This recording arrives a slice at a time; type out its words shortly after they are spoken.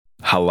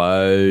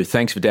Hello,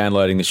 thanks for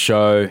downloading the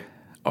show.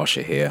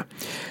 Osher here.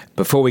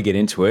 Before we get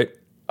into it,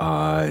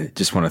 I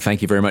just want to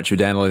thank you very much for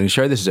downloading the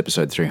show. This is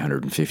episode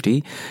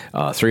 350.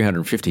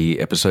 350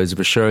 episodes of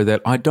a show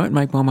that I don't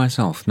make by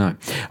myself, no.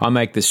 I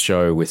make this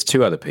show with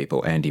two other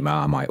people, Andy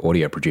Marr, my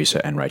audio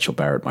producer, and Rachel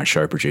Barrett, my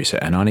show producer,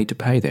 and I need to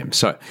pay them.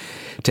 So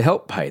to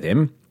help pay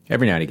them,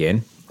 every now and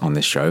again on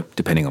this show,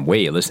 depending on where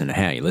you listen and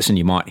how you listen,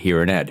 you might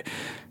hear an ad.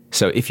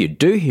 So if you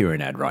do hear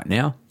an ad right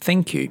now,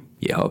 thank you.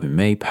 You're helping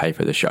me pay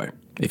for the show.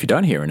 If you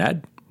don't hear an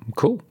ad,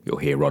 cool. You'll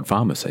hear Rod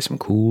Farmer say some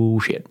cool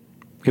shit.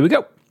 Here we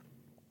go.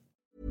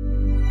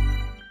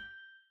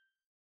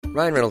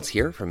 Ryan Reynolds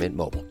here from Mint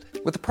Mobile.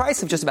 With the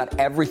price of just about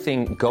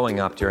everything going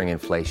up during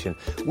inflation,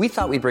 we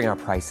thought we'd bring our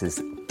prices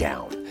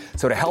down.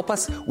 So to help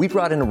us, we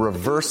brought in a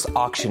reverse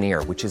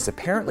auctioneer, which is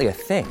apparently a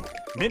thing.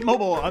 Mint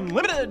Mobile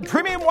Unlimited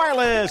Premium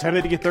Wireless. How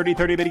to get 30,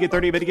 30, bit to get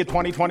 30, bit to get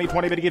 20, 20,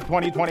 20, bit to get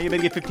 20, 20, bit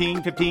to get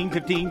 15, 15,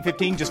 15,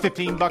 15, just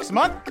 $15 a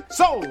month?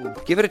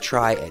 Sold! Give it a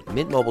try at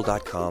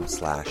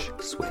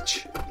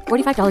mintmobile.com/switch.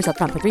 $45 up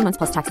front for 3 months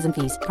plus taxes and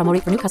fees. Promo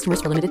rate for new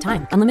customers for limited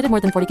time. Unlimited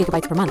more than 40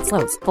 gigabytes per month.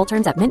 Slows full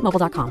terms at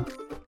mintmobile.com.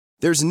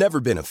 There's never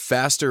been a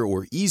faster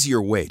or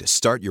easier way to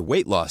start your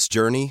weight loss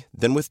journey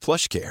than with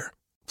PlushCare.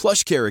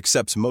 PlushCare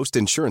accepts most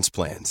insurance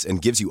plans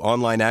and gives you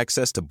online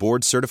access to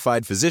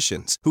board-certified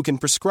physicians who can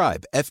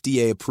prescribe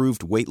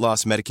FDA-approved weight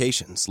loss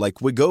medications like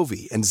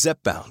Wegovy and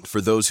Zepbound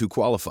for those who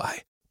qualify.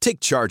 Take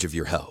charge of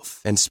your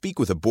health and speak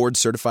with a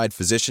board-certified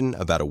physician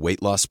about a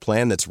weight loss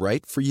plan that's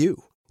right for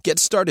you. Get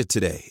started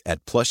today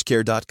at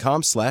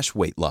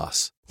plushcare.com/weight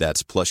loss.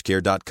 That's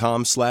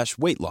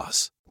plushcare.com/weight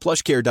loss.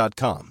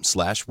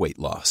 plushcare.com/weight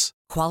loss.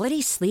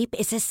 Quality sleep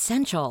is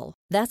essential.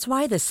 That's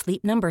why the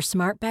Sleep Number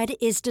Smart Bed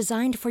is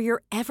designed for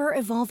your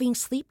ever-evolving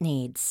sleep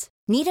needs.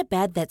 Need a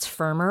bed that's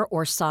firmer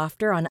or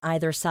softer on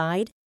either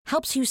side?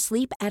 Helps you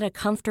sleep at a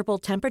comfortable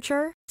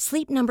temperature?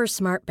 Sleep Number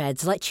Smart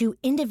Beds let you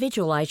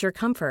individualize your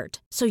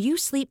comfort, so you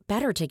sleep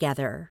better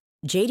together.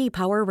 J.D.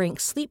 Power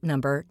ranks Sleep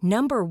Number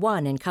number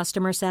 1 in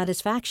customer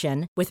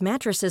satisfaction with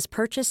mattresses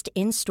purchased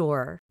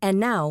in-store. And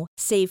now,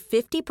 save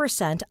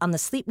 50% on the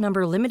Sleep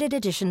Number Limited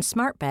Edition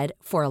Smart Bed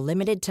for a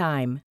limited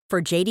time.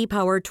 For J.D.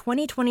 Power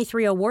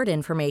 2023 award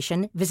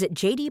information, visit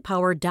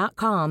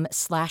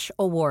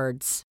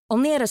jdpower.com/awards.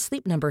 Only at a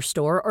Sleep Number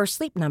store or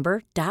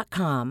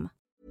sleepnumber.com.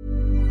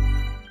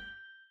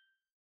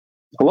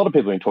 A lot of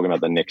people have been talking about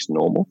the next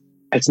normal.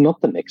 It's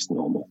not the next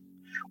normal.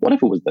 What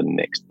if it was the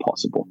next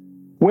possible?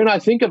 When I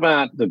think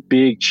about the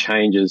big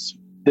changes,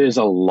 there's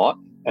a lot,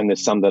 and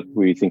there's some that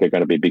we think are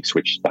going to be big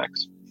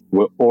switchbacks.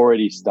 We're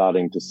already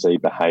starting to see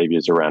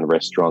behaviors around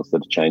restaurants that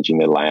are changing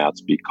their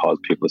layouts because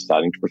people are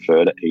starting to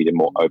prefer to eat in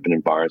more open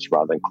environments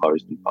rather than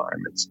closed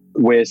environments.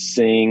 We're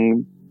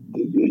seeing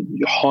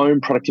home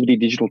productivity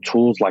digital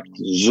tools like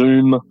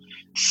Zoom,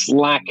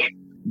 Slack,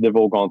 they've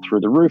all gone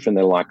through the roof and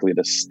they're likely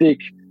to stick.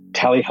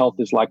 Telehealth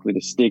is likely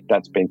to stick.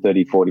 That's been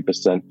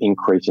 30-40%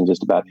 increase in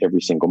just about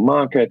every single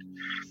market.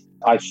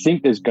 I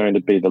think there's going to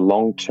be the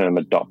long-term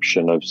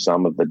adoption of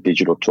some of the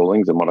digital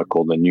toolings and what I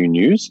call the new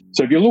news.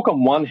 So if you look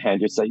on one hand,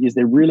 you say, is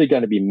there really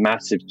going to be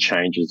massive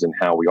changes in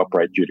how we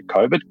operate due to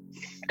COVID?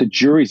 The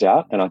jury's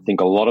out, and I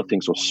think a lot of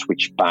things will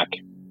switch back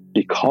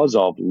because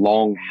of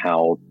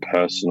long-held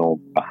personal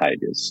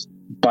behaviors.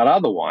 But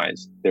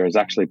otherwise, there has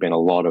actually been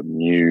a lot of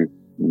new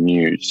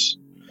news,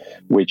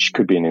 which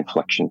could be an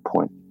inflection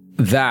point.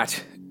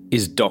 That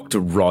is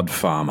Dr. Rod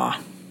Farmer.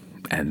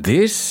 And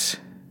this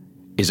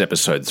is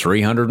episode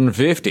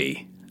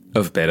 350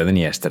 of Better Than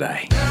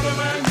Yesterday. Better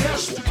than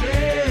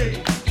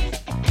yesterday.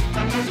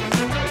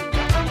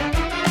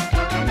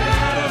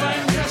 Better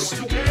than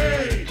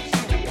yesterday.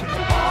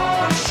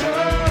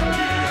 Osher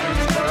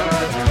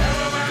Ginsburg.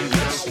 Better than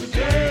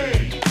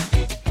yesterday.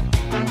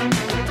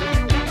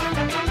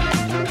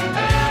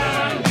 Better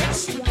than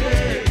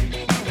yesterday.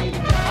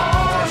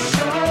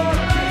 Osher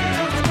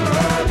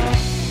Ginsburg.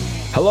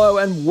 Hello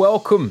and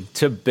welcome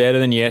to Better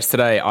Than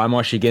Yesterday. I'm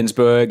Osher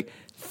Ginsburg.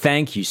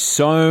 Thank you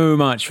so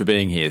much for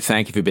being here.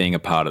 Thank you for being a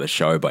part of the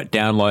show by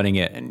downloading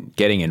it and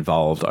getting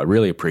involved. I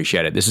really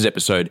appreciate it. This is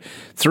episode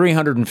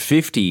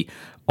 350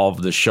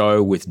 of the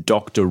show with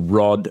Dr.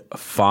 Rod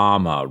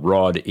Farmer.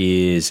 Rod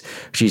she's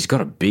got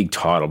a big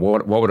title.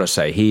 What would I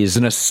say? He is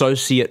an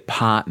associate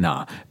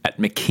partner at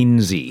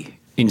McKinsey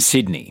in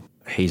Sydney.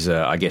 He's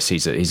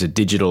a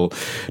digital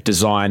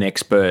design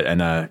expert and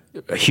a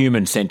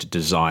human-centered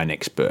design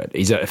expert.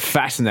 He's a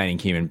fascinating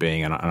human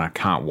being, and I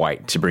can't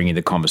wait to bring you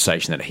the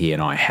conversation that he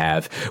and I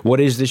have. What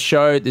is this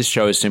show? This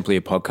show is simply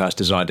a podcast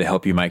designed to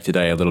help you make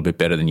today a little bit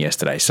better than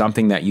yesterday.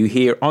 Something that you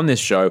hear on this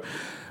show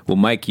will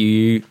make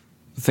you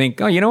think,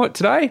 oh, you know what,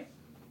 today?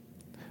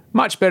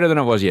 Much better than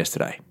it was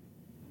yesterday.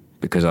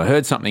 Because I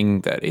heard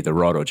something that either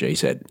Rod or G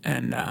said,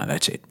 and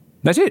that's it.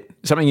 That's it.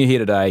 Something you hear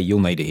today,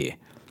 you'll need to hear.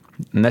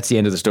 And that's the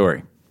end of the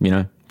story. You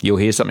know, you'll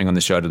hear something on the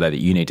show today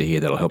that you need to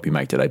hear that'll help you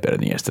make today better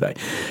than yesterday.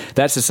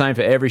 That's the same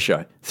for every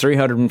show.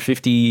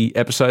 350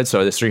 episodes,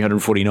 so there's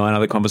 349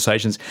 other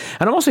conversations.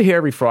 And I'm also here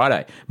every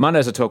Friday.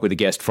 Mondays I talk with a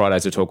guest,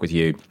 Fridays I talk with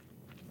you.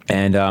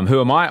 And who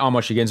am I? I'm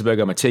Osher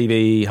Günsberg. I'm a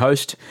TV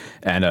host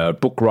and a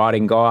book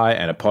writing guy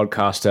and a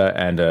podcaster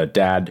and a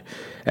dad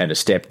and a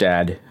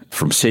stepdad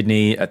from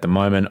Sydney. At the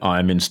moment,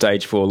 I'm in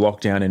stage 4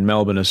 lockdown in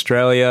Melbourne,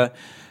 Australia,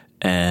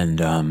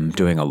 and I'm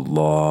doing a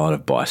lot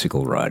of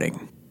bicycle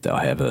riding.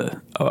 I have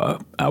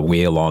a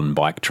wheel-on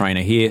bike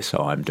trainer here, so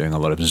I'm doing a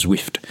lot of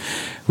Zwift,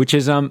 which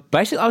is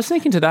basically, I was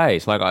thinking today,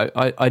 it's like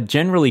I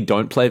generally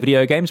don't play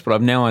video games, but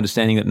I'm now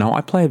understanding that, no,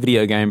 I play a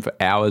video game for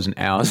hours and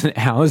hours and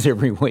hours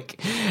every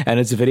week, and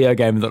it's a video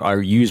game that I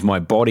use my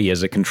body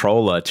as a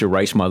controller to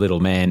race my little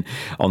man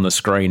on the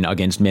screen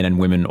against men and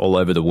women all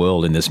over the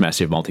world in this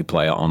massive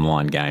multiplayer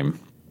online game.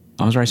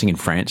 I was racing in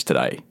France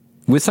today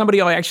with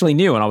somebody I actually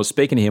knew, and I was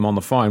speaking to him on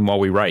the phone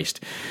while we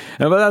raced,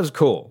 but that was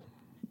cool.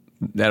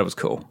 That was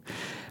cool.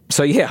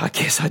 So, yeah, I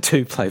guess I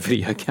do play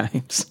video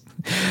games.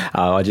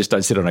 I just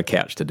don't sit on a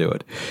couch to do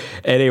it.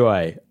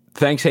 Anyway,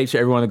 thanks heaps to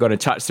everyone that got in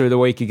touch through the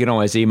week. You can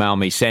always email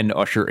me, send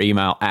Osher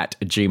email at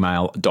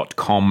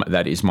gmail.com.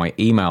 That is my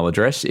email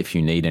address. If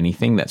you need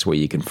anything, that's where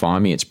you can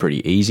find me. It's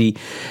pretty easy.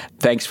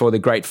 Thanks for the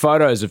great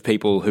photos of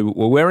people who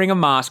were wearing a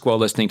mask while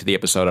listening to the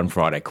episode on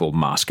Friday called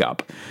Mask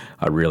Up.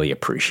 I really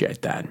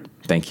appreciate that.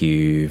 Thank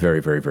you very,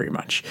 very, very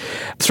much.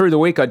 Through the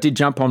week, I did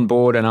jump on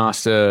board and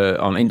asked,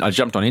 I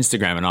jumped on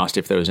Instagram and asked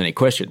if there was any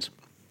questions,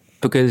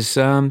 because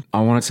I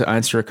wanted to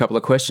answer a couple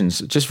of questions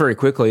just very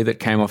quickly that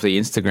came off the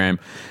Instagram.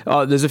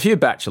 There's a few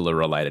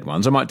Bachelor-related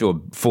ones. I might do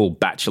a full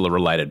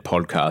Bachelor-related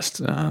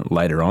podcast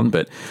later on,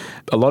 but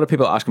a lot of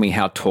people ask me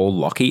how tall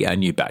Lockie, our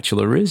new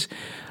Bachelor, is.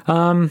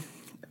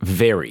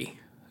 Very.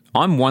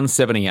 I'm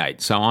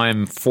 178, so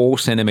I'm 4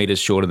 centimetres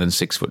shorter than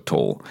 6 foot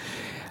tall.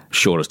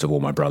 Shortest of all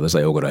my brothers.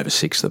 They all got over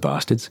 6, the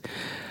bastards.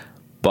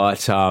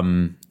 But,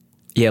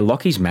 yeah,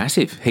 Lockie's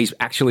massive. He's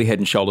actually head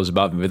and shoulders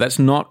above me, but that's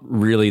not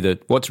really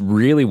what's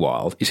really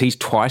wild is he's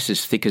twice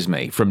as thick as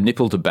me from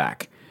nipple to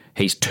back.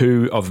 He's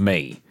 2 of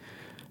me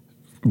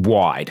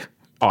wide.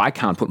 I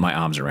can't put my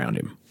arms around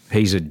him.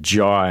 He's a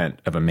giant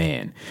of a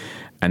man,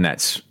 and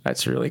that's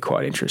really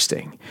quite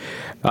interesting.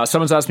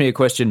 Someone's asked me a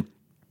question.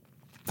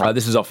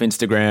 This is off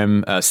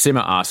Instagram.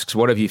 Simmer asks,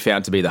 what have you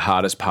found to be the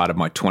hardest part of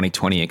my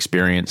 2020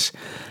 experience?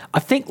 I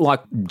think,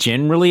 like,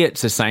 generally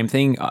it's the same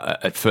thing.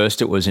 At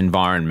first it was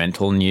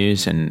environmental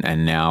news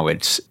and now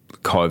it's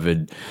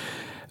COVID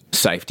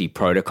safety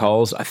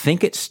protocols. I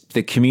think it's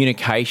the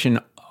communication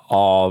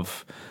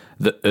of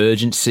the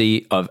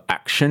urgency of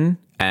action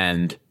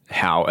and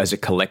how as a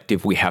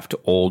collective we have to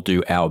all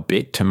do our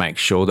bit to make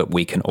sure that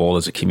we can all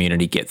as a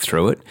community get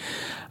through it.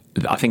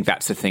 I think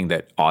that's the thing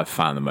that I've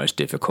found the most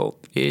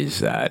difficult is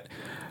that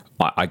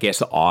I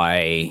guess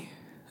I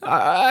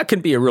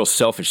can be a real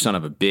selfish son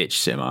of a bitch,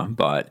 Simmer,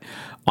 but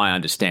I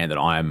understand that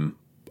I'm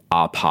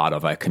a part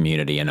of a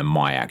community and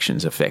my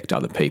actions affect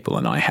other people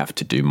and I have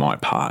to do my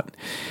part.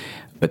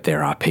 But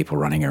there are people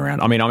running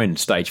around. I mean, I'm in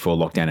stage 4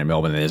 lockdown in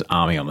Melbourne and there's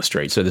army on the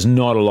street, so there's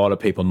not a lot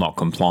of people not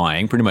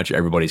complying. Pretty much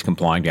everybody's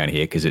complying down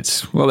here because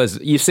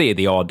you see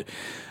the odd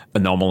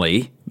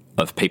anomaly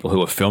of people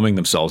who are filming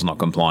themselves not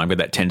complying, but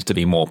that tends to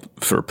be more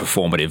for a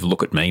performative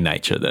look at me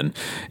nature than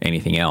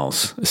anything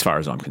else, as far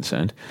as I'm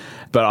concerned.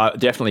 But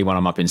definitely when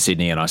I'm up in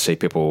Sydney and I see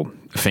people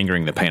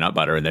fingering the peanut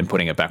butter and then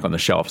putting it back on the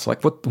shelf, it's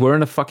like, what? We're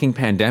in a fucking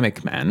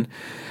pandemic, man.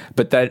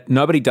 But that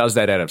nobody does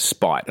that out of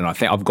spite, and I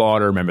think I've got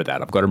to remember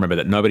that. I've got to remember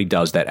that nobody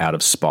does that out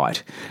of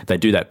spite. They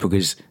do that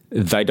because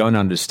they don't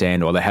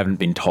understand, or they haven't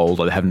been told,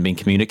 or they haven't been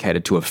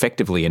communicated to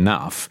effectively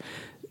enough.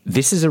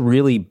 This is a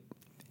really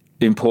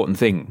important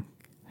thing.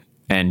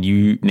 And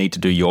you need to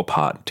do your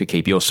part to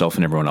keep yourself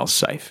and everyone else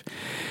safe.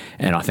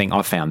 And I think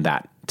I found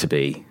that to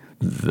be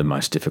the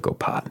most difficult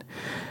part.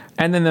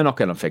 And then the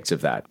knock-on effects of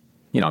that.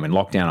 You know, I'm in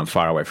lockdown, I'm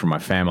far away from my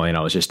family, and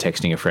I was just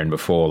texting a friend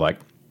before, like,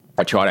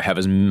 I try to have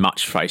as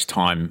much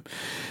FaceTime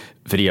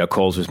video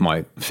calls with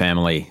my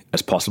family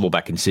as possible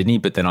back in Sydney,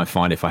 but then I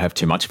find if I have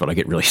too much of it, I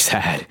get really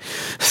sad.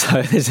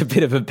 So there's a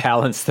bit of a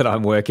balance that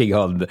I'm working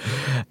on.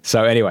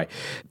 So anyway,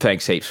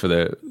 thanks heaps for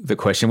the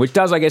question, which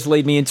does, I guess,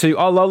 lead me into,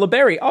 Lola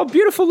Berry. Oh,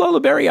 beautiful. Lola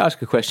Berry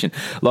asked a question.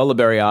 Lola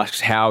Berry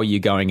asks, how are you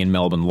going in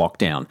Melbourne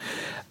lockdown?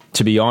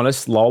 To be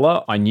honest,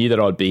 Lola, I knew that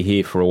I'd be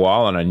here for a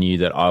while and I knew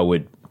that I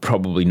would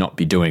probably not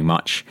be doing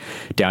much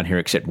down here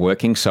except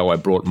working. So I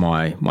brought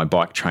my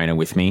bike trainer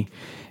with me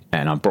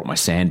and I brought my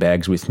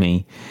sandbags with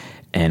me.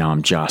 And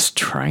I'm just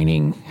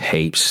training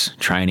heaps,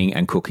 training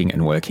and cooking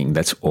and working.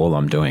 That's all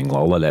I'm doing,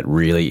 Lola. That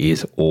really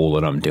is all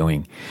that I'm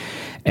doing.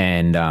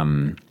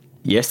 And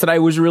yesterday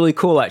was really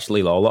cool,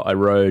 actually, Lola. I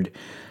rode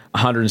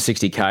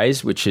 160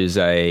 Ks, which is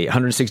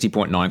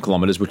 160.9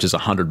 kilometres, which is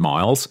 100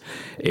 miles.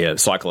 Yeah,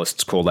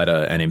 cyclists call that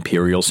an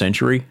imperial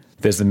century.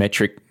 There's the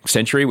metric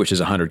century, which is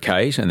 100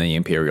 Ks, and then the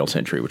imperial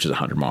century, which is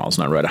 100 miles.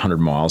 And I rode 100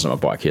 miles on my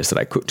bike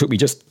yesterday. It took me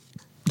just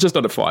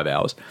under 5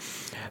 hours.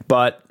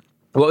 But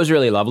what was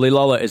really lovely,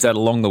 Lola, is that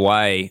along the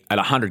way, at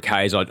 100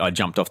 Ks, I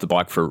jumped off the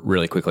bike for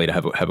really quickly to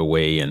have a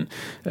wee and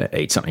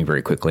eat something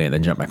very quickly and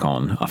then jump back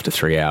on after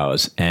 3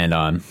 hours. And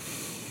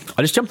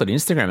I just jumped on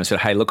Instagram and said,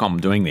 hey, look, I'm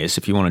doing this.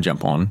 If you want to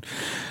jump on,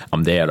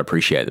 I'm there. I'd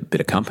appreciate a bit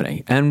of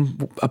company.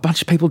 And a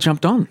bunch of people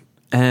jumped on.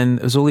 And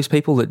there was all these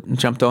people that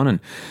jumped on. And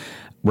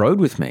rode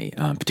with me,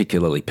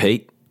 particularly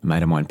Pete. A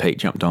mate of mine, Pete,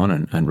 jumped on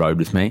and rode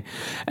with me.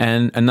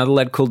 And another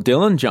lad called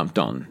Dylan jumped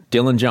on.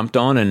 Dylan jumped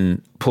on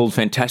and pulled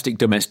fantastic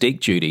domestique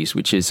duties,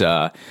 which is, you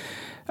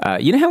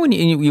know how when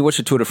you watch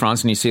a Tour de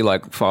France and you see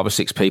like 5 or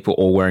 6 people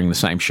all wearing the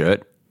same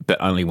shirt, but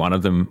only one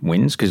of them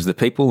wins? Because the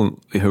people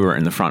who are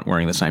in the front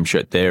wearing the same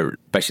shirt, they're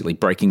basically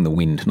breaking the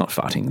wind, not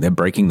farting. They're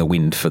breaking the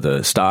wind for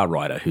the star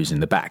rider who's in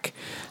the back.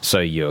 So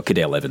your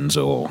Cadel Evans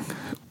or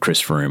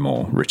Chris Froome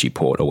or Richie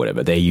Porte or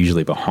whatever, they're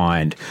usually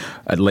behind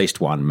at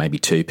least one, maybe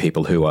 2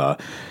 people who are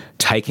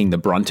taking the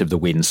brunt of the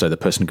wind so the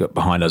person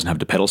behind doesn't have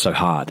to pedal so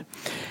hard.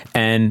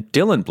 And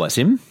Dylan, bless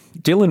him,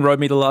 Dylan rode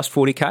me the last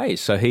 40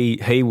 Ks. So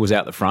he was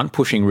out the front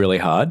pushing really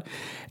hard,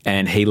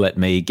 and he let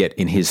me get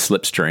in his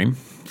slipstream.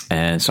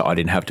 And so I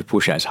didn't have to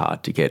push as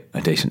hard to get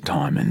a decent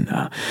time. And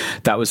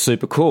that was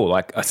super cool.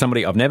 Like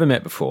somebody I've never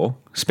met before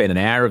spent an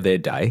hour of their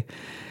day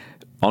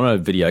on a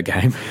video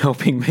game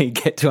helping me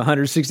get to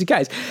 160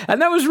 Ks.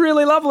 And that was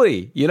really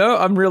lovely. You know,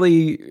 I'm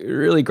really,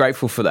 really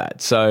grateful for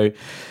that. So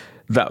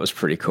that was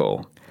pretty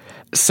cool.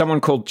 Someone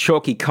called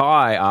Chalky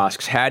Kai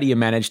asks, how do you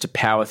manage to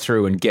power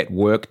through and get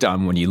work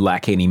done when you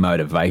lack any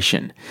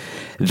motivation?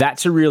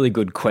 That's a really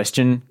good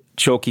question,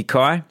 Chalky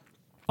Kai.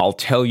 I'll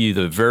tell you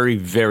the very,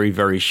 very,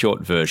 very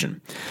short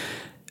version.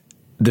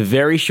 The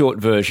very short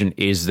version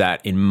is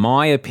that, in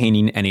my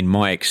opinion and in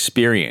my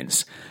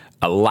experience,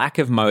 a lack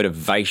of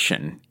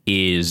motivation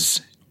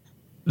is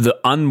the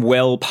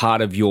unwell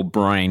part of your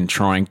brain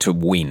trying to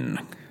win.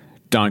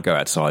 Don't go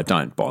outside.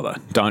 Don't bother.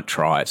 Don't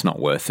try. It's not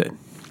worth it.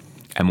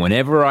 And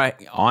whenever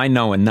I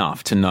know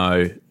enough to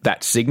know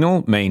that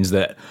signal means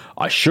that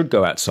I should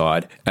go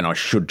outside and I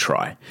should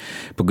try.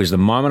 Because the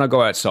moment I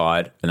go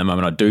outside and the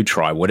moment I do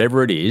try,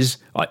 whatever it is,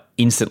 I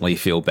instantly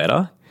feel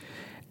better.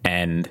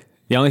 And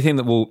the only thing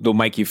that will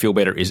make you feel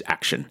better is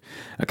action.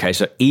 Okay,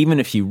 so even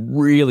if you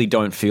really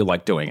don't feel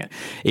like doing it,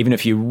 even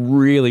if you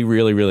really,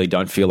 really, really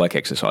don't feel like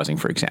exercising,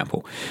 for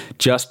example,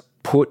 just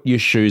put your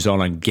shoes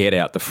on and get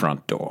out the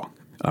front door,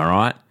 all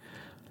right?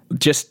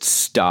 Just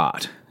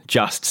start.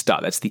 Just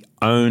start. That's the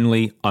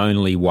only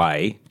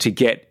way to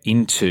get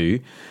into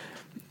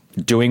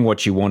doing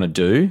what you want to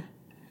do,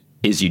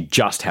 is you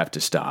just have to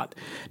start.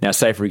 Now,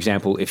 say, for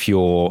example, if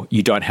you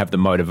don't have the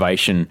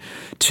motivation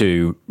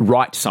to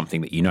write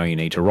something that you know you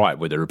need to write,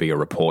 whether it be a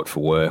report for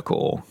work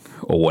or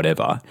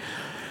whatever,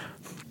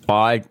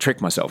 I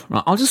trick myself.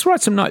 I'll just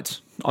write some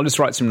notes. I'll just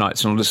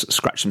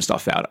scratch some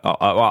stuff out.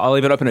 I'll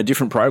even open a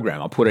different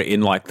program. I'll put it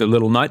in like the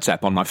little notes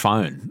app on my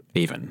phone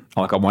even.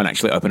 Like I won't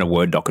actually open a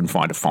Word doc and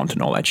find a font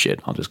and all that shit.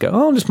 I'll just go,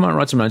 I'll just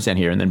write some notes down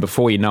here. And then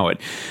before you know it,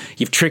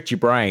 you've tricked your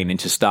brain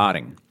into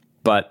starting.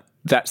 But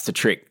that's the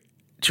trick,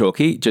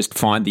 Chalky. Just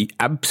find the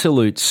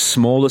absolute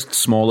smallest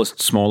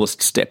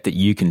step that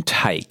you can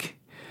take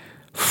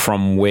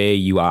from where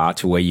you are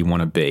to where you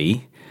want to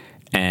be,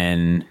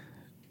 and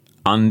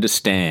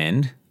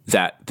understand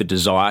that the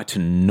desire to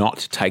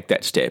not take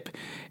that step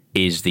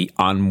is the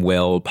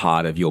unwell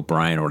part of your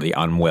brain, or the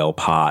unwell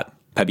part,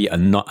 maybe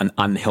an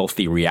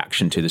unhealthy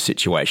reaction to the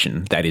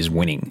situation that is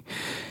winning.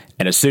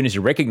 And as soon as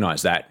you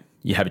recognize that,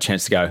 you have a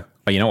chance to go,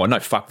 oh, you know what? No,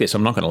 fuck this.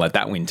 I'm not going to let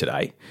that win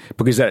today,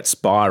 because that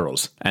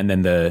spirals, and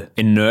then the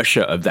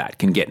inertia of that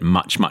can get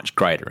much, much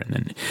greater. And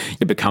then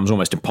it becomes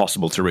almost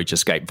impossible to reach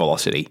escape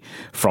velocity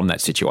from that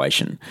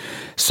situation.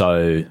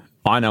 So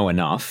I know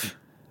enough.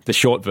 The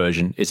short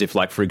version is, if,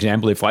 like, for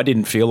example, if I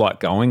didn't feel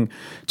like going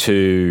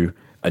to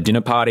a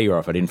dinner party, or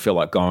if I didn't feel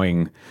like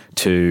going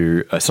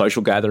to a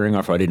social gathering, or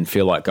if I didn't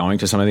feel like going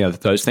to some of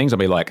those things, I'd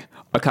be like,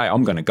 okay,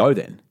 I'm going to go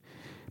then.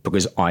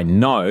 Because I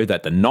know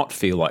that the not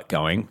feel like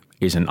going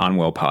is an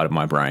unwell part of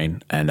my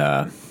brain, and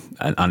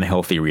an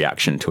unhealthy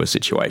reaction to a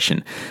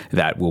situation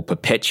that will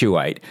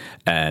perpetuate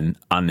an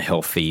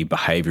unhealthy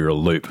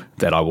behavioral loop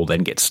that I will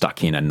then get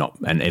stuck in, and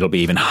it'll be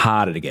even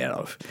harder to get out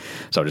of.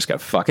 So I just go,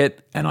 fuck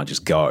it, and I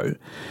just go.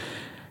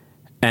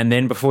 And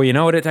then before you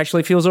know it, it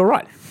actually feels all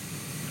right.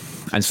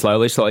 And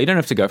slowly, you don't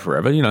have to go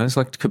forever. You know, it's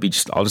like, it could be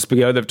I'll just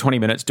go there for 20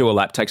 minutes, do a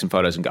lap, take some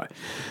photos and go.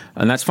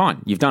 And that's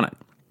fine. You've done it.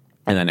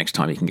 And then next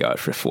time you can go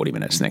for 40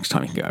 minutes, next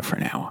time you can go for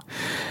an hour.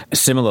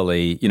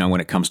 Similarly, you know, when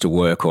it comes to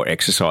work or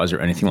exercise or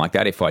anything like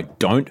that, if I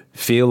don't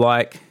feel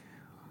like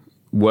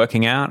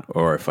working out,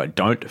 or if I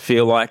don't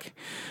feel like,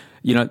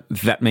 you know,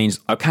 that means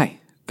I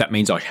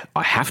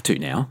have to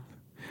now,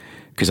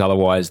 because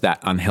otherwise that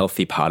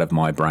unhealthy part of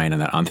my brain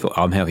and that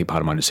unhealthy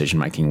part of my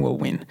decision-making will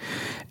win.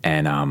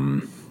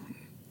 And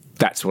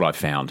that's what I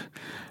found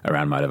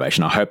around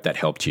motivation. I hope that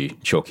helped you,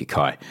 Chalky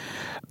Kai.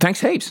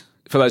 Thanks heaps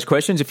for those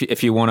questions.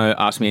 If you want to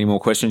ask me any more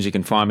questions, you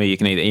can find me. You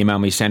can either email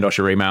me,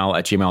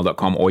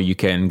 sandosheremail@gmail.com, or you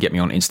can get me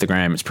on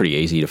Instagram. It's pretty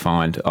easy to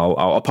find.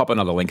 I'll pop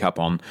another link up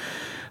on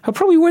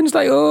probably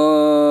Wednesday.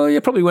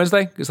 Probably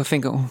Wednesday, because I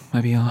think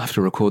maybe I'll have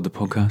to record the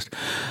podcast.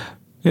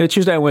 Yeah,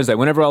 Tuesday or Wednesday.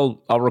 Whenever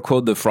I'll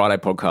record the Friday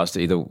podcast,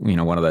 either, you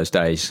know, one of those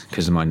days,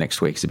 because my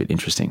next week's a bit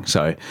interesting.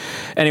 So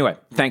anyway,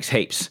 thanks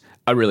heaps.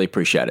 I really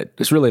appreciate it.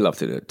 Just really love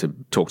to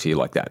talk to you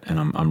like that,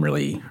 and I'm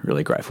really,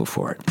 really grateful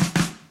for it.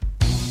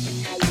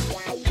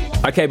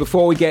 Okay,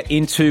 before we get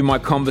into my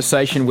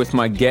conversation with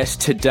my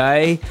guest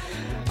today,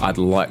 I'd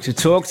like to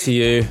talk to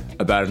you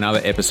about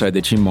another episode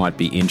that you might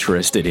be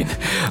interested in.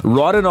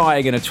 Rod and I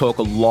are going to talk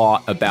a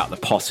lot about the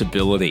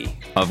possibility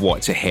of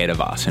what's ahead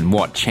of us and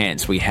what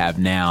chance we have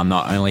now,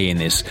 not only in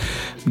this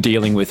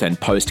dealing with and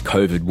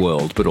post-COVID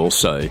world, but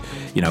also,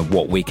 you know,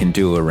 what we can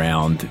do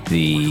around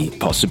the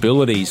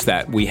possibilities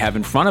that we have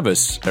in front of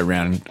us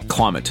around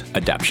climate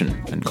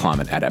adaptation and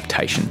climate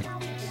adaptation.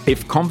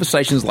 If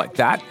conversations like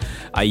that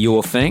are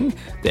your thing,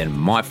 then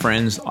my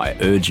friends, I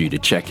urge you to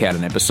check out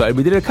an episode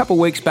we did a couple of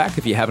weeks back,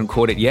 if you haven't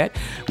caught it yet,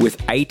 with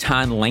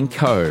Eitan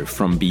Lenko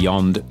from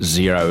Beyond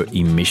Zero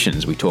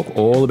Emissions. We talk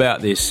all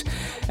about this,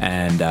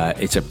 and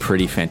it's a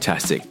pretty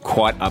fantastic,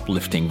 quite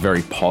uplifting,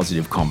 very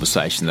positive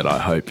conversation that I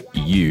hope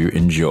you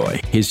enjoy.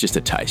 Here's just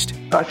a taste.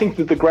 I think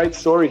that the great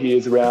story here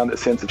is around a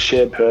sense of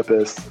shared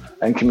purpose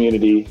and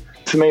community.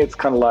 To me, it's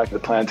kind of like the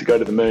plan to go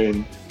to the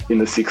moon in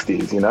the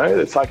 60s, you know?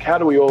 It's like, how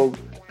do we all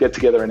get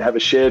together and have a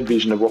shared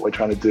vision of what we're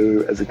trying to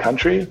do as a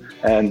country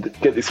and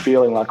get this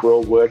feeling like we're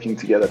all working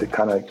together to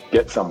kind of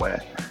get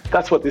somewhere.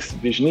 That's what this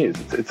vision is.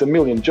 It's a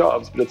million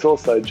jobs, but it's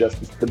also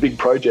just the big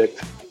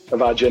project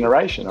of our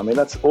generation. I mean,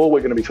 that's all we're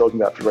going to be talking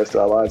about for the rest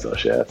of our lives, I'll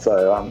share.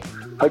 So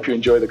hope you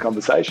enjoy the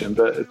conversation.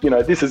 But, you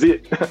know, this is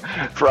it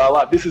for our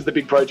life. This is the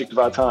big project of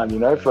our time, you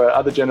know. For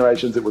other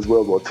generations, it was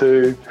World War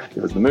II,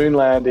 it was the moon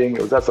landing,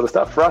 it was that sort of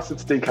stuff. For us,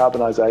 it's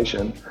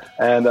decarbonisation.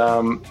 And,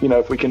 you know,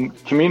 if we can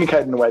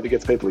communicate in a way that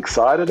gets people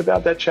excited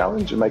about that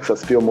challenge and makes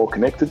us feel more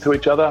connected to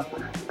each other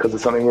because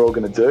it's something we're all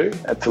going to do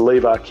and to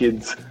leave our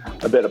kids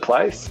a better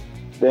place,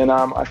 then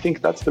I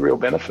think that's the real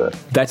benefit.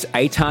 That's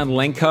Eitan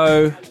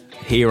Lenko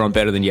here on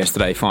Better Than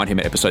Yesterday. Find him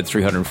at episode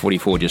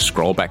 344. Just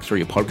scroll back through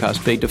your podcast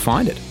feed to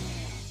find it.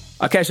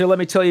 Okay, so let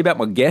me tell you about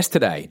my guest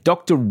today.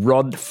 Dr.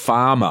 Rod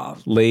Farmer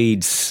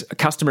leads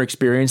customer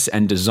experience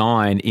and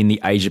design in the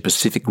Asia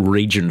Pacific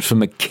region for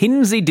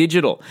McKinsey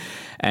Digital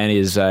and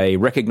is a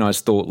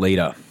recognized thought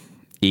leader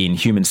in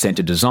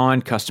human-centered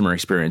design, customer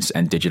experience,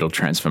 and digital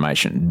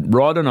transformation.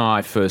 Rod and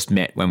I first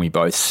met when we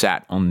both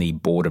sat on the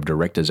board of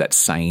directors at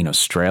Sane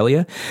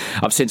Australia.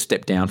 I've since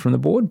stepped down from the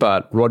board,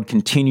 but Rod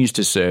continues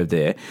to serve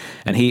there,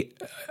 and he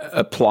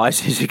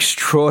applies his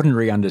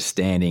extraordinary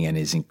understanding and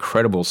his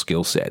incredible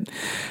skill set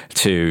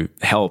to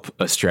help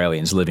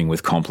Australians living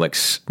with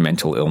complex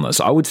mental illness.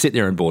 I would sit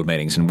there in board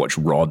meetings and watch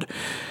Rod,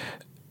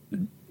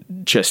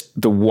 just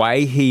the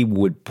way he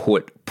would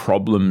put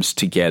problems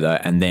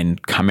together and then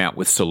come out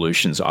with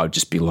solutions. I would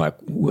just be like,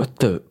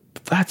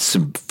 that's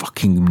some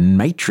fucking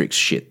Matrix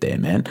shit there,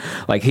 man.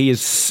 Like, he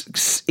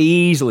is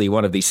easily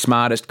one of the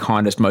smartest,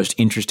 kindest, most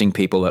interesting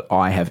people that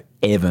I have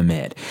ever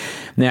met.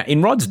 Now,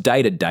 in Rod's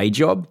day-to-day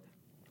job,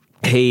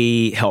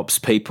 he helps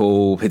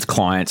people, his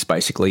clients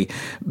basically,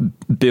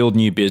 build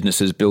new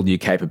businesses, build new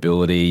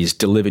capabilities,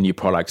 deliver new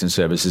products and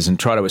services, and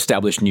try to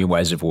establish new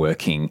ways of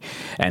working,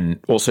 and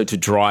also to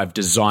drive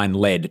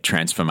design-led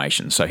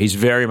transformation. So he's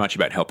very much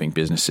about helping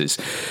businesses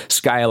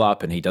scale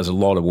up, and he does a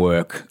lot of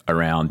work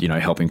around, you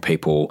know, helping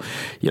people,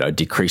 you know,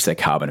 decrease their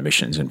carbon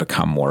emissions and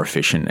become more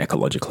efficient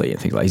ecologically and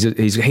things like that.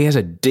 He has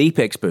a deep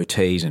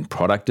expertise in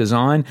product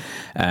design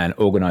and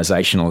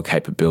organizational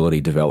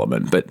capability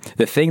development. But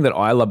the thing that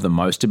I love the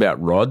most about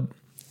Rod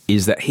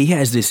is that he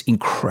has this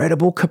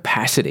incredible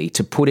capacity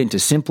to put into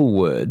simple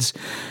words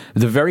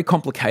the very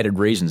complicated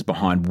reasons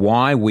behind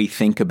why we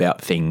think about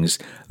things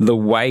the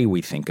way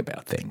we think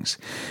about things.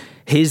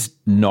 His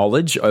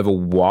knowledge over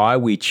why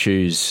we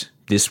choose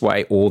this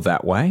way or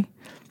that way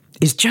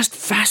is just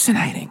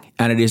fascinating,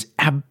 and it is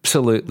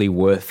absolutely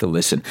worth the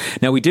listen.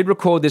 Now, we did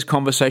record this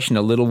conversation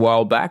a little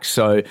while back,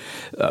 so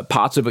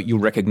parts of it you'll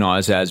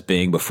recognise as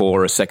being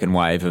before a second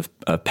wave of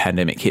a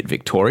pandemic hit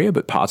Victoria,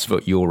 but parts of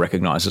it you'll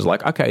recognise as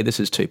like, okay, this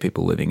is two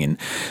people living in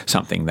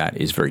something that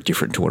is very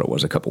different to what it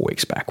was a couple of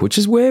weeks back, which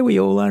is where we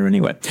all are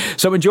anyway.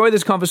 So enjoy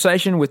this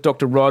conversation with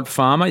Dr. Rod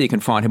Farmer. You can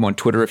find him on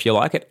Twitter if you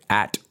like it,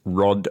 at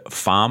Rod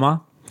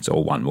Farmer. It's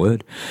all one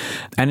word.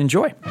 And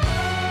enjoy.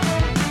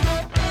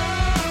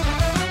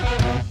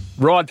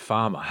 Rod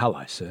Farmer,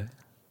 hello, sir.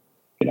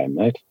 G'day,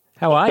 mate.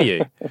 How are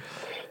you?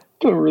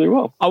 Doing really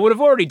well. I would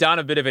have already done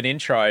a bit of an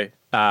intro,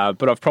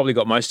 but I've probably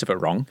got most of it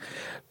wrong.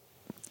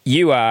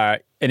 You are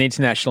an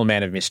international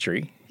man of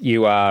mystery.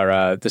 You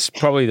are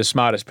probably the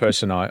smartest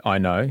person I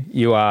know.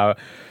 You are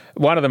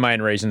one of the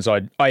main reasons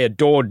I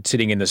adored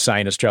sitting in the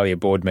Sane Australia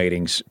board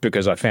meetings,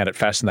 because I found it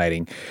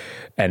fascinating,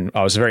 and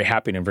I was very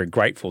happy and very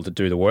grateful to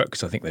do the work,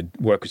 because I think the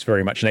work was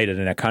very much needed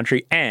in our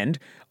country. And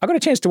I got a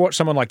chance to watch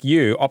someone like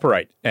you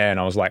operate,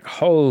 and I was like,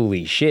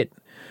 holy shit,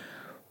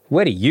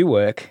 where do you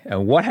work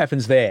and what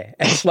happens there?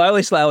 And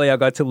slowly, I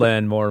got to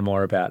learn more and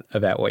more about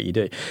what you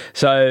do.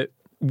 So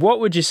what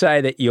would you say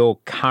that your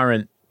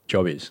current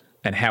job is,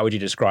 and how would you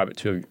describe it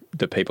to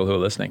the people who are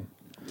listening?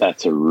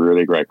 That's a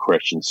really great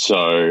question.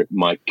 So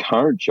my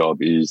current job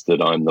is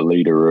that I'm the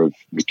leader of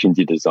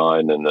McKinsey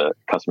Design and the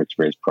customer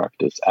experience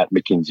practice at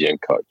McKinsey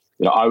 & Co.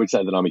 You know, I would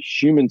say that I'm a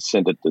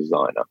human-centered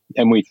designer.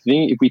 And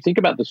if we think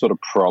about the sort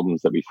of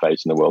problems that we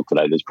face in the world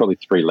today, there's probably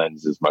three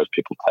lenses most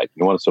people take.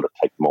 You want to sort of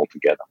take them all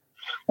together.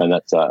 And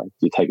that's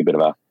you take a bit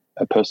of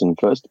a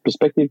person-first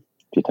perspective,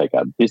 you take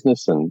a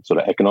business and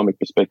sort of economic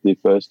perspective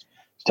first,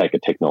 take a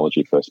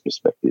technology first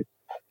perspective?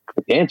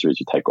 But the answer is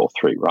you take all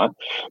three, right?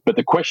 But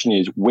the question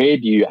is, where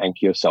do you anchor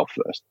yourself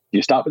first? Do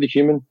you start with the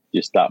human? Do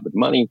you start with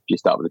money? Do you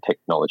start with the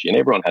technology? And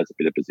everyone has a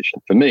bit of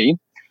position. For me,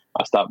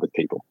 I start with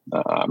people.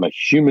 I'm a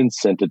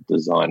human-centered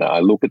designer.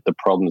 I look at the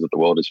problems that the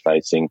world is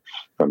facing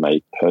from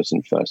a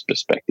person-first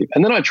perspective.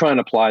 And then I try and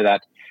apply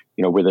that,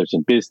 whether it's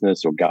in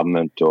business or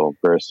government or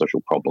various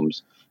social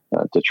problems,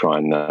 to try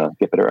and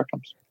get better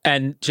outcomes.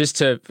 And just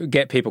to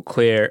get people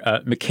clear,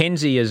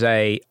 McKinsey is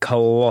a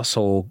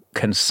colossal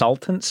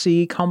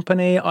consultancy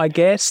company, I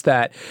guess,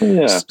 that,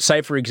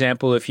 say, for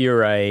example, if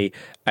you're a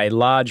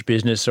large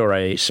business or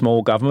a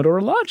small government or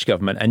a large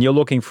government and you're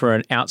looking for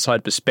an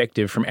outside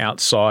perspective from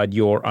outside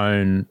your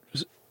own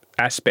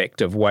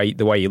aspect of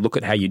the way you look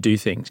at how you do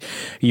things,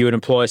 you would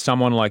employ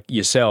someone like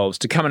yourselves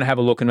to come and have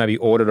a look and maybe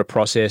audit a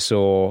process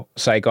or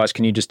say, guys,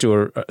 can you just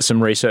do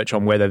some research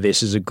on whether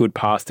this is a good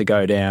path to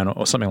go down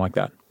or something like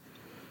that?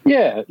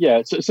 Yeah.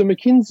 So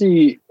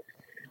McKinsey,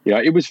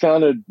 it was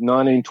founded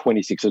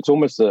 1926. It's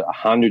almost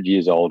 100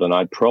 years old, and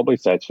I'd probably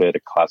say it's fair to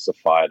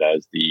classify it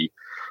as the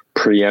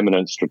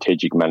preeminent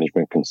strategic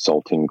management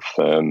consulting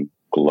firm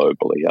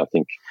globally. I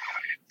think,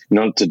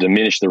 not to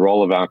diminish the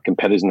role of our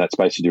competitors in that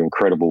space who do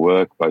incredible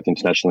work, both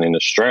internationally and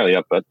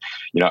Australia, but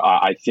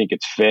I think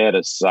it's fair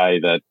to say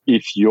that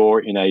if you're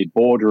in a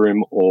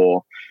boardroom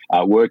or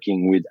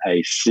working with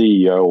a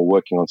CEO or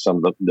working on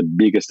some of the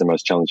biggest and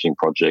most challenging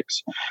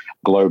projects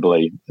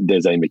globally,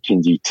 there's a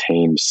McKinsey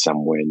team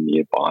somewhere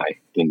nearby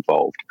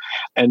involved.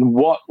 And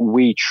what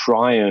we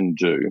try and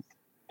do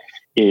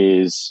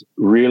is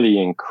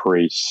really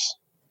increase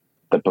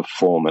the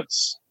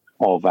performance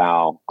of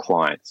our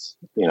clients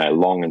in a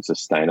long and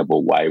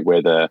sustainable way,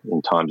 whether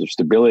in times of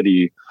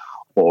stability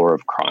or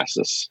of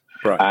crisis.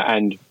 Right.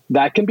 And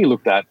that can be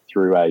looked at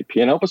through a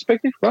P&L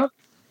perspective, right?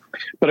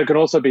 But it can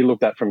also be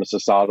looked at from a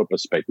societal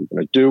perspective.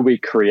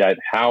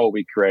 How are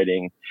we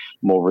creating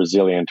more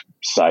resilient,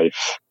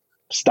 safe,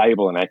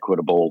 stable and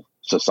equitable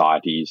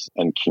societies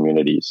and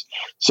communities?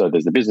 So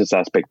there's the business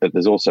aspect, but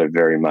there's also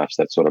very much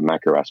that sort of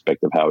macro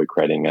aspect of how we're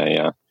creating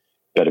a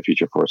better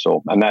future for us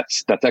all. And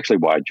that's actually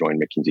why I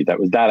joined McKinsey. That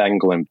was that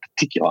angle in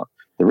particular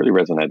that really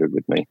resonated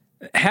with me.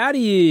 How do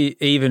you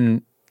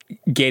even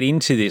get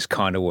into this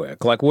kind of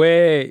work? Like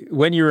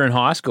when you were in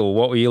high school,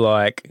 what were you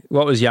like?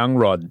 What was young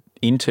Rod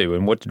into,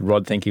 and what did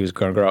Rod think he was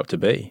going to grow up to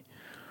be?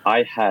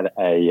 I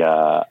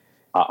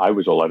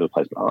was all over the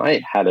place, but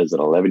I had, as an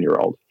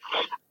 11-year-old,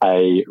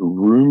 a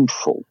room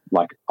full,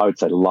 like I would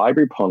say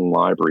library upon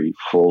library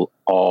full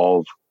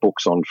of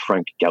books on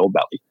Frank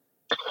Galbally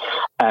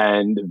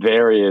and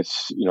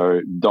various,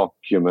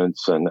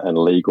 documents and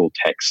legal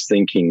texts,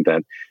 thinking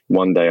that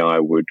one day I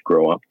would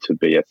grow up to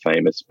be a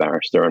famous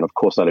barrister. And of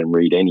course, I didn't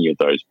read any of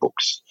those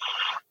books.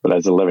 But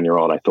as an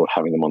 11-year-old, I thought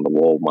having them on the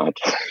wall might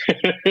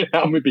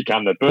help me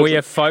become that person. Were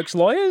your folks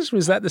lawyers?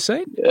 Was that the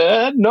scene?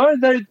 No,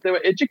 they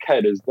were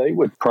educators. They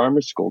were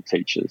primary school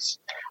teachers.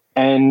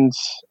 And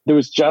there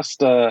was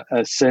just a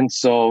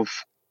sense of,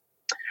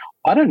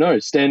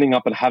 standing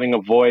up and having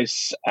a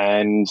voice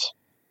and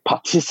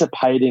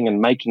participating and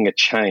making a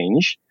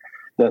change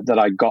that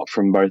I got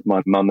from both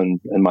my mum and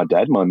my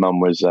dad. My mum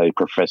was a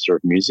professor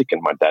of music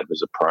and my dad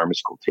was a primary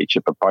school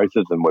teacher, but both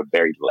of them were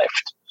very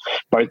left.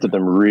 Both of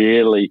them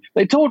really,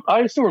 I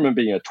still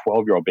remember being a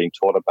 12-year-old being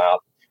taught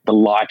about the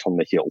light on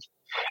the hill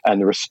and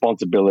the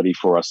responsibility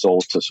for us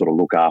all to sort of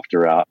look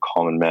after our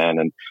common man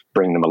and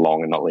bring them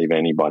along and not leave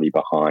anybody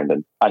behind.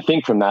 And I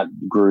think from that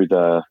grew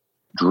the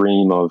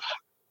dream of,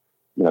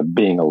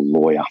 being a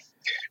lawyer,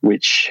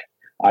 which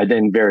I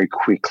then very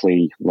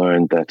quickly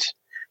learned that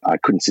I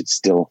couldn't sit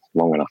still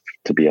long enough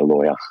to be a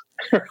lawyer,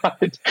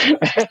 right?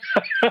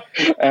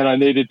 And I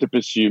needed to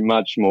pursue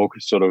much more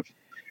sort of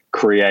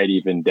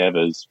creative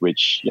endeavors,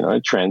 which,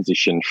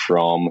 transitioned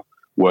from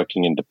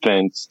working in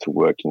defense to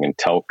working in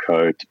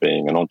telco to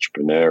being an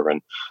entrepreneur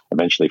and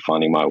eventually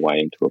finding my way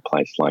into a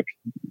place like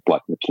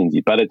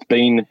McKinsey. But it's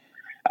been,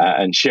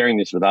 and sharing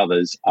this with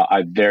others,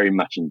 I very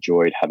much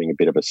enjoyed having a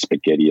bit of a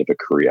spaghetti of a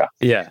career.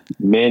 Yeah.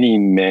 Many,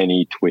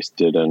 many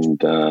twisted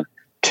and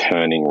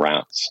turning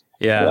routes.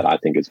 Yeah. That I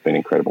think has been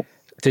incredible.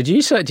 Did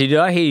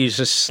I hear you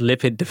just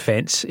slip in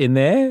defense in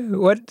there?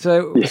 What?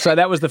 So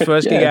that was the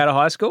first gig out of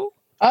high school?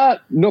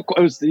 No,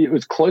 it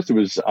was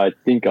close. I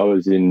think I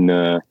was in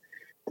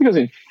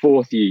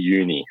fourth year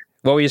uni.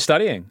 What were you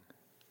studying?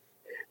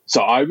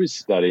 So I was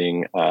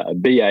studying a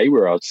BA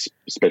where I was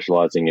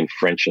specialising in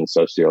French and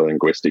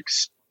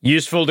sociolinguistics.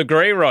 Useful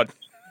degree, Rod.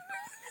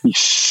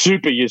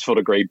 Super useful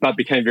degree, but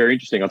became very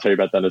interesting. I'll tell you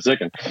about that in a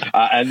second.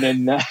 And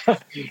then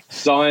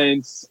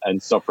science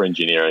and software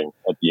engineering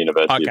at the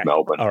University of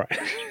Melbourne. All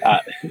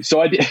right.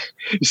 So I did.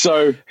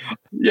 So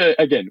yeah,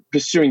 again,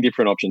 pursuing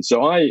different options.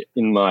 So I,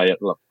 in my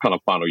kind of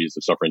final years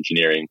of software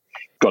engineering,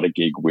 got a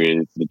gig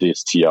with the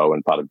DSTO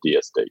and part of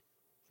DSD.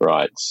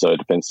 Right, so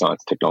Defence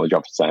Science Technology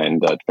Officer and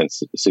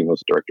Defence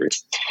Signals Directorate.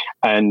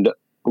 And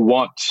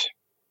what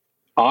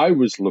I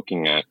was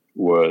looking at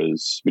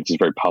which is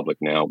very public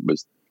now,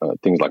 was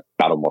things like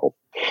battle model,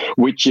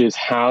 which is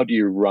how do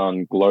you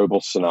run global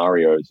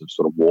scenarios of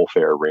sort of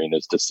warfare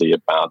arenas to see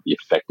about the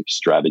effective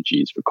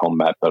strategies for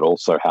combat, but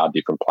also how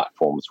different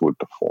platforms would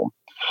perform.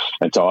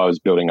 And so I was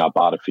building up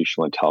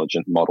artificial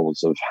intelligent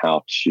models of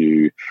how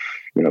to,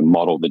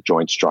 model the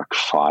Joint Strike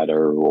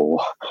Fighter or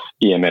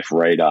EMF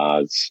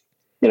radars,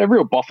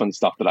 real boffin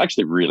stuff that I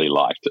actually really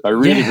liked. I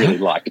really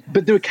liked.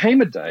 But there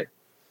came a day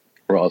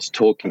where I was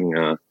talking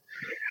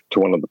to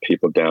one of the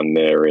people down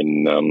there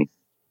in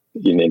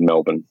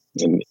Melbourne,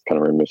 in kind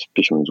of remember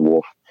Fisherman's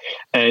Wharf,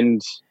 and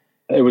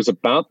it was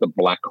about the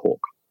Black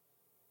Hawk.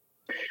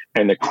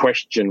 And the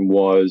question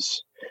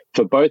was,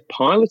 for both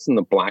pilots and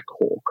the Black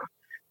Hawk,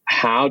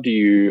 how do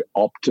you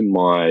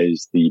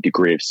optimize the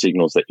degree of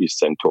signals that you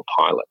send to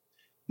a pilot?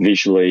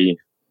 Visually,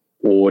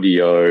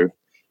 audio,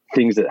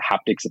 things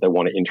haptics that they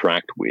want to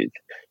interact with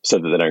so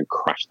that they don't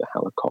crash the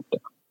helicopter.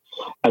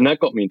 And that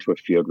got me into a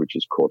field which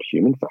is called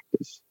human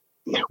factors,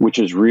 which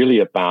is really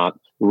about,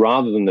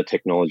 rather than the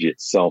technology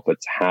itself,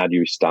 it's how do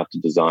you start to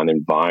design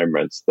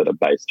environments that are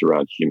based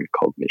around human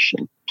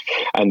cognition.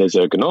 And there's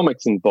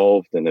ergonomics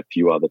involved and a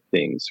few other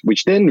things,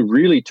 which then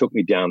really took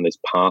me down this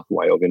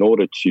pathway of, in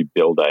order to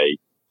build a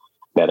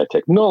better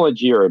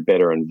technology or a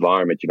better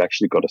environment, you've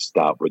actually got to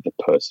start with the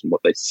person,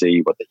 what they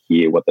see, what they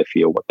hear, what they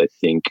feel, what they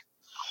think.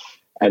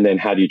 And then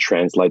how do you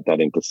translate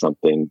that into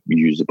something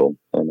usable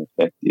and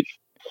effective?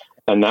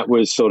 And that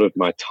was sort of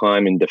my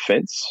time in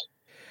defense.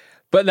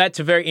 But that's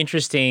a very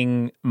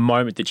interesting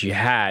moment that you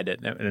had,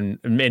 and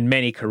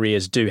many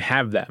careers do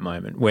have that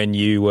moment when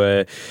you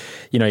were,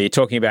 you're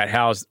talking about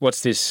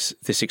what's this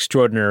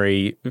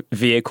extraordinary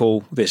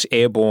vehicle, this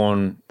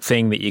airborne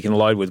thing that you can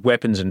load with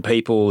weapons and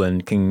people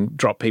and can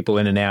drop people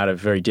in and out of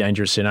very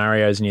dangerous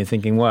scenarios, and you're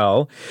thinking,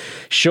 well,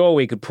 sure,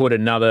 we could put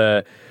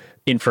another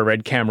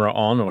infrared camera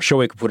on, or sure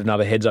we could put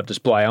another heads-up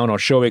display on, or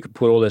sure we could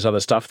put all this other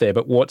stuff there,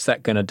 but what's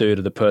that going to do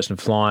to the person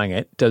flying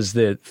it? Does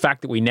the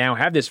fact that we now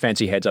have this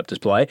fancy heads-up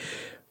display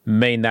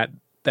mean that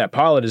that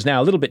pilot is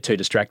now a little bit too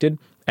distracted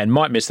and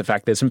might miss the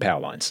fact there's some power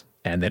lines,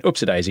 and then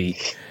oops-a-daisy,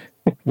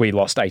 we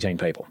lost 18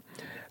 people?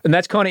 And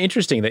that's kind of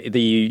interesting that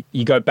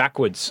you go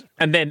backwards.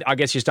 And then I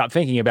guess you start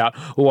thinking about,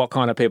 well, what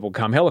kind of people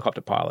become helicopter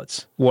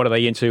pilots? What are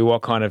they into?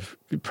 What kind of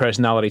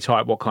personality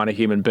type, what kind of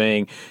human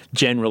being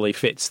generally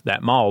fits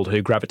that mold,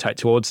 who gravitate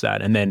towards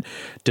that? And then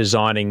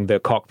designing the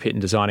cockpit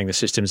and designing the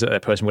systems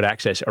that person would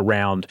access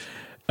around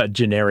a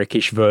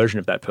generic-ish version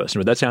of that person.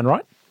 Would that sound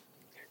right?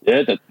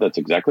 Yeah, that's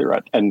exactly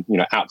right. And,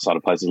 outside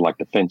of places like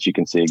defense, you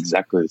can see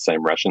exactly the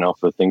same rationale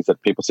for things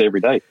that people see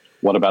every day.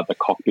 What about the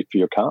cockpit for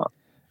your car?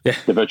 Yeah.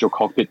 The virtual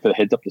cockpit for the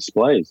heads-up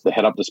displays, the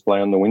head-up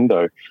display on the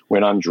window.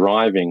 When I'm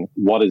driving,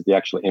 what is the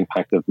actual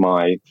impact of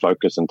my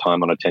focus and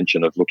time on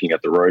attention of looking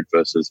at the road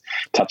versus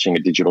touching a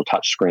digital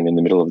touchscreen in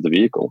the middle of the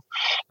vehicle?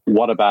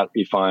 What about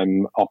if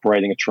I'm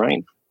operating a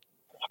train,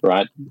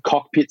 right?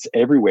 Cockpits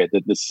everywhere,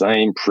 the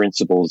same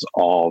principles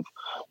of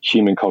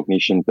human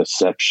cognition,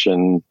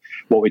 perception,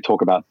 what we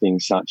talk about,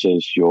 things such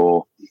as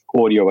your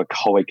audio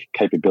echoic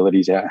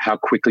capabilities. How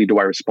quickly do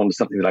I respond to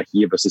something that I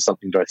hear versus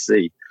something that I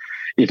see?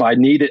 If I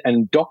need it,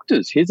 and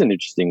doctors, here's an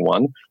interesting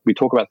one. We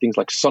talk about things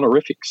like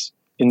sonorifics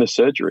in the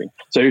surgery.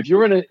 So if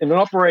you're in an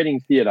operating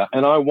theatre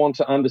and I want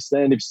to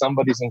understand if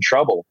somebody's in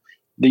trouble,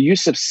 the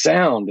use of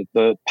sound,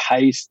 the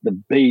pace, the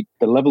beat,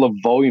 the level of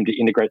volume to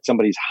integrate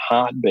somebody's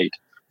heartbeat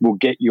will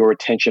get your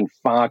attention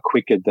far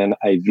quicker than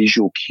a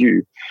visual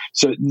cue.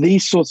 So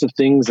these sorts of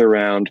things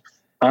around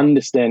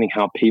understanding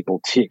how people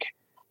tick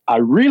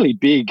are really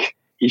big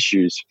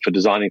issues for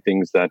designing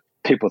things that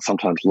people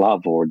sometimes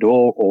love or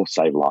adore or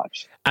save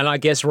lives. And I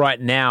guess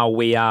right now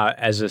we are,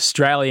 as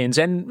Australians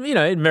and,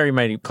 in very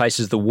many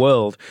places of the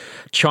world,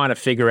 trying to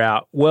figure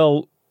out,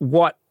 well,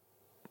 what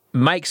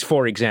makes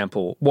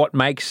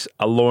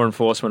a law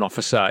enforcement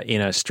officer in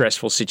a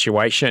stressful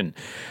situation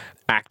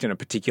act in a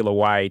particular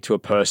way to a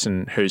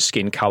person whose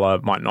skin colour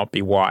might not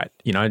be white?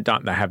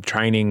 Don't they have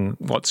training?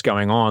 What's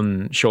going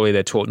on? Surely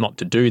they're taught not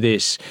to do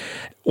this.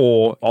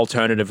 Or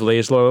alternatively,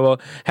 as well,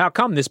 how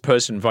come this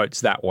person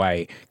votes that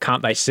way?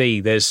 Can't they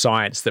see there's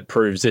science that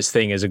proves this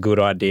thing is a good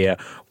idea?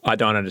 I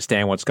don't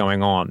understand what's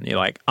going on.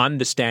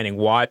 Understanding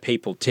why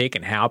people tick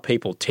and how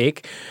people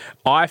tick,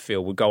 I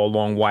feel would go a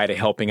long way to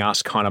helping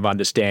us kind of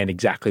understand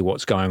exactly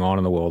what's going on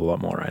in the world a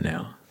lot more right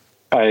now.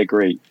 I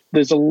agree.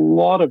 There's a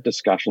lot of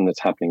discussion that's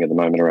happening at the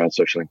moment around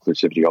social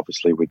inclusivity,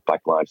 obviously, with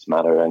Black Lives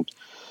Matter.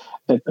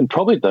 And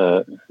probably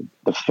the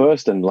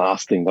first and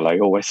last thing that I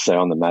always say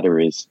on the matter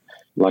is,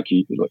 like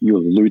you're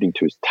alluding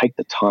to, is take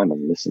the time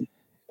and listen.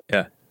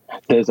 Yeah.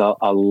 There's a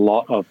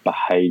lot of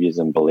behaviors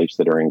and beliefs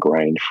that are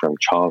ingrained from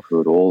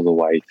childhood all the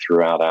way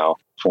throughout our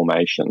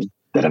formation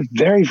that are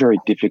very, very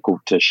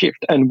difficult to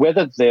shift. And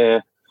whether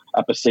they're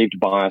a perceived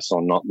bias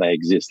or not, they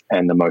exist.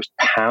 And the most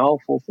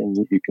powerful thing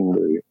that you can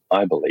do,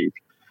 I believe,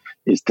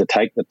 is to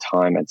take the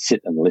time and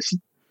sit and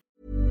listen.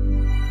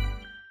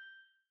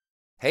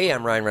 Hey,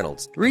 I'm Ryan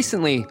Reynolds.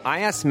 Recently,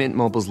 I asked Mint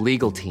Mobile's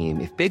legal team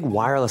if big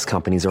wireless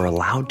companies are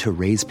allowed to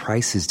raise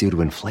prices due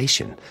to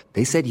inflation.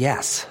 They said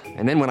yes.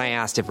 And then when I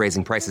asked if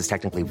raising prices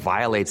technically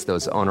violates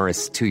those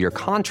onerous two-year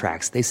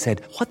contracts, they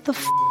said, "What the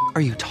f***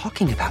 are you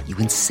talking about, you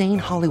insane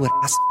Hollywood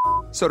ass?"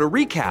 So to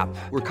recap,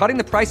 we're cutting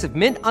the price of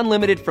Mint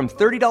Unlimited from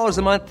 $30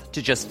 a month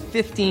to just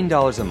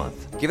 $15 a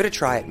month. Give it a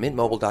try at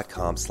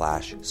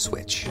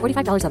mintmobile.com/switch.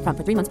 $45 up front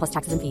for 3 months plus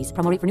taxes and fees.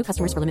 Promo rate for new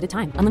customers for limited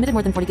time. Unlimited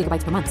more than 40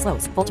 gigabytes per month.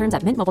 Slows full terms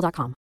at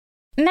mintmobile.com.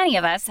 Many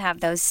of us have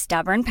those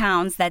stubborn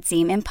pounds that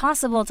seem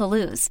impossible to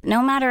lose,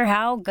 no matter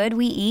how good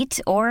we eat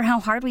or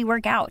how hard we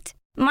work out.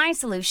 My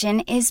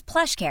solution is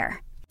PlushCare.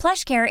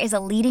 PlushCare is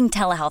a leading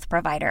telehealth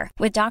provider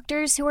with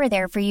doctors who are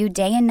there for you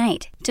day and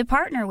night to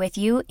partner with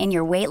you in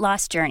your weight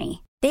loss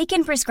journey. They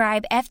can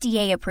prescribe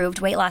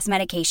FDA-approved weight loss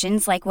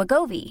medications like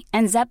Wegovy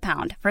and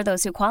Zepbound for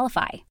those who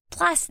qualify.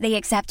 Plus, they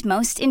accept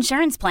most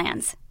insurance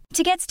plans.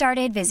 To get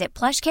started, visit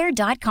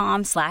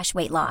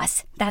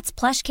plushcare.com/weightloss. That's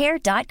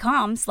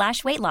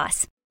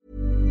plushcare.com/weightloss.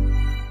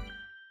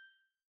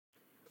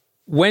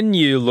 When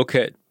you look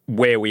at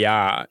where we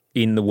are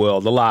in the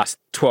world, the last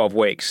 12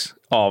 weeks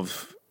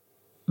of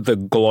the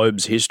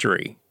globe's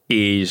history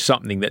is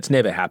something that's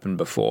never happened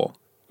before.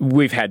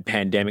 We've had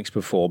pandemics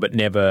before, but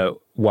never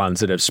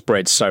ones that have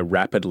spread so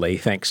rapidly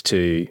thanks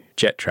to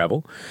jet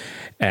travel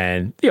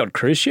and the odd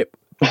cruise ship.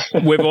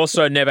 We've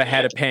also never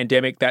had a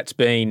pandemic that's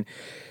been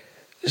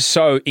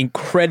so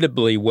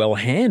incredibly well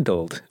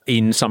handled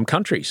in some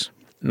countries.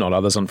 Not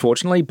others,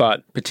 unfortunately,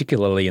 but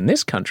particularly in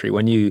this country.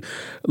 When you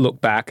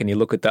look back and you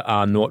look at the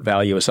R0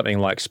 value of something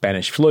like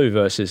Spanish flu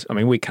versus, I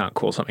mean, we can't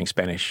call something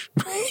Spanish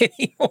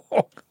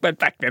anymore, but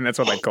back then that's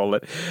what they called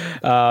it.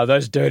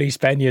 Those dirty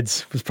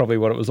Spaniards was probably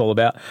what it was all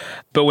about.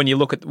 But when you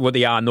look at what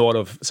the R0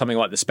 of something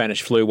like the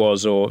Spanish flu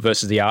was or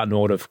versus the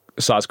R0 of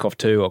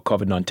SARS-CoV-2 or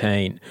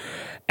COVID-19,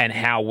 and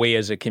how we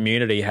as a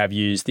community have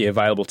used the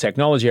available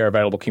technology, our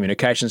available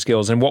communication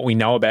skills, and what we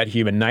know about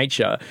human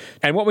nature,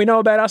 and what we know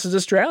about us as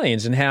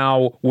Australians, and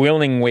how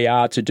willing we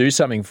are to do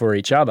something for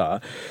each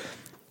other,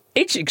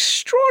 it's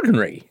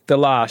extraordinary, the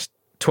last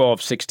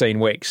 12,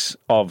 16 weeks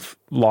of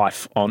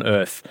life on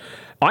Earth.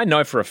 I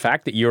know for a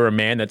fact that you're a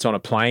man that's on a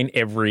plane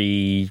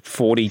every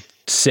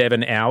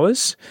 47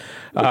 hours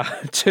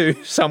to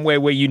somewhere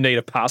where you need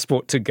a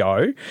passport to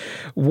go.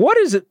 What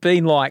has it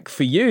been like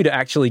for you to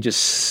actually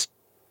just stop?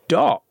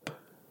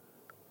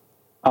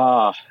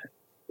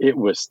 It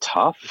was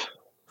tough,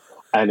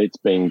 and it's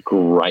been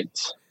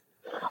great.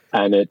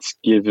 And it's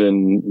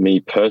given me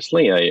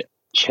personally a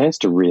chance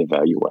to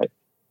reevaluate.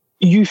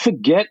 You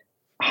forget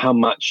how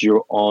much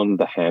you're on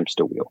the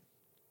hamster wheel.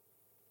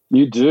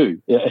 You do.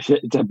 It's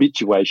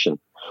habituation.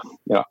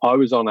 You know, I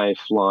was on a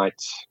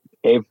flight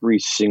every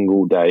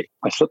single day.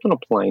 I slept on a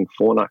plane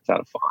 4 nights out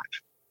of 5,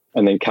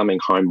 and then coming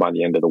home by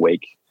the end of the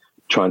week,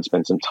 try and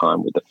spend some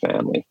time with the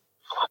family.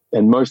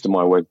 And most of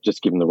my work,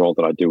 just given the role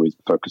that I do, is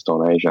focused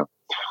on Asia.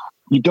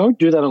 You don't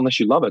do that unless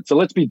you love it. So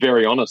let's be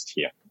very honest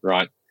here,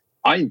 right?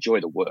 I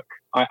enjoy the work.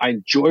 I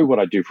enjoy what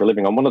I do for a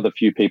living. I'm one of the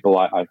few people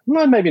well,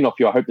 maybe not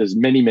few. I hope there's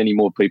many, many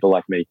more people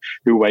like me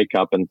who wake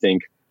up and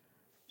think,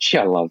 gee,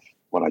 I love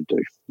what I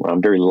do. Well,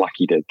 I'm very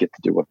lucky to get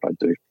to do what I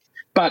do.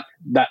 But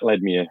that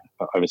led me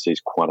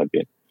overseas quite a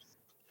bit.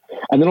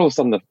 And then all of a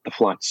sudden the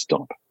flights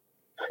stop.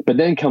 But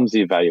then comes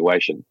the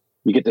evaluation.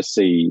 You get to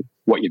see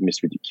what you've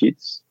missed with your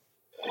kids.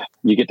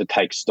 You get to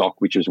take stock,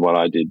 which is what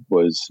I did,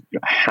 was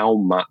how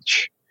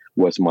much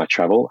was my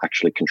travel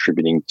actually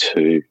contributing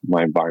to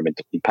my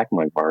environmental impact,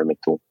 my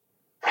environmental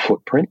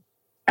footprint?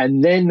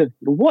 And then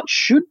what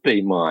should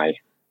be my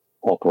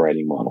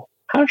operating model?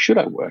 How should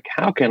I work?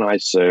 How can I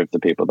serve the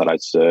people that I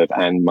serve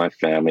and my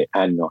family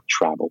and not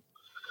travel?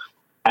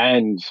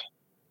 And,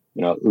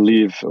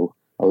 live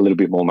a little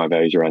bit more my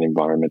values around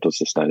environmental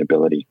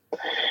sustainability.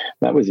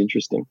 That was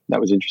interesting.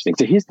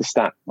 So here's the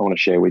stat I want to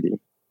share with you.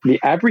 The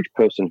average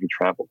person who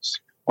travels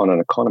on an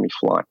economy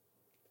flight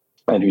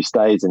and who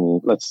stays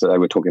in, let's say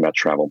we're talking about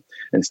travel,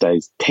 and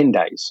stays 10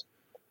 days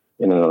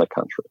in another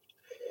country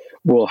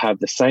will have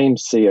the same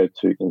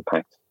CO2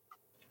 impact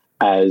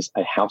as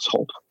a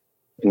household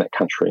in that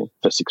country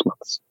for 6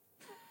 months.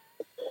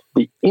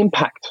 The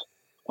impact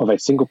of a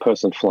single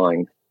person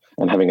flying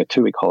and having a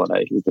 2-week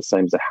holiday is the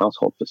same as a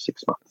household for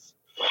 6 months.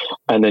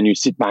 And then you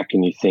sit back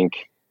and you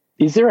think,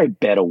 is there a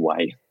better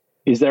way?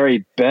 Is there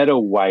a better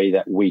way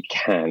that we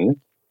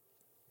can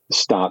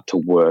start to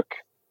work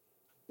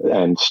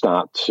and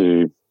start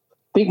to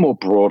think more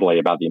broadly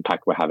about the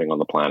impact we're having on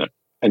the planet?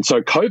 And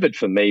so COVID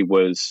for me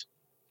was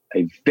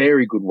a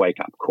very good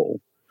wake-up call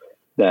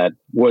that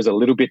was a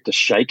little bit to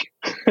shake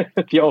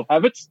the old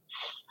habits,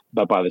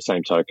 but by the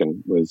same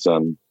token was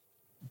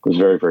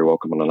very, very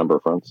welcome on a number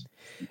of fronts.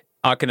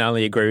 I can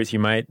only agree with you,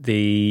 mate.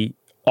 The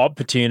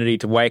opportunity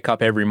to wake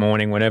up every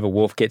morning whenever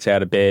Wolf gets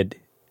out of bed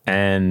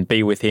and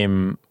be with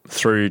him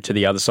through to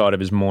the other side of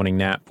his morning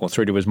nap or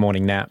through to his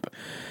morning nap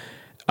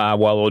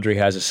while Audrey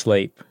has a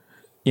sleep.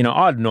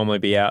 I'd normally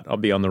be out.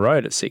 I'd be on the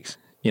road at 6,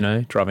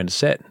 driving to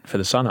set for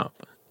the sun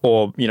up.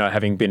 Or,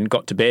 having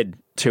got to bed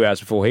 2 hours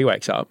before he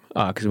wakes up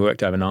because we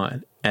worked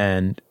overnight.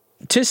 And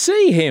to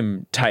see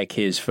him take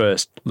his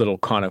first little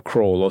kind of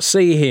crawl or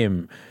see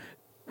him,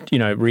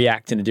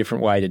 react in a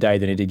different way today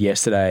than he did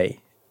yesterday,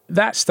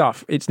 that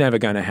stuff, it's never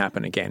going to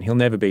happen again. He'll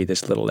never be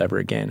this little ever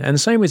again.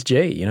 And same with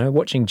G,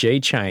 watching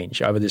G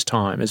change over this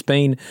time has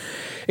been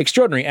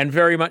extraordinary and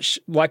very much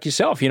like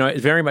yourself,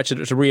 very much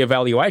it's a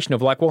reevaluation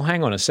of like, well,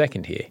 hang on a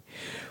second here.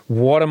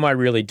 What am I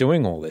really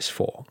doing all this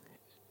for?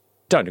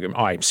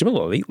 I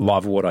similarly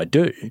love what I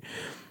do,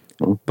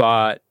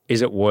 but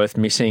is it worth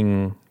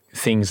missing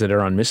things that are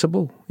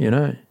unmissable,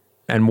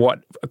 And what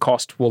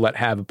cost will that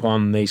have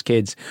upon these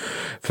kids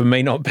for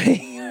me not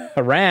being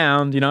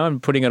around,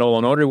 and putting it all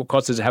in order? What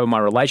cost does it have on my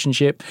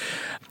relationship?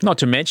 Not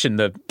to mention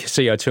the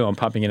CO2 I'm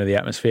pumping into the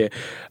atmosphere.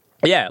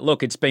 Yeah,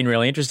 look, it's been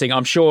really interesting.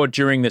 I'm sure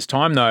during this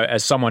time, though,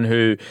 as someone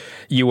who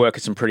you work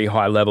at some pretty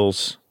high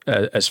levels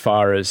as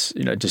far as,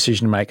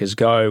 decision makers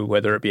go,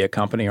 whether it be a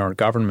company or a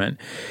government,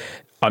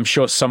 I'm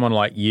sure someone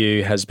like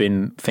you has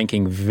been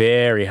thinking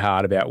very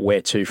hard about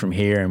where to from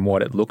here and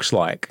what it looks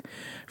like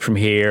from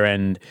here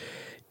and,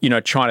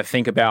 trying to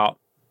think about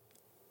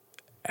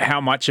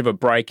how much of a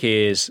break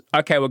is,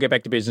 okay, we'll get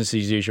back to business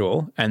as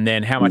usual, and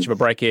then how much of a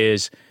break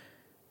is,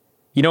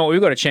 we've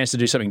got a chance to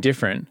do something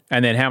different,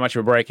 and then how much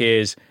of a break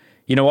is,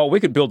 we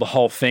could build the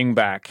whole thing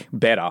back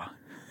better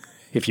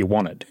if you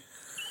wanted.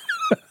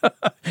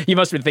 You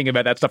must have been thinking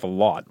about that stuff a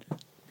lot.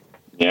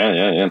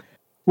 Yeah.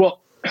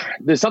 Well,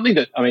 there's something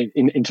that,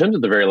 in terms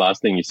of the very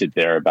last thing you said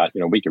there about,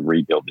 we could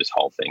rebuild this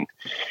whole thing.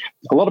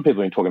 A lot of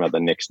people have been talking about the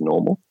next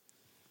normal.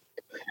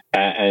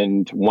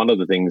 And one of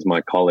the things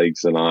my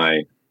colleagues and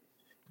I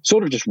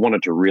sort of just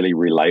wanted to really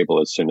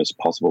relabel as soon as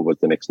possible was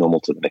the next normal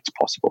to the next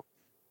possible,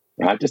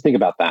 right? Just think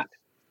about that.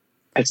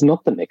 It's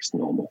not the next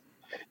normal.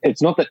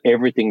 It's not that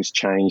everything's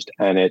changed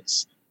and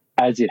it's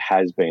as it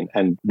has been.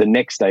 And the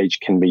next stage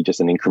can be just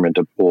an increment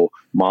of or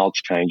mild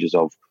changes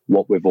of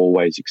what we've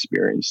always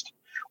experienced.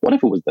 What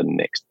if it was the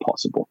next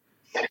possible?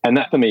 And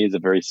that for me is a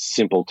very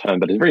simple term,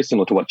 but it's very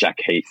similar to what Jack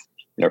Heath,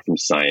 from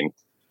SANE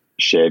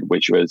shared,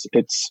 which was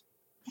it's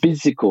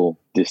physical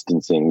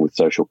distancing with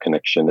social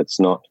connection. It's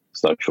not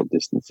social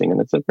distancing.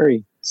 And it's a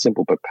very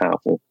simple but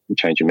powerful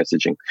change in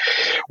messaging.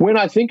 When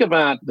I think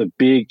about the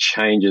big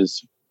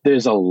changes,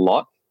 there's a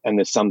lot, and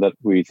there's some that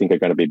we think are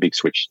going to be big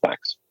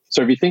switchbacks.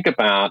 So if you think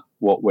about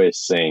what we're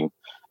seeing,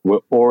 we're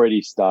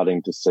already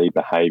starting to see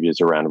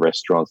behaviours around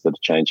restaurants that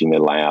are changing their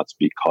layouts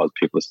because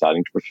people are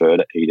starting to prefer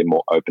to eat in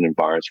more open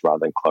environments rather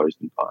than closed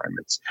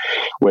environments.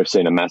 We've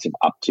seen a massive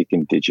uptick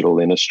in digital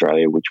in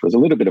Australia, which was a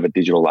little bit of a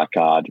digital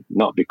laggard,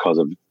 not because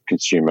of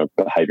consumer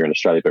behaviour in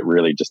Australia, but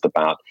really just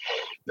about,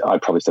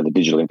 I'd probably say, the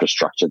digital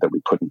infrastructure that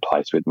we put in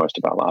place with most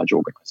of our large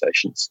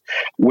organisations.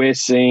 We're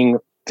seeing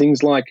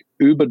things like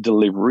Uber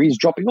deliveries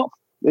dropping off.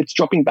 It's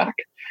dropping back.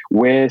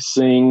 We're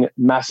seeing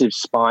massive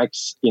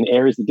spikes in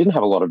areas that didn't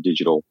have a lot of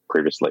digital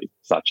previously,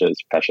 such as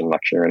fashion,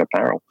 luxury, and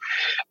apparel.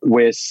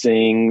 We're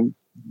seeing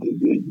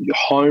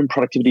home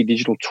productivity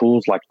digital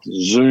tools like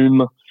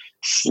Zoom,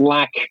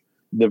 Slack.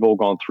 They've all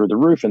gone through the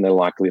roof and they're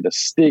likely to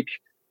stick.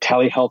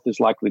 Telehealth is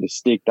likely to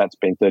stick. That's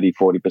been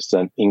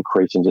 30-40%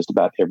 increase in just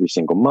about every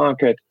single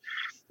market.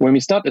 When we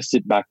start to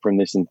sit back from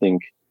this and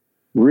think,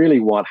 really,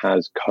 what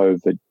has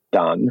COVID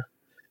done?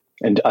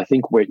 And I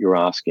think what you're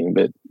asking,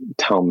 but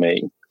tell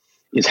me,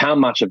 is how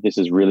much of this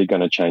is really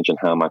going to change and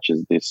how much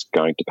is this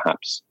going to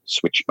perhaps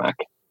switch back?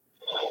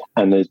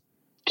 And there's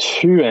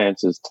two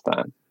answers to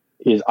that.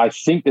 Is I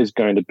think there's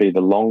going to be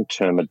the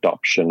long-term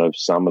adoption of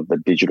some of the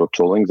digital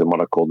toolings and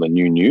what I call the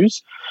new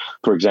news.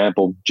 For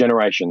example,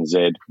 Generation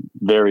Z,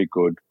 very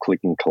good click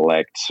and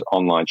collect,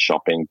 online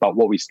shopping. But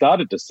what we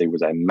started to see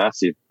was a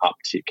massive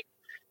uptick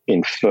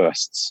in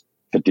firsts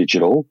for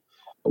digital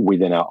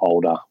within our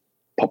older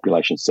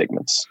population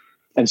segments.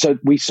 And so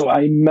we saw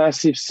a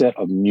massive set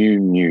of new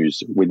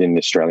news within the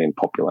Australian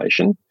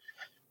population.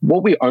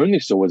 What we only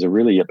saw was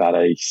really about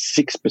a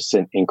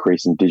 6%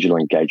 increase in digital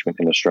engagement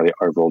in Australia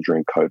overall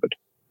during COVID.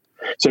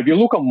 So if you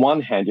look on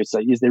one hand, you say,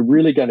 is there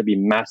really going to be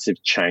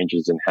massive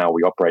changes in how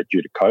we operate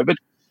due to COVID?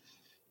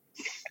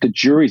 The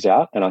jury's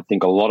out, and I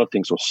think a lot of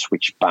things will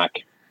switch back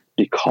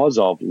because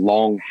of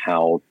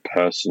long-held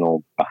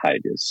personal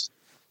behaviours,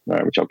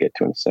 which I'll get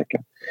to in a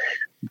second.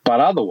 But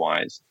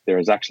otherwise, there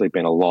has actually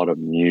been a lot of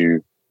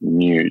new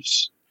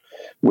news,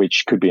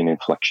 which could be an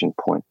inflection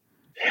point.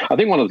 I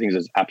think one of the things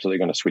that's absolutely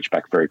going to switch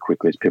back very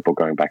quickly is people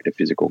going back to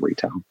physical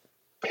retail.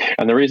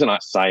 And the reason I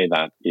say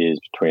that is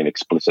between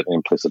explicit and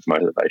implicit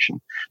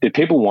motivation. Did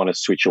people want to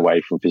switch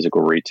away from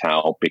physical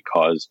retail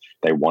because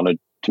they wanted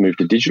to move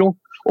to digital,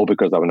 or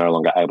because they were no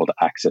longer able to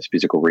access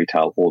physical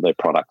retail or their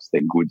products,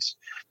 their goods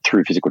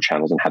through physical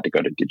channels and had to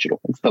go to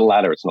digital? It's the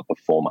latter, it's not the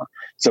former.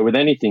 So with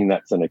anything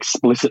that's an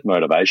explicit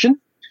motivation,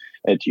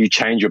 you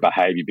change your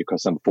behavior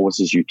because some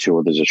forces you to,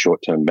 or there's a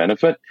short-term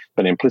benefit.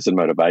 But implicit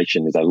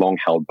motivation is a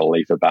long-held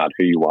belief about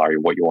who you are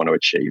and what you want to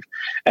achieve.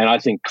 And I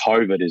think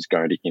COVID is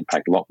going to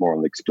impact a lot more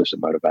on the explicit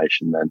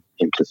motivation than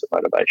implicit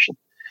motivation.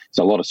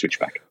 So a lot of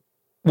switchback.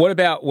 What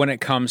about when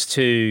it comes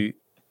to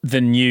the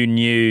new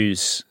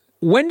news?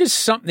 When does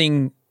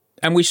something,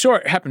 and we saw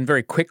it happen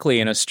very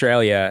quickly in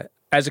Australia,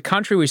 as a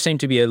country we seem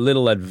to be a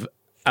little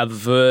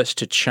averse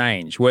to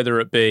change, whether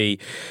it be,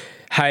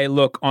 hey,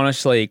 look,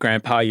 honestly,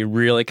 Grandpa, you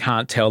really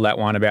can't tell that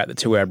one about the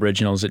two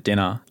Aboriginals at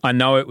dinner. I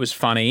know it was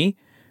funny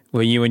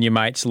where you and your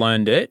mates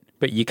learned it,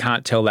 but you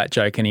can't tell that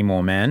joke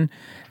anymore, man.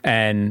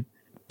 And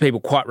people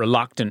quite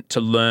reluctant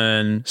to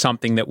learn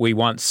something that we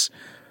once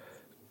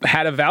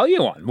had a value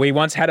on. We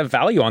once had a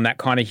value on that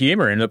kind of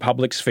humour in the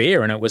public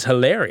sphere, and it was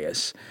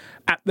hilarious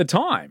at the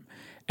time.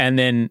 And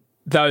then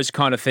those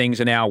kind of things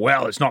are now,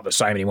 well, it's not the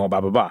same anymore, blah,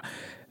 blah, blah.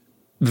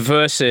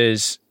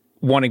 Versus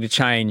wanting to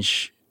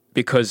change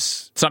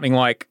because something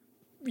like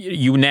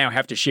you now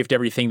have to shift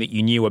everything that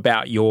you knew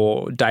about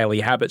your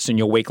daily habits and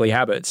your weekly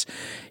habits,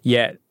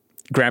 yet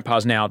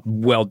Grandpa's now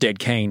well dead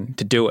keen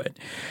to do it.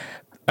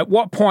 At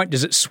what point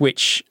does it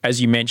switch, as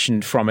you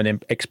mentioned, from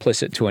an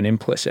explicit to an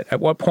implicit? At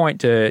what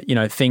point do,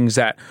 things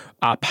that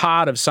are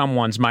part of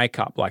someone's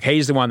makeup, like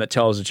he's the one that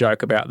tells a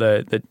joke about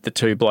the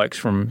two blokes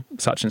from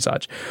such and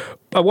such,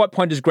 at what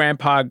point does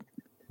Grandpa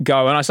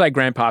go, and I say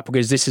Grandpa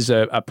because this is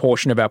a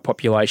portion of our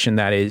population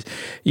that is,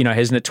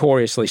 has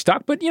notoriously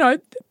stuck, but,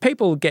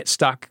 people get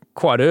stuck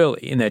quite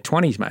early in their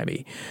 20s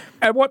maybe.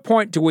 At what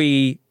point do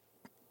we,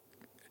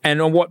 and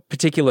on what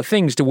particular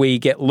things do we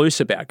get loose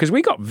about? Because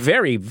we got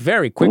very,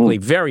 very quickly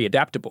very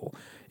adaptable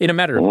in a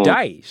matter of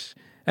days,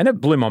 and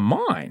it blew my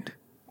mind.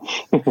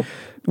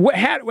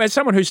 As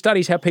someone who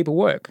studies how people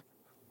work,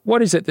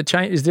 what is it that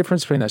is the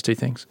difference between those two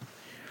things?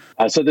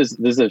 So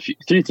there's a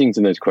few things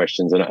in those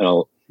questions, and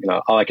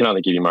I can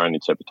only give you my own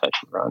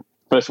interpretation, right?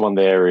 First one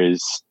there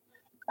is,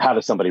 how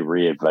does somebody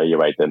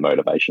reevaluate their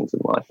motivations in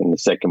life? And the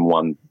second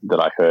one that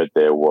I heard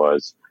there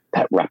was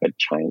that rapid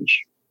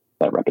change.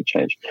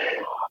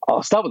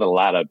 I'll start with the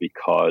latter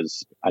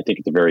because I think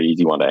it's a very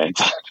easy one to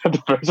answer.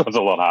 The first one's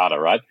a lot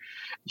harder, right?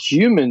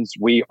 Humans,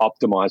 we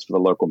optimize for the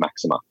local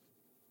maxima,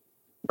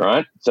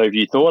 right? So if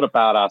you thought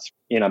about us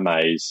in a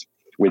maze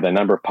with a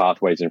number of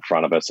pathways in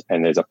front of us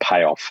and there's a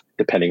payoff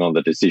depending on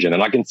the decision,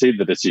 and I can see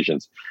the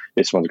decisions.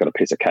 This one's got a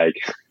piece of cake.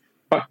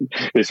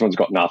 This one's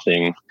got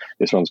nothing.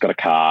 This one's got a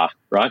car,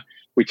 right?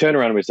 We turn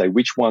around and we say,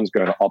 which one's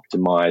going to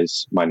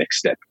optimize my next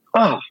step?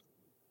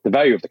 The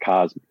value of the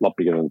car is a lot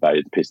bigger than the value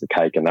of the piece of the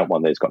cake, and that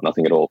one there's got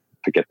nothing at all.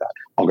 Forget that.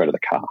 I'll go to the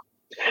car.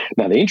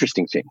 Now, the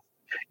interesting thing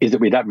is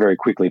that we adapt very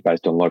quickly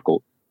based on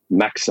local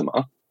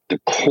maxima. The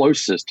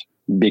closest,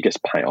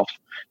 biggest payoff,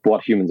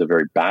 what humans are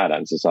very bad at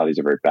and societies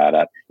are very bad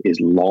at, is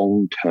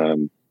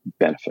long-term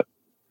benefit,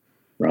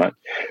 right?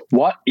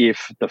 What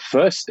if the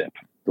first step,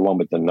 the one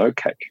with the no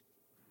cake,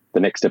 the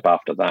next step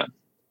after that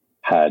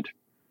had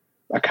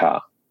a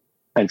car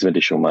and some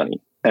additional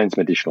money and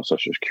some additional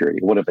social security,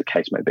 whatever the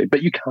case may be,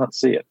 but you can't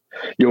see it.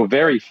 Your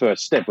very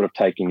first step would have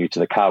taken you to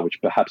the car, which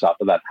perhaps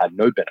after that had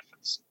no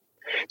benefits.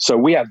 So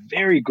we are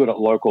very good at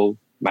local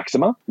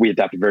maxima. We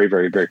adapt very,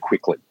 very, very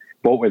quickly.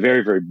 But what we're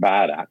very, very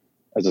bad at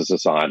as a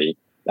society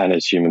and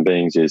as human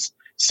beings is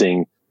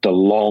seeing the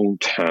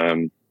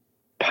long-term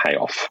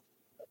payoff,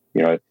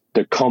 the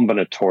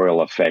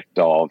combinatorial effect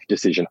of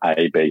decision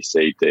A, B,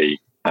 C,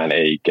 D, and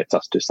E gets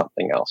us to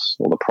something else,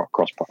 or the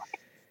cross product.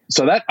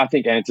 So that, I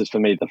think, answers for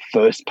me the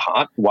first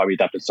part, why we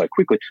adapted so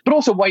quickly, but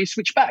also why you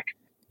switch back.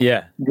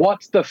 Yeah.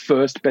 What's the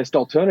first best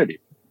alternative?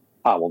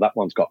 Well, that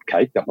one's got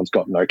cake, that one's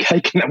got no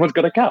cake, and that one's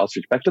got a car. I'll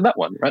switch back to that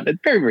one, right? It's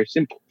very, very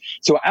simple.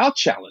 So our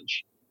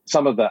challenge,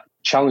 some of the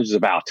challenges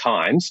of our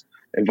times,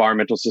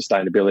 environmental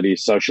sustainability,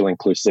 social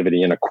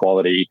inclusivity,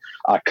 inequality,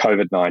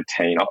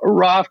 COVID-19, a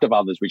raft of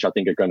others which I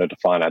think are going to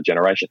define our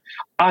generation,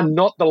 are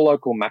not the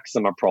local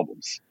maxima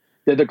problems.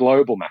 They're the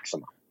global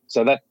maxima.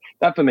 So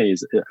that for me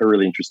is a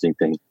really interesting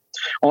thing.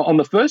 On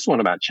the first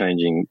one about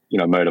changing,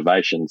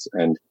 motivations,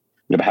 and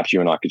perhaps you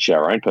and I could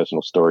share our own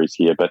personal stories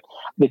here, but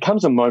there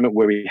comes a moment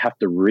where we have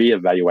to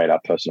reevaluate our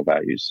personal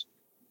values.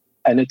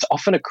 And it's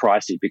often a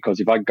crisis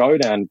because if I go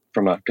down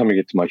coming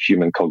into my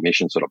human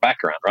cognition sort of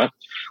background, right,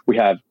 we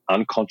have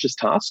unconscious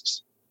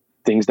tasks,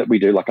 things that we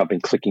do, like I've been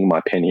clicking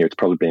my pen here. It's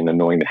probably been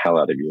annoying the hell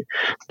out of you,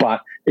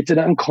 but it's an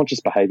unconscious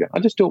behavior. I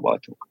just do it while I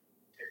talk.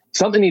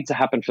 Something needs to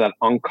happen for that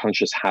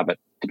unconscious habit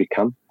to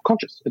become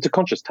conscious. It's a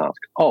conscious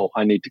task.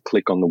 I need to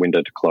click on the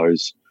window to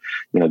close,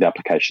 the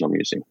application I'm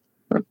using.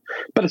 Right?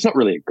 But it's not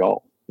really a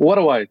goal. What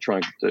am I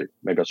trying to do?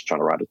 Maybe I was trying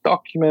to write a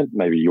document.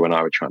 Maybe you and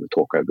I were trying to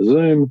talk over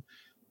Zoom,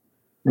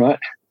 right?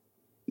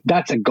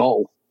 That's a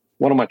goal.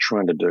 What am I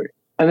trying to do?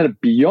 And then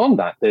beyond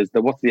that, there's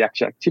what's the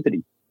actual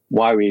activity?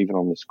 Why are we even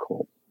on this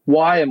call?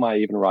 Why am I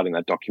even writing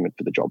that document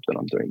for the job that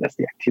I'm doing? That's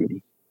the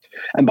activity.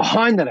 And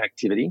behind that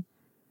activity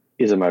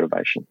is a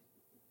motivation.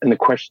 And the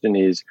question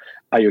is,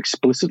 are you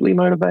explicitly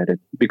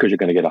motivated because you're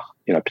going to get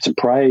some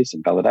praise,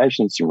 some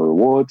validation, some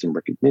rewards, some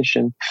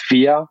recognition,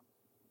 fear,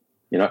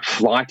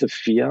 flight of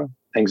fear,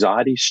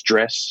 anxiety,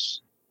 stress,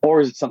 or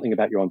is it something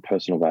about your own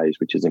personal values,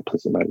 which is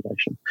implicit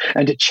motivation?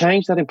 And to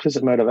change that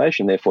implicit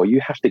motivation, therefore,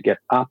 you have to get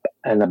up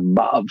and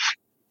above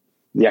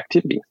the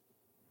activity.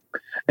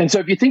 And so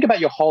if you think about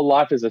your whole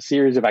life as a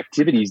series of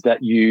activities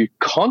that you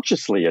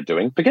consciously are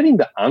doing, forgetting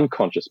the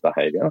unconscious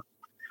behavior,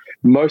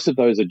 most of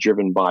those are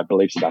driven by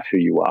beliefs about who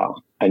you are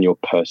and your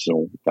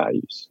personal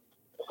values.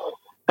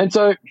 And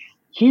so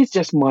here's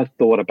just my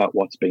thought about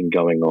what's been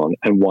going on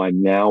and why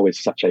now is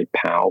such a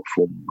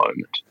powerful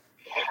moment.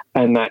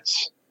 And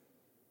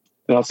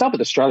I'll start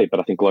with Australia, but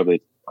I think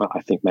globally,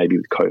 I think maybe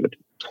with COVID.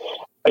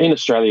 In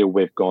Australia,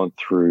 we've gone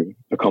through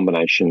a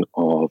combination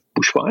of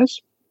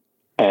bushfires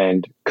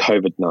and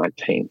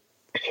COVID-19,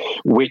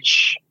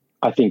 which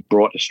I think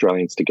brought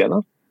Australians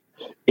together.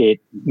 It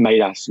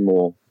made us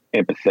more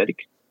empathetic.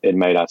 It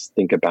made us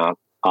think about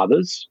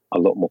others a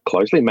lot more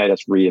closely. It made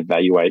us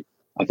reevaluate,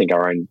 I think,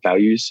 our own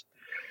values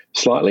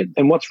slightly.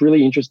 And what's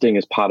really interesting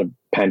as part of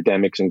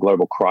pandemics and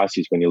global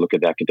crises, when you look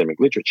at the academic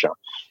literature,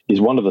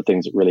 is one of the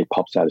things that really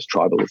pops out is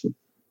tribalism.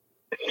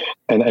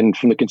 And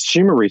from the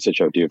consumer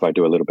research I do, if I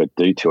do a little bit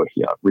detour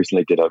here, I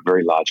recently did a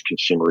very large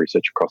consumer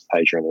research across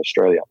Asia and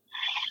Australia.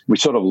 We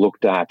sort of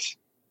looked at,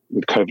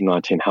 with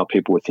COVID-19, how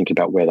people would think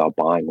about where they're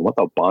buying. And what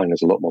they're buying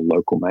is a lot more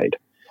local made.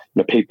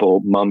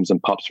 People, mums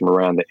and pups from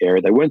around the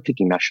area, they weren't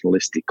thinking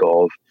nationalistic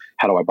of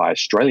how do I buy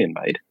Australian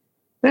made.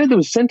 There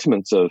was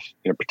sentiments of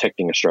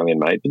protecting Australian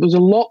made, but there's a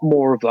lot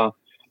more of the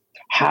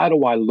how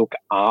do I look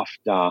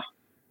after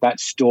that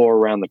store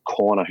around the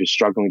corner who's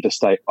struggling to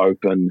stay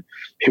open,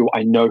 who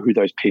I know who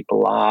those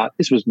people are.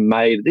 This was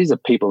made, these are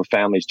people and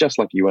families just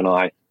like you and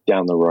I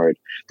down the road.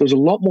 There's a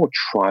lot more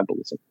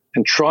tribalism.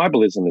 And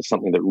tribalism is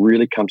something that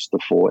really comes to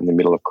the fore in the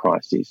middle of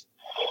crises.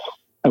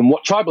 And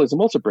what tribalism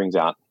also brings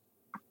out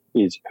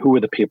is who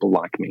are the people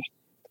like me?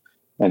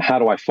 And how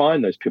do I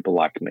find those people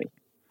like me?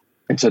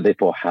 And so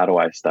therefore, how do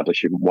I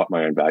establish what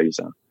my own values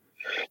are?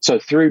 So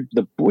through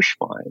the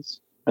bushfires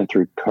and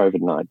through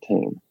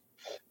COVID-19,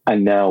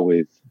 and now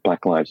with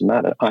Black Lives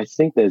Matter, I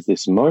think there's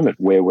this moment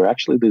where we're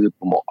actually a little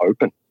more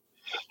open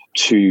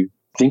to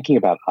thinking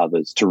about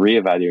others, to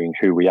reevaluating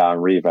who we are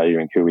and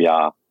reevaluating who we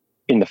are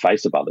in the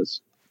face of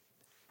others.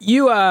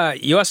 You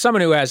are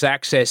someone who has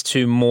access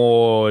to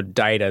more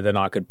data than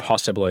I could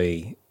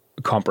possibly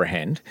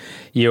comprehend.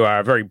 You are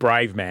a very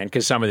brave man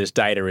because some of this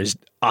data is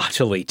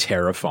utterly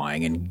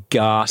terrifying and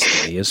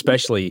ghastly,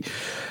 especially,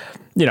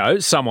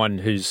 someone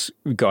who's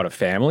got a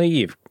family.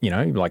 You've,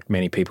 like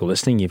many people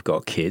listening, you've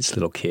got kids,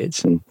 little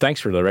kids.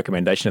 Thanks for the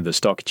recommendation of the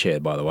stock chair,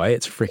 by the way.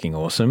 It's freaking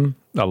awesome.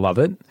 I love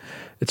it.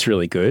 It's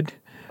really good.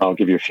 I'll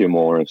give you a few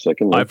more in a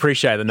second. I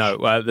appreciate the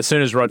note. As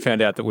soon as Rod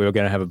found out that we were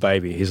going to have a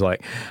baby, he's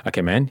like,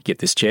 okay, man, get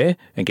this chair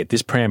and get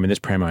this pram and this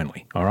pram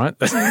only. All right?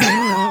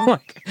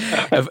 Like,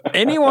 of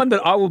anyone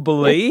that I will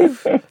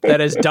believe that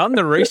has done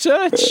the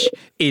research,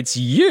 it's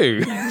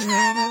you.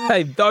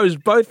 Hey,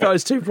 both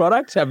those two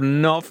products have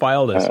not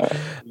failed us.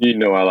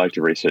 I like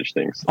to research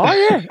things. Oh,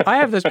 yeah, I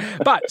have this.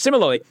 But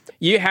similarly,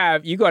 you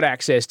got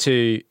access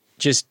to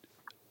just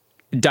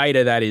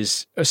data that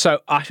is so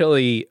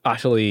utterly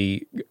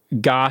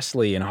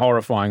ghastly and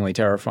horrifyingly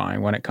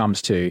terrifying when it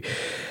comes to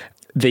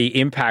the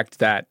impact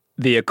that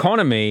the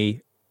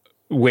economy,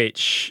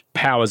 which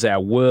powers our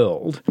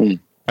world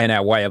and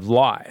our way of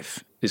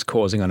life, is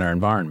causing on our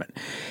environment.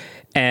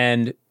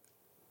 And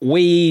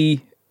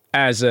we,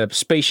 as a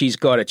species,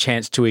 got a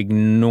chance to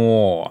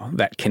ignore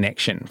that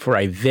connection for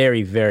a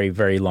very, very,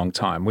 very long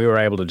time. We were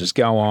able to just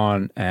go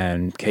on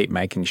and keep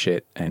making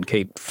shit and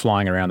keep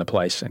flying around the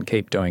place and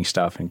keep doing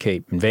stuff and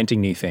keep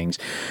inventing new things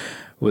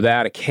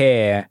without a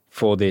care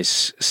for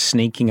this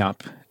sneaking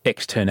up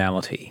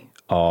externality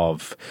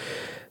of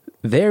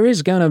there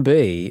is going to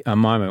be a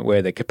moment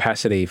where the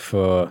capacity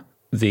for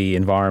the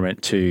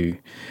environment to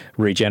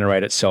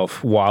regenerate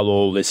itself while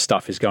all this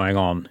stuff is going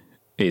on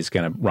is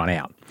going to run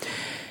out.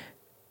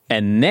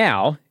 And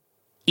now,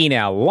 in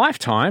our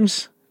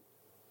lifetimes,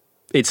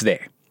 it's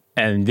there.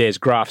 And there's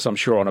graphs, I'm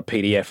sure, on a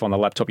PDF on the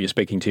laptop you're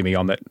speaking to me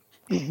on that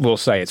will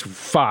say it's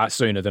far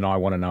sooner than I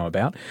want to know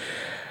about.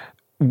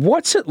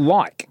 What's it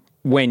like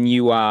when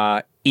you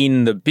are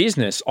in the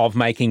business of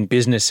making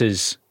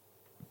businesses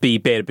be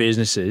better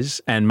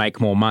businesses and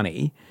make more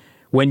money,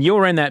 when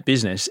you're in that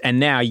business and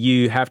now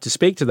you have to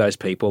speak to those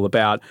people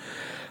about,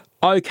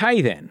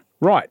 okay then,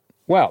 right,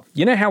 well,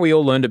 you know how we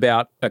all learned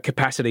about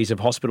capacities of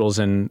hospitals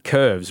and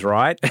curves,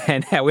 right?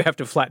 And how we have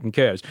to flatten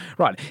curves.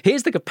 Right.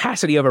 Here's the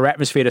capacity of our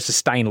atmosphere to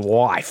sustain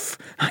life.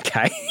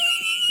 Okay.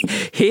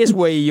 Here's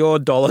where your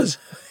dollars,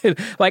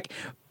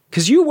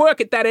 because you work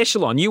at that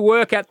echelon, you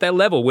work at that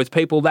level with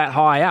people that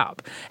high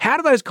up. How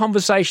do those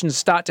conversations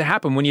start to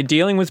happen when you're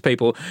dealing with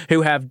people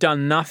who have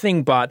done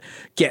nothing but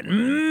get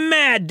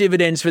mad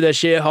dividends for their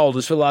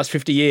shareholders for the last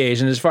 50 years,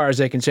 and as far as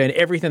they're concerned,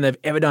 everything they've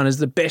ever done is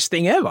the best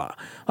thing ever?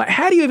 Like,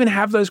 how do you even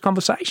have those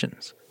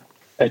conversations?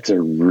 It's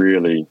a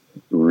really,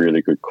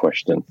 really good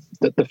question.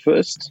 The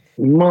first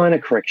minor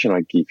correction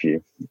I give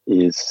you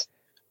is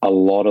a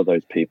lot of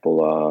those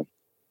people are,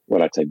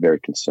 what I'd say,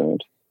 very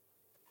concerned.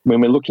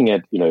 When we're looking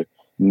at,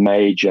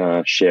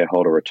 major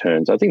shareholder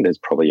returns, I think there's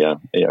probably a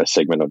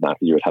segment of that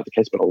you would have the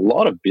case, but a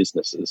lot of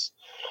businesses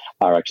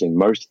are actually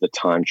most of the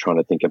time trying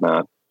to think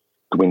about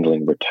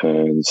dwindling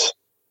returns,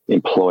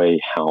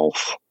 employee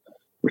health,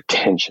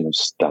 retention of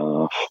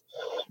staff.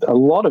 A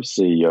lot of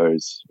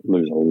CEOs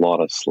lose a lot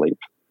of sleep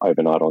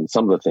overnight on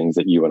some of the things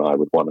that you and I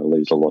would want to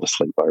lose a lot of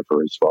sleep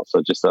over as well.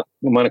 So just a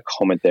minor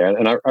comment there.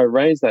 And I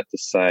raise that to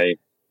say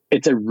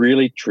it's a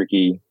really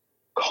tricky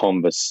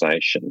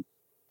conversation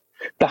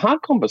The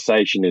hard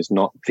conversation is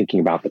not thinking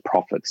about the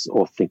profits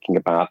or thinking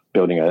about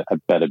building a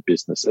better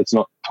business. It's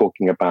not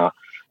talking about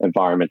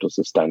environmental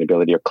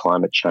sustainability or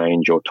climate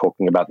change or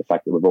talking about the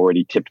fact that we've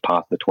already tipped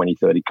past the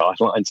 2030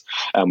 guidelines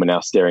and we're now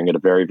staring at a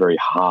very, very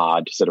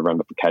hard set of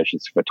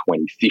ramifications for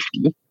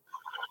 2050.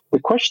 The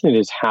question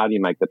is, how do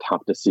you make the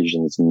tough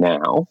decisions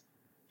now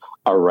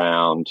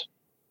around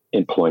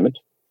employment,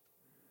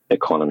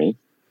 economy,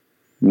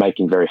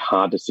 making very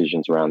hard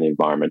decisions around the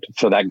environment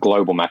for that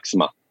global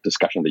maxima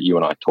discussion that you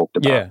and I talked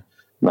about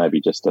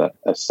maybe just a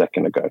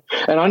second ago.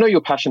 And I know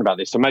you're passionate about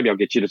this, so maybe I'll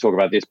get you to talk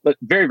about this, but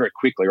very, very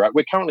quickly, right?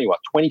 We're currently,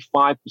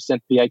 25%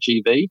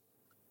 PHEV?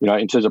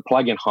 In terms of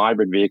plug-in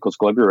hybrid vehicles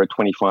globally, we're at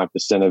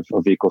 25%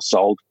 of vehicles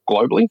sold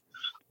globally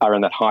are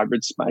in that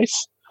hybrid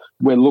space.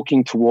 We're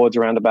looking towards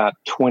around about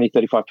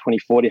 2035,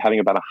 2040, having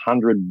about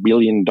 $100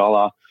 billion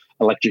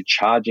electric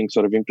charging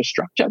sort of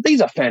infrastructure. These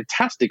are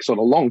fantastic sort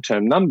of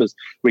long-term numbers.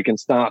 We can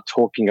start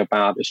talking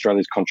about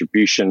Australia's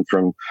contribution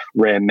from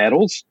rare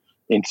metals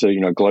into,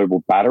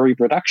 global battery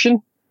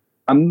production.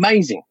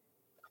 Amazing.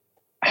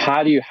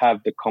 How do you have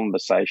the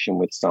conversation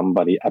with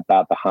somebody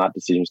about the hard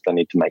decisions they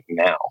need to make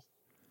now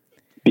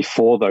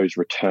before those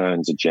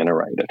returns are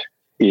generated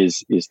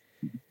is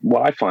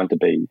what I find to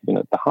be,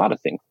 the harder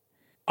thing.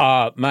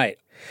 Mate,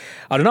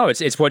 I don't know.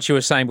 It's what you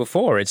were saying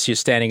before. It's you're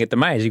standing at the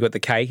maze. You got the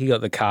cake, you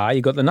got the car,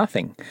 you got the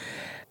nothing.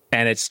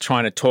 And it's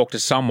trying to talk to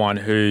someone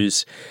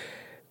who's,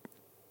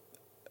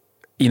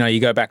 you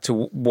go back to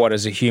what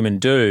does a human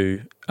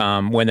do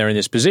when they're in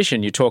this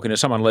position. You're talking to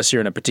someone, unless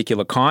you're in a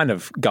particular kind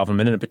of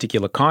government, in a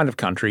particular kind of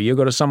country, you're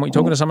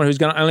talking to someone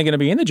who's only going to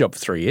be in the job for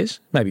 3 years,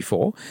 maybe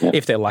 4,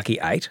 if they're lucky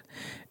 8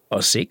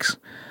 or 6.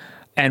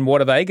 And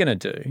what are they going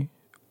to do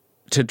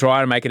to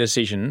try to make a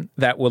decision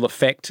that will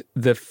affect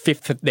the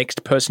 5th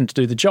next person to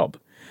do the job?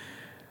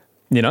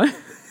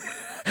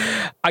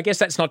 I guess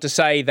that's not to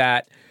say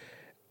that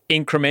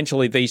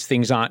incrementally these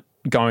things aren't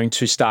going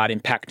to start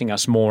impacting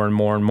us more and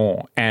more and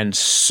more. And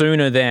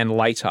sooner than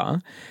later,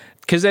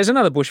 because there's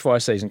another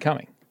bushfire season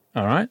coming,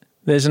 all right?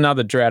 There's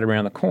another drought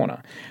around the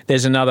corner.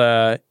 There's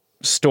another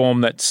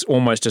storm that's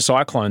almost a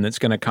cyclone that's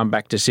going to come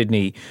back to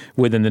Sydney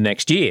within the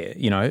next year.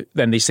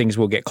 Then these things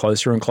will get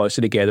closer and closer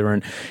together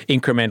and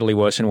incrementally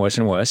worse and worse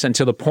and worse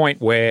until the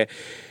point where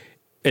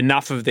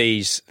enough of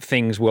these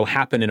things will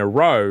happen in a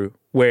row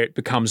where it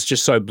becomes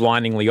just so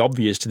blindingly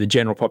obvious to the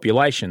general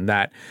population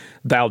that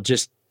they'll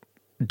just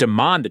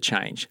demand a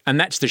change. And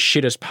that's the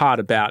shittest part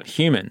about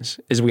humans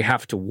is we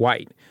have to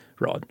wait,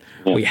 Rod.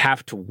 Yeah. We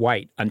have to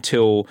wait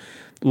until,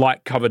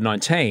 like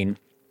COVID-19,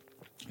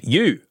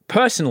 you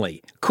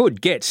personally could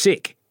get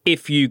sick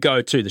if you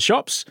go to the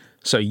shops.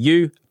 So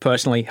you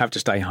personally have to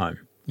stay home.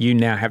 You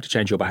now have to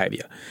change your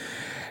behaviour.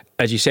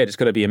 As you said, it's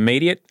got to be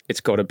immediate.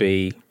 It's got to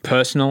be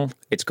personal.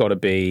 It's got to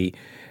be,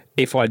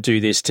 if I do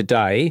this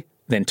today,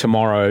 then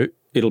tomorrow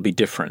it'll be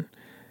different.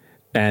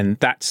 And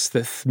that's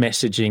the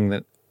messaging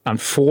that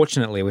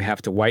unfortunately we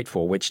have to wait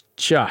for, which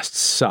just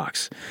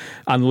sucks,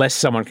 unless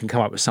someone can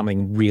come up with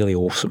something really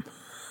awesome.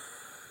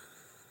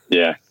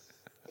 Yeah.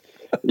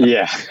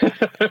 Yeah.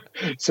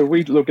 So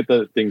we look at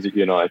the things that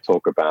you and I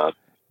talk about.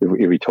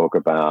 If we talk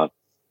about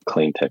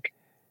clean tech,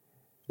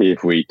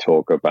 if we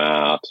talk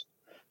about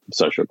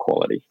social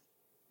equality,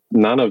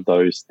 none of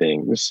those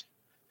things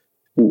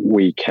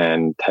we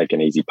can take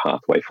an easy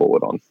pathway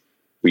forward on.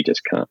 We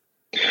just can't.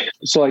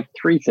 So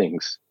 3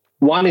 things.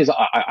 One is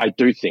I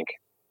do think,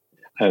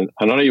 and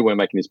I know you weren't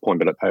making this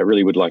point, but I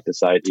really would like to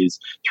say it is,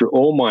 through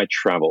all my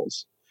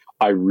travels,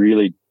 I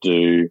really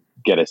do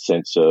get a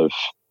sense of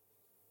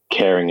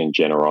caring and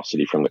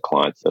generosity from the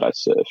clients that I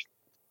serve.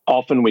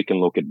 Often we can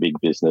look at big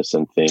business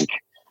and think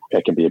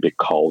it can be a bit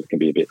cold, it can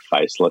be a bit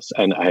faceless.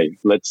 And hey,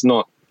 let's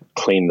not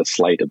clean the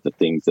slate of the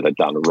things that are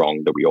done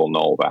wrong that we all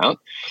know about.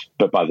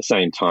 But by the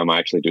same time, I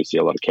actually do see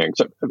a lot of caring.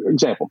 So, for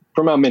example,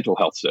 from our mental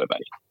health survey,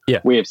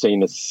 we have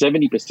seen a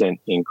 70%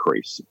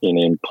 increase in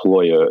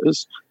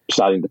employers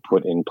starting to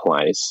put in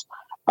place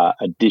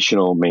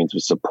additional means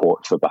of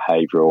support for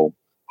behavioural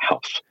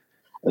health.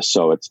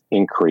 So it's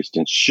increased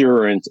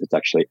insurance, it's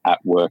actually at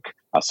work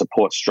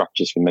support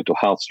structures for mental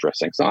health,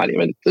 stress, anxiety. I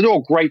mean, it's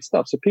all great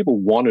stuff. So people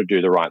want to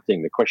do the right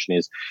thing. The question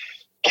is,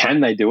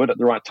 can they do it at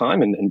the right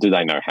time, and do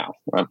they know how?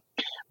 Right?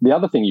 The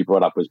other thing you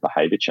brought up was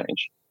behaviour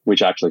change,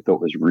 which I actually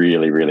thought was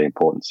really, really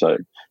important. So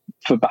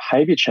for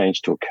behaviour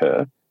change to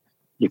occur,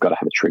 you've got to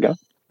have a trigger.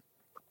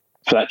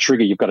 For that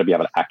trigger, you've got to be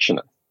able to action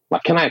it.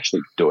 Like, can I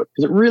actually do it?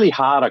 Is it really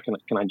hard, or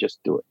can I just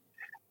do it?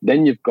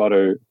 Then you've got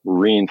to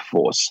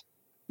reinforce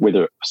with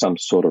some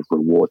sort of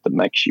reward that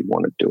makes you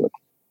want to do it.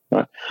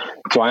 Right?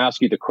 So I ask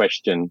you the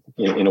question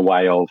in a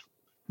way of,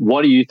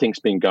 what do you think's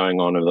been going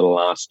on over the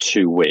last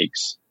 2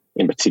 weeks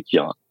in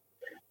particular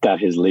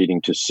that is leading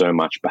to so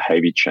much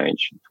behaviour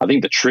change? I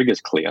think the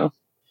trigger's clear,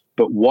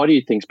 but what do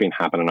you think's been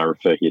happening? I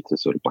refer here to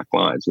sort of Black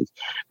Lives.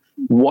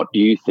 What do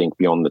you think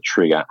beyond the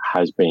trigger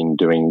has been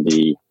doing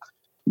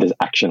there's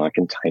action I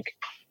can take?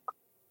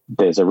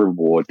 There's a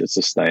reward that's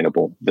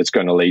sustainable, that's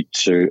going to lead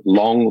to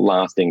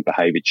long-lasting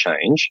behaviour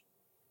change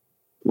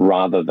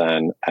rather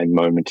than a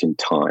moment in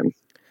time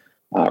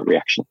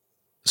reaction.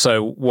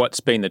 So what's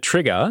been the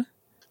trigger?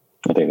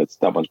 I think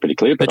that one's pretty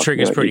clear. The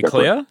trigger's pretty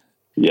clear?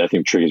 Yeah, I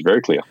think the trigger's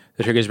very clear.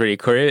 The trigger's pretty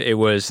clear. It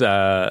was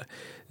the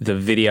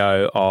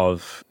video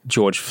of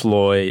George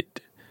Floyd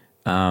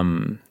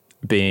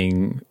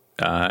being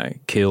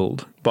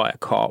killed by a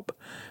cop,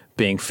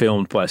 being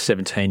filmed by a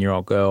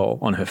 17-year-old girl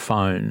on her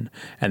phone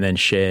and then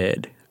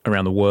shared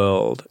around the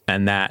world,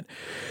 and that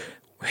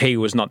he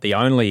was not the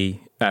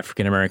only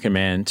African-American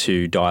man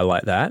to die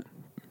like that,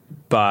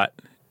 but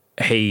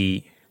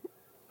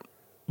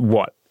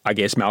what I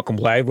guess Malcolm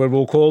Gladwell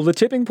will call the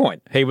tipping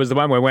point. He was the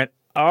one where we went,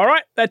 all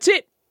right, that's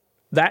it.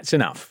 That's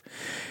enough.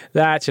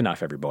 That's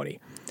enough, everybody.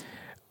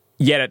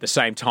 Yet at the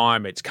same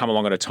time, it's come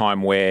along at a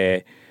time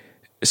where,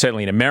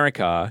 certainly in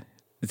America,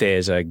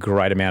 there's a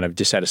great amount of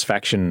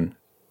dissatisfaction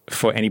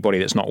for anybody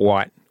that's not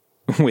white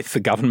with the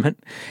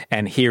government.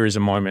 And here is a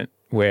moment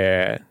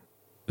where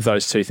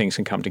those two things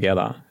can come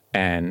together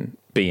and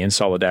be in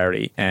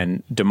solidarity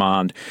and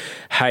demand,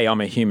 hey,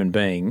 I'm a human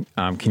being.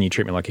 Can you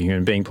treat me like a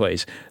human being,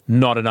 please?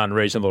 Not an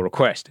unreasonable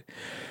request.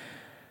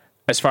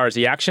 As far as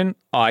the action,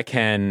 I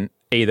can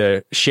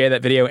either share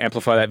that video,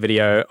 amplify that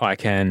video. I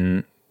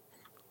can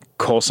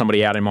call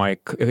somebody out in my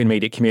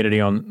immediate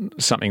community on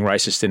something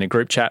racist in a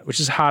group chat, which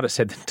is harder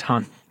said than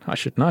done, I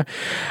should know.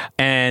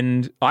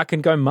 And I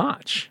can go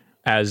march,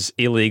 as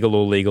illegal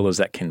or legal as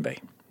that can be.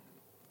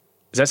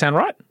 Does that sound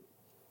right?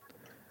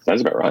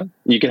 Sounds about right.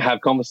 You can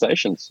have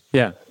conversations.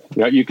 Yeah.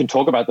 You can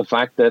talk about the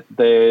fact that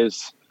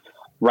there's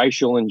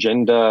racial and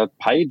gender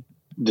pay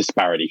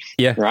disparity.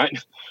 Yeah. Right?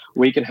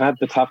 We can have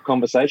the tough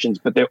conversations,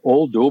 but they're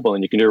all doable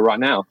and you can do it right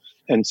now.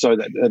 And so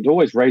that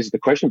always raises the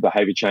question of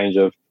behavior change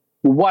of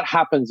what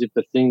happens if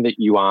the thing that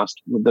you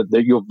asked,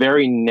 your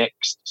very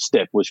next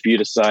step was for you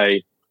to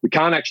say, we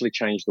can't actually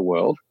change the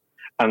world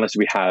unless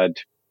we had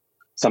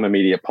some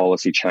immediate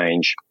policy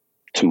change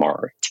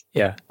tomorrow.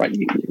 Yeah. Right?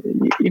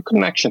 You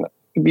couldn't action it.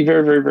 It'd be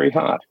very, very, very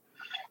hard.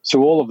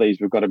 So all of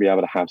these, we've got to be able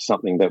to have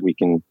something that we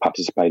can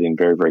participate in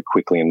very, very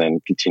quickly and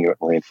then continue it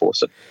and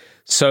reinforce it.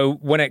 So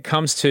when it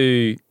comes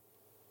to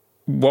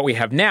what we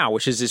have now,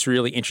 which is this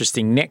really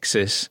interesting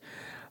nexus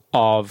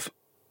of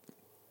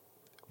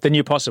the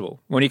new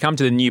possible, when you come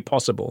to the new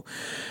possible,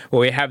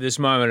 where we have this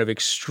moment of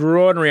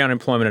extraordinary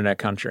unemployment in our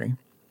country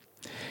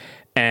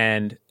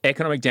and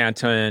economic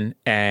downturn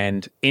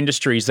and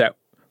industries that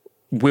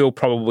will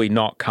probably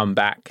not come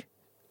back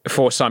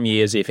for some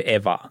years, if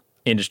ever.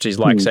 Industries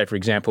like, say, for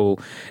example,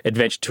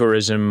 adventure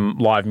tourism,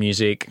 live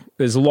music.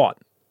 There's a lot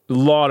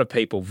of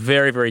people,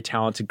 very, very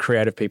talented,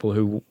 creative people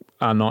who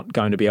are not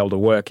going to be able to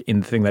work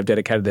in the thing they've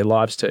dedicated their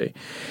lives to.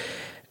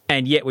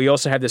 And yet we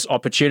also have this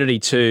opportunity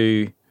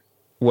to,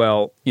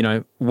 well,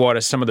 what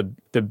are some of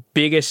the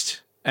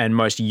biggest and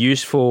most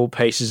useful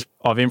pieces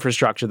of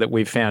infrastructure that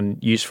we've found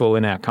useful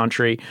in our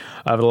country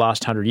over the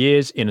last 100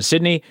 years? In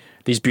Sydney,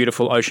 these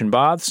beautiful ocean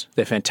baths,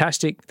 they're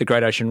fantastic. The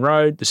Great Ocean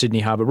Road, the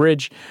Sydney Harbour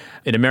Bridge.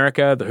 In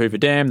America, the Hoover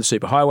Dam, the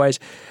superhighways.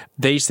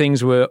 These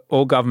things were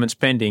all government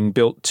spending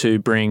built to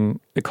bring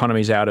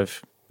economies out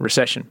of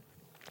recession,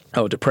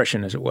 or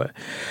depression, as it were.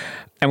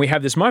 And we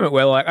have this moment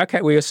where, like,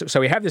 okay, so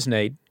we have this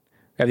need.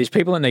 We have these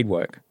people that need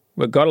work.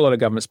 We've got a lot of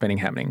government spending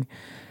happening.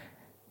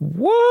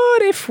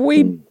 What if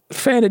we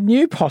found a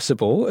new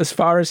possible as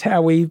far as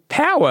how we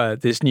power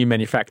this new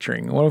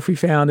manufacturing? What if we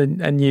found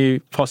a new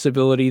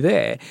possibility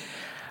there?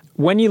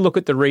 When you look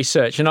at the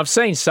research, and I've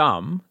seen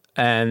some,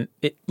 and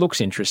it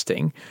looks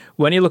interesting,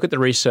 when you look at the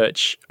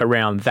research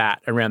around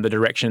the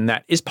direction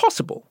that is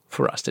possible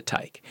for us to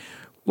take,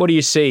 what do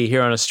you see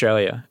here in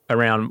Australia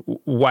around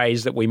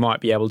ways that we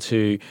might be able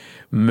to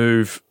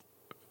move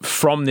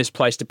from this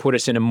place to put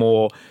us in a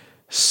more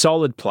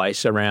solid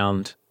place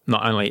around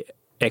not only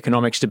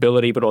economic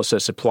stability, but also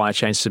supply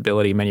chain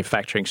stability,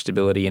 manufacturing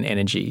stability, and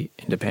energy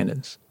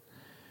independence?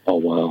 Oh,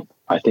 wow.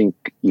 I think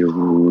you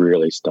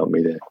really stumped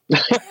me there.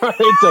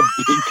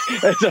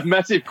 It's a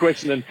massive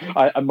question,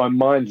 and my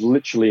mind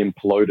literally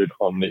imploded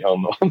on the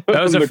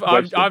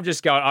question.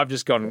 I've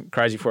just gone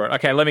crazy for it.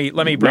 Okay, let me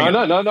bring it.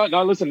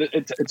 No. Listen,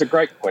 it's a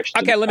great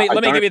question. Okay, let me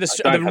give you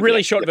the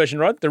really short version,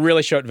 Rod. The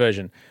really short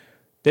version.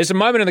 There's a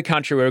moment in the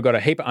country where we've got a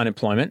heap of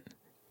unemployment,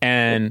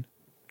 and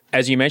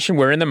as you mentioned,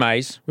 we're in the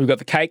maze. We've got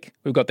the cake,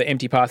 we've got the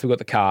empty path, we've got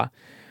the car.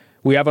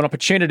 We have an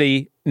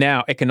opportunity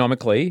now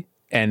economically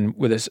and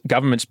with this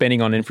government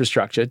spending on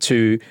infrastructure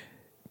to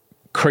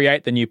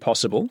create the new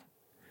possible.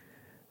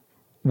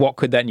 What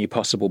could that new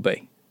possible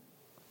be?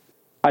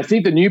 I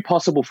think the new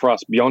possible for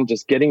us, beyond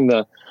just getting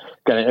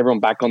everyone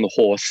back on the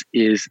horse,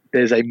 is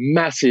there's a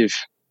massive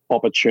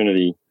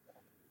opportunity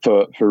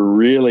for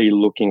really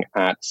looking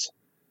at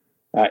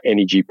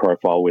energy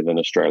profile within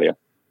Australia.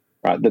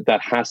 Right, that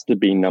has to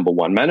be number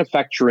one.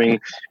 Manufacturing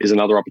is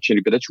another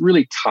opportunity, but it's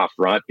really tough,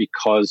 right?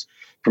 Because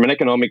from an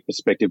economic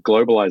perspective,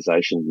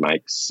 globalization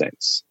makes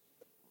sense,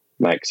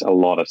 makes a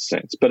lot of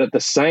sense. But at the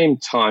same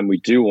time, we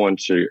do want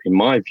to, in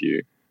my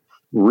view,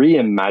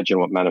 reimagine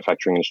what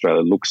manufacturing in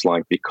Australia looks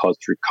like, because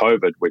through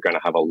COVID, we're going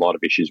to have a lot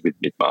of issues with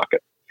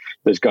mid-market.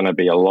 There's going to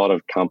be a lot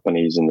of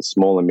companies in the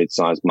small and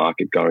mid-sized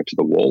market going to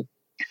the wall.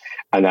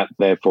 And that,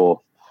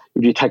 therefore,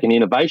 if you take an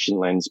innovation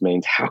lens,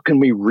 means how can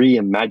we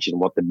reimagine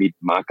what the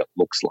mid-market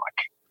looks like?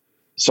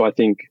 So I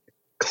think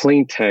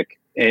clean tech,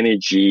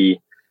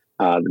 energy,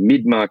 the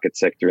mid-market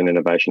sector in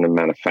innovation and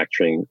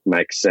manufacturing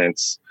makes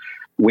sense.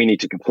 We need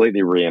to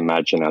completely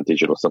reimagine our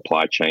digital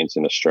supply chains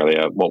in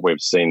Australia. What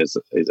we've seen is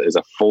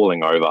a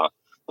falling over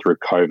through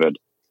COVID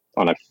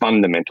on a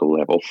fundamental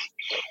level.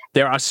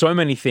 There are so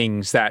many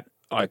things that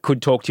I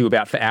could talk to you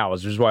about for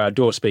hours, which is why I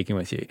adore speaking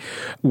with you.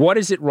 What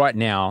is it right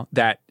now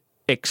that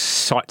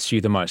excites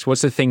you the most?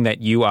 What's the thing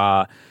that you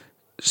are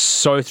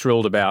so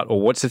thrilled about,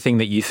 or what's the thing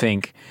that you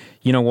think,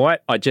 you know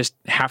what, I just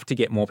have to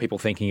get more people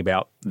thinking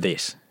about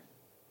this?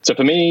 So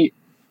for me,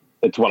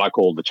 it's what I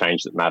call the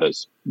change that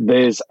matters.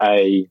 There's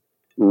a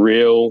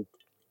real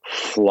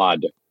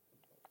flood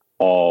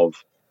of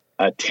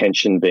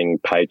attention being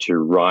paid to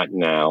right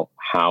now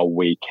how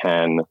we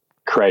can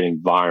create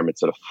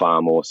environments that are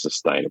far more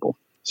sustainable.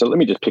 So let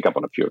me just pick up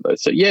on a few of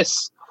those. So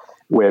yes,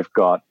 we've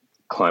got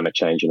climate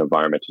change and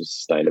environmental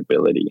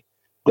sustainability.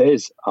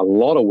 There's a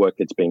lot of work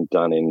that's being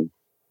done in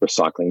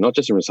recycling, not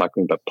just in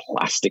recycling, but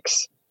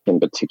plastics in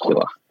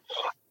particular.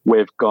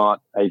 We've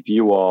got a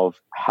view of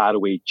how do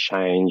we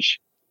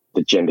change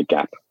the gender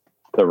gap,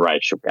 the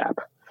racial gap?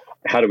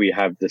 How do we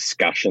have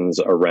discussions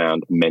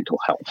around mental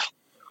health?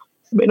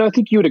 I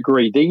think you would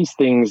agree these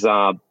things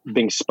are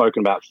being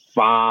spoken about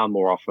far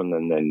more often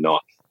than they're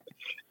not.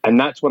 And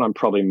that's what I'm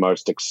probably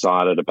most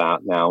excited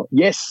about now.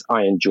 Yes,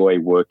 I enjoy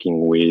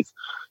working with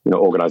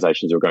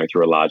organizations who are going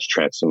through a large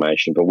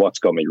transformation, but what's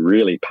got me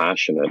really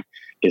passionate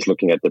is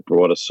looking at the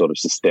broader sort of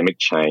systemic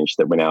change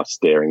that we're now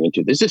staring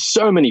into. There's just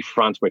so many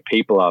fronts where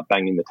people are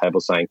banging the table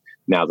saying,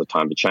 now's the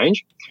time to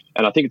change.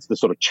 And I think it's the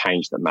sort of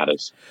change that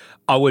matters.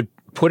 I would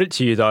put it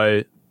to you,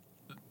 though,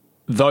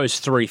 those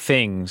three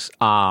things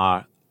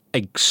are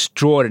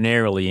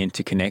extraordinarily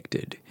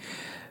interconnected.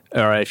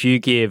 All right, if you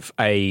give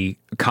a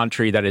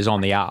country that is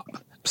on the up,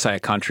 say a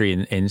country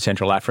in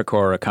Central Africa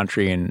or a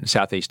country in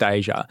Southeast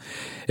Asia,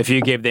 if you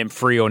give them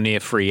free or near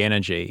free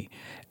energy,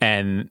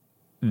 and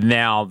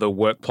now the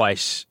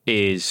workplace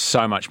is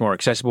so much more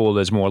accessible,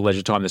 there's more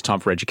leisure time, there's time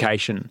for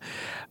education,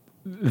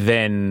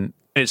 then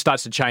it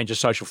starts to change the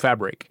social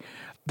fabric.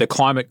 The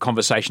climate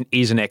conversation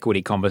is an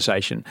equity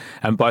conversation,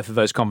 and both of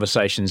those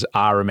conversations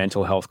are a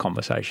mental health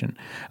conversation.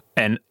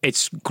 And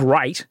it's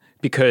great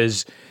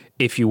because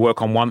if you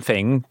work on one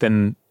thing,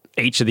 then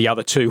each of the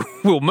other two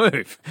will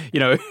move.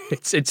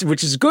 It's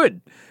which is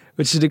good,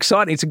 which is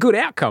exciting. It's a good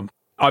outcome.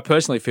 I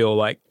personally feel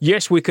like,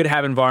 yes, we could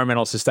have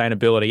environmental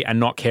sustainability and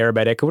not care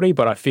about equity,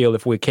 but I feel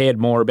if we cared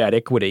more about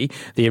equity,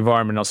 the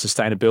environmental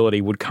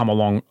sustainability would come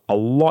along a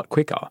lot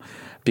quicker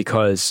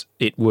because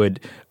it would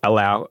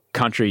allow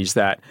countries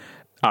that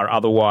are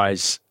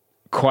otherwise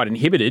quite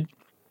inhibited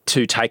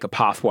to take a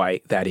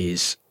pathway that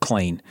is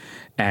clean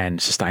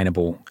and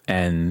sustainable,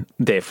 and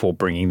therefore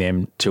bringing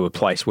them to a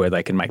place where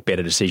they can make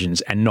better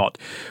decisions and not,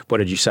 what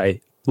did you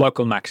say,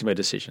 local maxima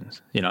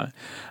decisions,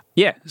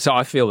 Yeah, so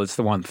I feel it's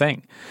the one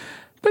thing.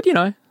 But,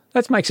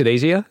 that makes it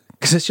easier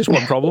because it's just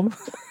one problem.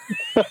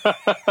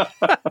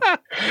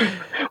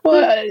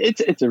 Well,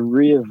 it's a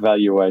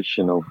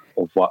reevaluation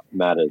of what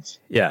matters.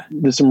 Yeah.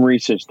 There's some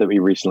research that we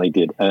recently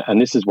did, and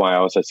this is why I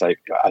also say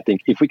I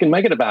think if we can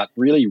make it about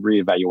really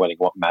reevaluating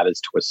what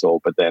matters to us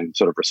all, but then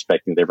sort of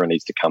respecting that everyone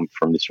needs to come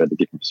from this rather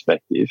different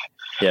perspective,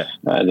 then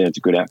it's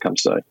a good outcome.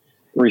 So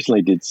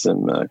recently did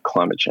some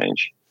climate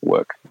change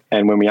work,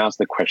 and when we asked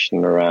the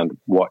question around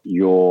what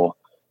your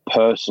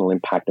personal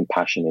impact and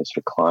passion is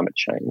for climate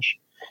change,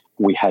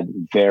 we had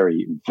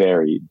very,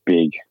 very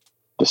big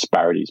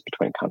disparities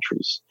between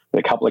countries. There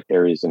are a couple of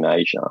areas in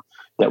Asia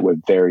that were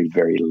very,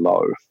 very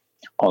low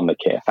on the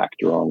care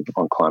factor on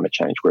climate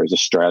change, whereas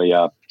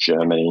Australia,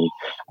 Germany,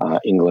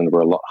 England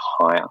were a lot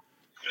higher.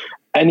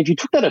 And if you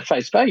took that at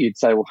face value, you'd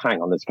say, well,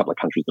 hang on, there's a couple of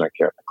countries that don't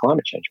care about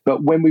climate change.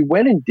 But when we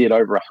went and did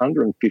over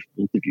 150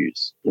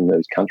 interviews in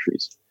those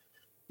countries,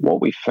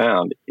 what we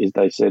found is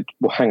they said,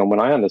 well, hang on, when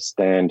I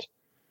understand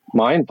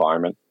my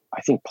environment,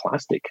 I think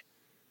plastic,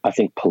 I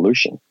think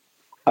pollution,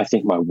 I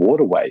think my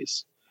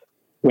waterways.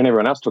 When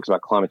everyone else talks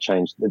about climate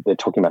change, they're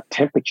talking about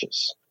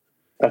temperatures.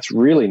 That's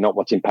really not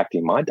what's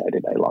impacting my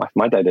day-to-day life.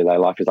 My day-to-day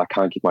life is I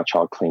can't give my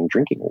child clean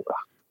drinking water.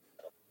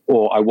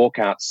 Or I walk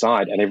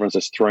outside and everyone's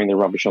just throwing their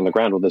rubbish on the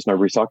ground, or there's no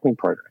recycling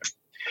program.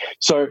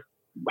 So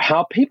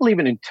how people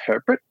even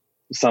interpret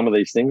some of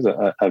these things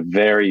are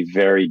very,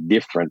 very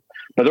different,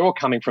 but they're all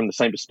coming from the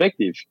same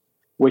perspective,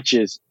 which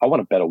is I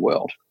want a better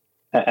world.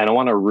 And I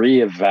want to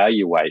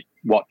reevaluate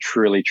what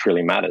truly,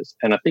 truly matters.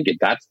 And I think if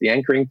that's the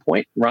anchoring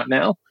point right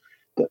now,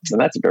 then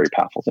that's a very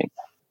powerful thing.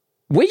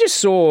 We just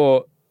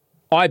saw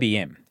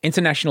IBM,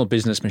 International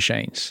Business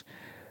Machines,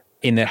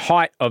 in the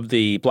height of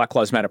the Black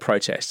Lives Matter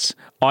protests.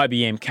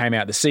 IBM came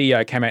out, the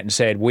CEO came out and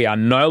said, we are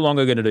no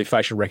longer going to do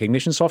facial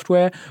recognition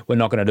software. We're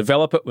not going to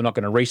develop it. We're not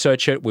going to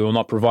research it. We will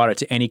not provide it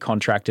to any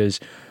contractors.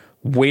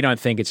 We don't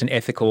think it's an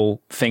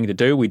ethical thing to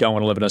do. We don't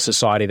want to live in a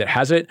society that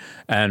has it.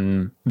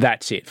 And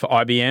that's it. For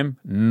IBM,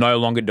 no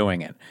longer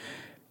doing it.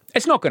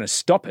 It's not going to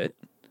stop it,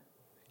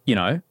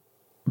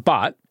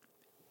 but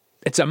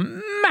it's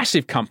a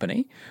massive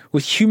company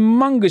with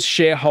humongous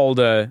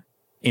shareholder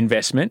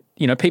investment,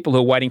 people who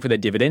are waiting for their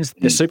dividends.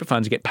 The super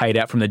funds get paid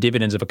out from the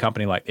dividends of a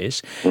company like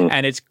this.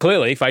 And it's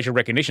clearly, facial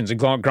recognition is a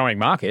growing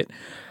market.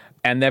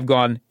 And they've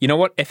gone, you know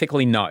what,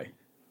 ethically, no.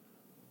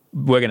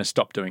 We're going to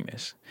stop doing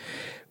this.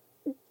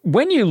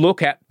 When you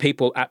look at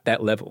people at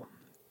that level,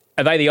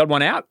 are they the odd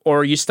one out, or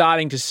are you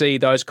starting to see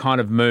those kind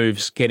of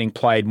moves getting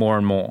played more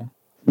and more?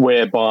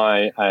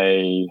 Whereby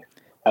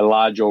a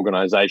large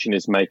organisation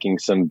is making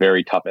some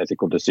very tough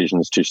ethical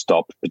decisions to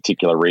stop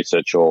particular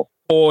research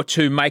or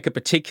to make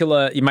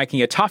you're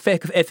making a tough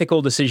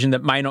ethical decision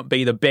that may not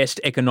be the best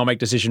economic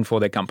decision for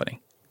their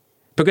company.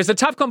 Because the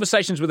tough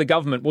conversations with the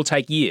government will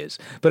take years,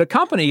 but a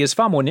company is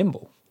far more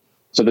nimble.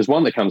 So there's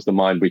one that comes to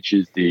mind, which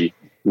is the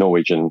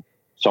Norwegian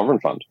Sovereign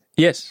Fund.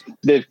 Yes.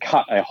 They've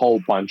cut a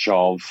whole bunch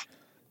of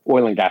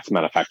oil and gas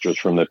manufacturers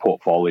from their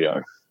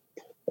portfolio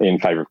in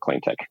favour of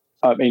clean tech.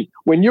 I mean,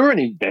 when you're an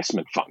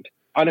investment fund,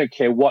 I don't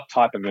care what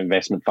type of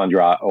investment fund you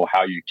are or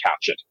how you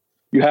couch it,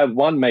 you have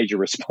one major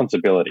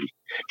responsibility,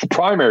 the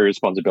primary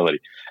responsibility,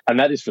 and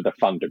that is for the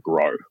fund to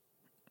grow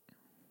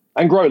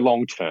and grow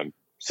long-term,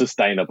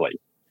 sustainably,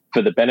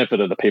 for the benefit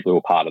of the people who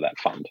are part of that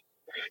fund.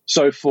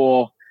 So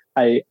for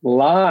a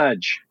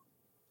large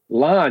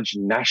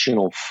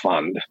national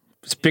fund,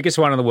 it's the biggest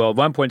one in the world,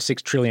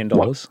 $1.6 trillion.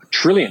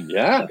 Trillion,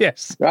 yeah.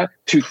 Yes. Right,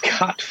 to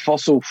cut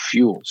fossil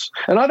fuels.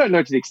 And I don't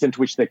know to the extent to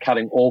which they're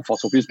cutting all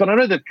fossil fuels, but I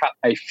know they've cut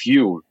a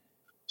few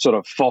sort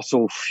of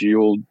fossil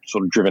fuel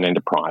sort of driven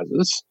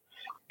enterprises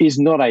is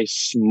not a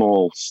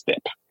small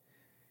step.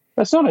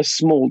 That's not a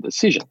small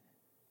decision.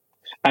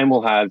 And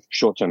will have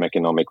short-term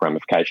economic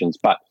ramifications,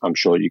 but I'm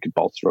sure you could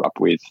bolster it up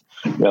with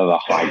the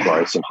high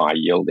growth and high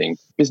yielding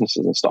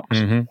businesses and stocks.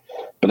 Mm-hmm.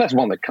 But that's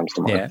one that comes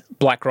to mind. Yeah.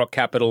 BlackRock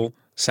Capital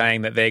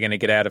saying that they're going to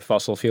get out of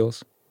fossil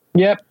fuels.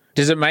 Yep.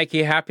 Does it make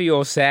you happy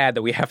or sad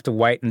that we have to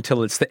wait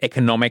until it's the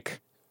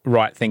economic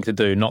right thing to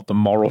do, not the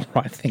moral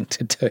right thing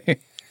to do?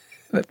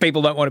 That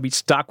people don't want to be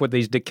stuck with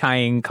these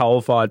decaying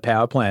coal-fired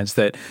power plants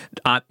that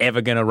aren't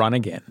ever going to run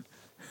again.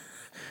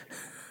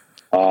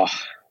 Oh,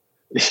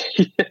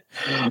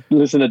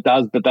 listen, it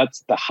does, but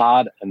that's the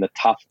hard and the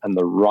tough and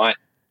the right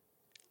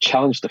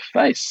challenge to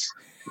face,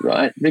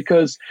 right?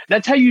 Because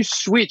that's how you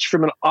switch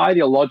from an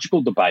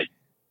ideological debate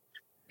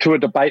to a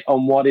debate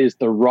on what is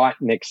the right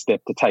next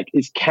step to take,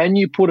 is can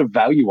you put a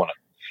value on it?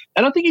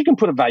 And I think you can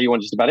put a value on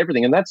just about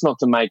everything, and that's not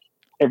to make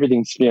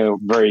everything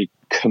very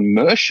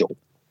commercial.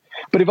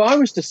 But if I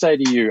was to say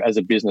to you as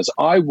a business,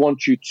 I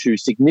want you to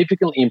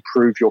significantly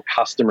improve your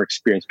customer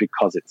experience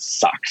because it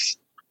sucks,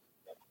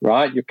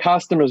 right? Your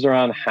customers are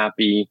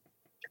unhappy.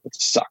 It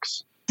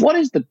sucks. What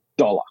is the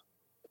dollar?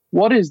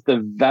 What is the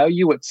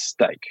value at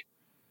stake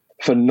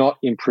for not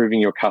improving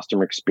your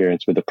customer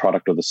experience with the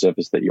product or the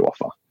service that you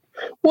offer?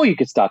 Well, you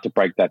could start to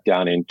break that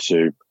down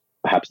into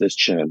perhaps there's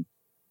churn,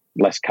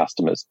 less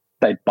customers,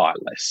 they buy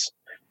less.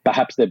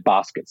 Perhaps their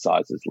basket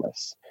size is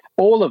less.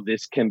 All of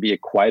this can be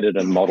equated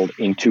and modeled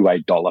into a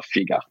dollar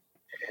figure.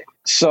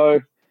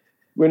 So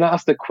when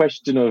asked the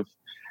question of,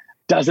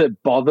 does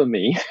it bother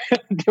me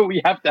that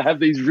we have to have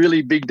these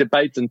really big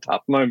debates and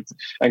tough moments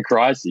and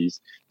crises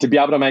to be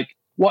able to make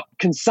what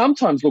can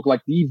sometimes look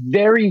like the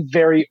very,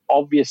 very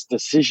obvious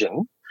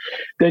decision,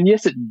 then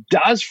yes, it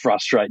does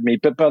frustrate me.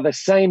 But by the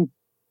same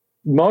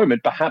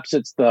moment, perhaps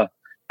it's the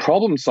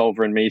problem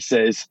solver in me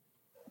says,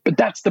 but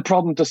that's the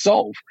problem to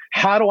solve.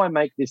 How do I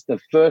make this the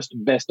first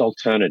best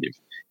alternative?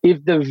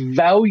 If the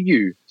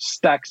value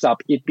stacks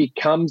up, it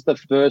becomes the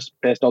first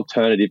best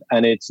alternative,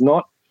 and it's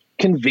not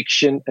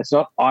conviction, it's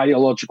not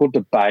ideological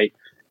debate,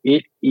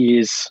 it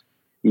is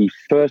the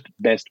first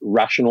best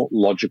rational,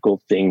 logical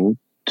thing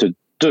to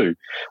do,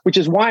 which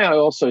is why I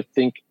also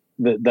think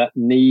that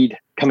need,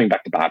 coming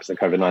back to perhaps the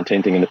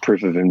COVID-19 thing and the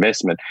proof of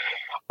investment,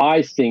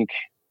 I think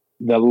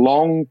the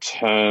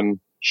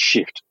long-term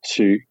shift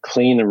to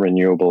clean and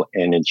renewable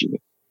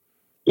energy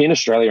in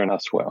Australia and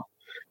elsewhere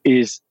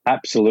is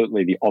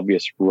absolutely the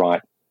obvious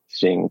right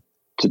thing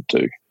to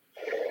do.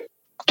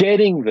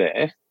 Getting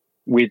there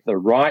with the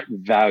right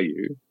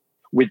value,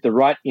 with the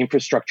right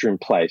infrastructure in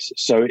place,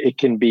 so it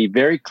can be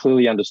very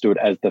clearly understood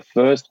as the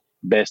first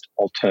best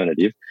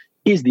alternative,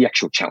 is the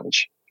actual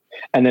challenge.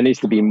 And there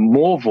needs to be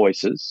more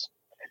voices,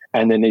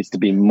 and there needs to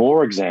be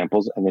more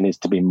examples, and there needs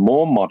to be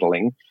more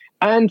modelling.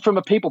 And from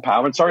a people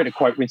power, and sorry to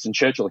quote Winston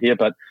Churchill here,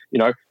 but,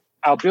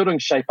 our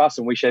buildings shape us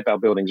and we shape our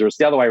buildings, or it's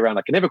the other way around.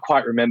 I can never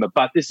quite remember,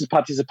 but this is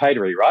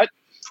participatory, right?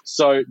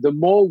 So the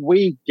more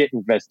we get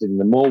invested in,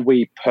 the more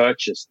we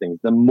purchase things,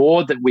 the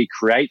more that we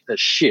create the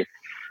shift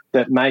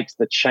that makes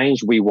the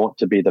change we want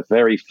to be the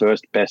very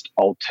first best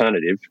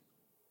alternative,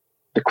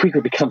 the quicker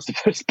it becomes the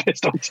first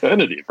best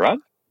alternative, right?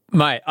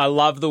 Mate, I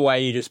love the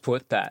way you just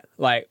put that.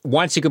 Like,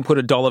 once you can put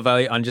a dollar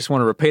value, I just want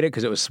to repeat it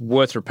because it was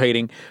worth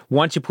repeating.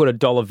 Once you put a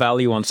dollar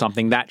value on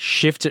something, that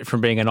shifts it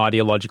from being an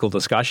ideological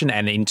discussion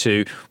and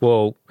into,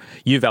 well,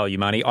 you value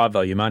money, I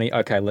value money,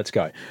 okay, let's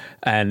go.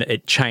 And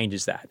it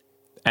changes that.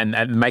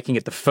 And making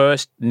it the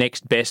first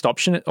next best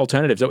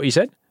alternative. Is that what you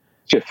said?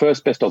 Yeah,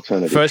 first best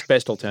alternative. First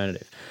best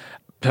alternative.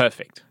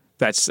 Perfect.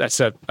 That's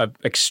a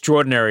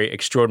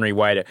extraordinary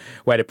way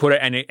to put it,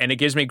 and it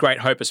gives me great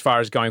hope as far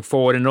as going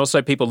forward, and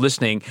also people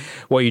listening.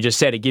 What you just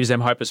said, it gives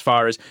them hope as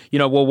far as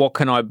well. What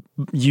can I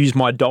use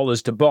my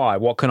dollars to buy?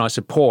 What can I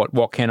support?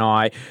 What can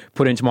I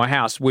put into my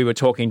house? We were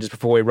talking just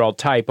before we rolled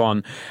tape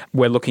on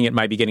we're looking at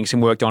maybe getting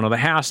some work done on the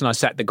house, and I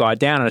sat the guy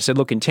down and I said,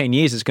 look, in 10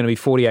 years it's going to be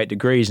 48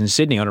 degrees in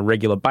Sydney on a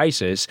regular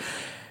basis.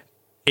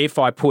 If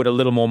I put a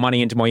little more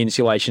money into my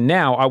insulation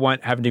now, I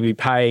won't have to be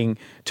paying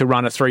to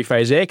run a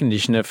 3-phase air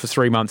conditioner for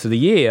 3 months of the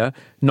year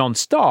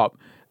non-stop.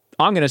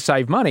 I'm going to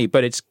save money,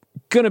 but it's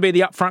going to be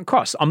the upfront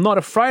cost. I'm not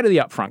afraid of the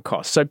upfront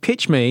cost. So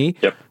pitch me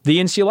the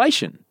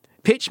insulation.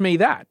 Pitch me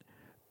that.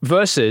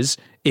 Versus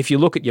if you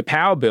look at your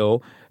power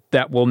bill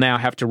that will now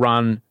have to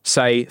run,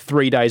 say,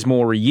 3 days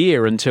more a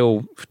year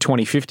until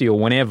 2050 or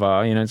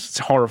whenever, it's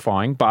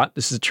horrifying, but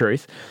this is the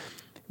truth.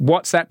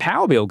 What's that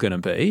power bill going to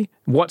be?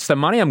 What's the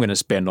money I'm going to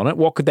spend on it?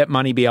 What could that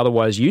money be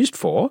otherwise used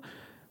for?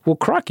 Well,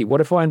 crikey, what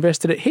if I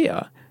invested it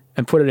here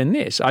and put it in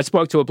this? I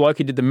spoke to a bloke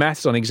who did the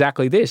maths on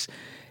exactly this.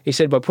 He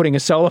said by putting a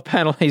solar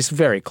panel, he's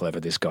very clever,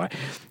 this guy.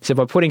 He said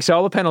by putting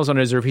solar panels on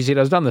his roof, he said,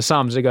 I've done the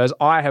sums. He goes,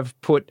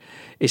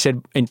 he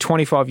said, in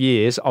 25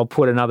 years, I'll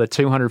put another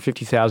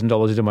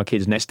 $250,000 into my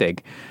kid's nest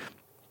egg.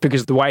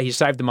 Because the way he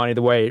saved the money,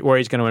 the way where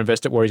he's going to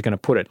invest it, where he's going to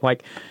put it.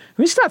 Like,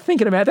 when you start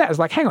thinking about that, it's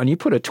like, hang on, you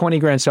put a 20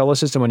 grand solar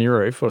system on your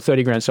roof or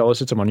 30 grand solar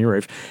system on your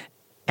roof,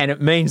 and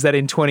it means that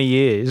in 20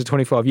 years or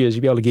 25 years,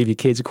 you'll be able to give your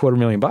kids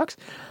 $250,000.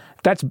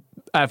 That's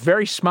a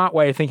very smart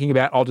way of thinking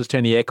about, I'll just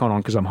turn the aircon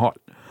on because I'm hot.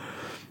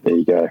 There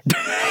you go.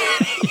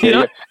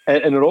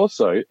 And it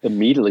also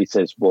immediately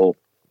says, well,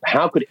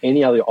 how could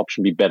any other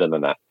option be better than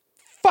that?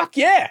 Fuck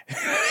yeah.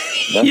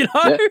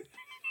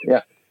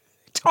 Yeah.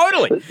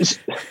 Totally.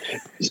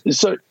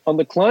 So on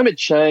the climate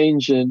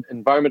change and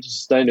environmental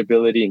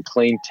sustainability and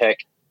clean tech,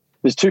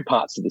 there's two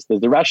parts to this. There's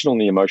the rational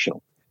and the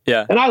emotional.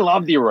 Yeah. And I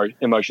love the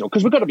emotional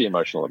because we've got to be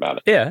emotional about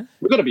it. Yeah.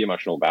 We've got to be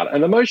emotional about it.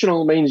 And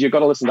emotional means you've got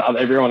to listen to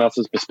everyone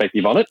else's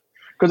perspective on it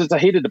because it's a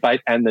heated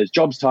debate and there's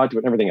jobs tied to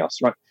it and everything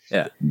else, right?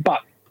 Yeah.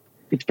 But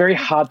it's very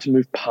hard to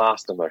move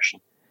past emotion.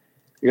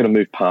 You've got to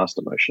move past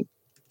emotion.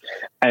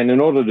 And in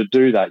order to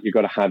do that, you've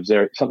got to have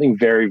something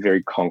very,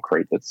 very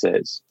concrete that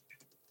says,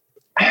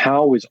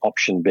 how is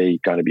option B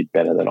going to be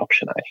better than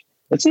option A?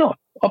 It's not.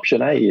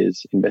 Option A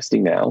is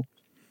investing now,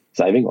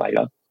 saving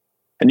later.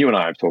 And you and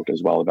I have talked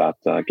as well about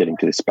getting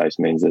to this space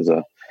means there's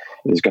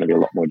going to be a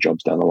lot more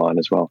jobs down the line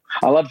as well.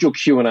 I loved your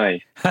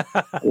Q&A. I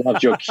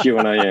loved your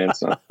Q&A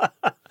answer.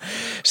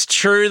 It's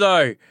true,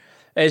 though.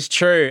 It's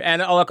true.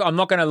 And look, I'm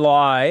not going to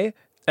lie,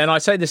 and I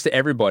say this to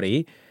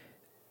everybody,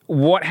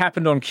 what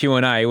happened on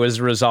Q&A was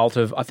a result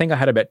of, I think I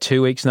had about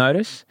 2 weeks'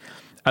 notice,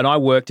 and I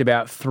worked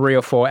about 3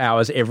 or 4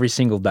 hours every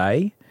single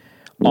day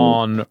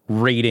on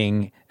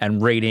reading and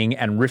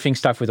riffing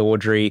stuff with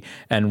Audrey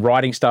and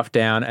writing stuff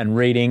down and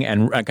reading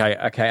and okay.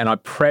 And I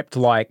prepped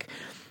like,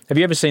 have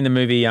you ever seen the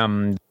movie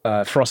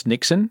Frost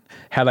Nixon?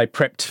 How they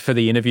prepped for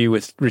the interview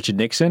with Richard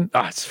Nixon?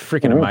 Oh, it's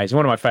freaking amazing.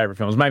 One of my favorite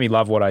films. Made me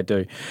love what I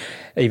do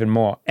even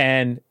more.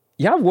 And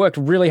yeah, I've worked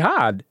really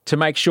hard to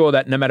make sure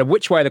that no matter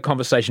which way the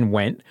conversation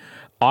went,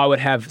 I would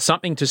have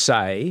something to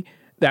say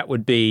that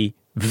would be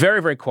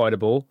very, very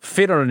quotable,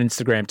 fit on an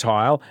Instagram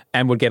tile,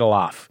 and would get a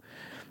laugh.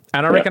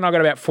 And I reckon I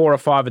got about 4 or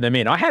 5 of them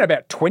in. I had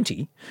about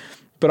 20,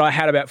 but I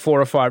had about 4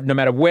 or 5, no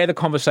matter where the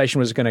conversation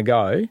was going to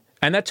go.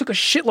 And that took a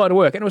shitload of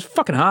work, and it was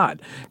fucking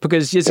hard.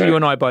 Because as you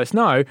and I both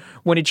know,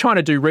 when you're trying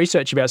to do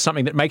research about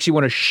something that makes you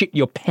want to shit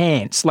your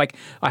pants, like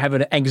I have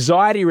an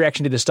anxiety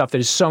reaction to this stuff that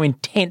is so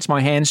intense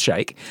my hands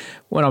shake.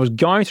 When I was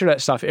going through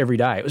that stuff every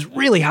day, it was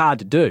really hard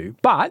to do.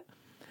 But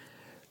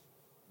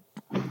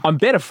I'm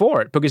better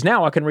for it because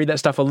now I can read that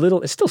stuff a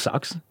little, it still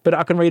sucks, but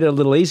I can read it a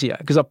little easier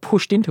because I've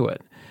pushed into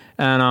it.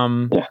 And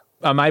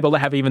I'm able to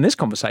have even this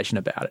conversation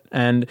about it.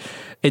 And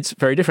it's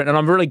very different. And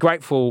I'm really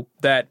grateful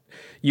that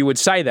you would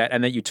say that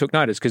and that you took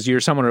notice because you're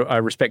someone I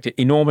respect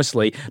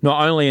enormously,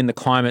 not only in the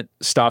climate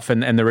stuff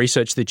and the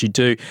research that you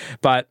do,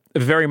 but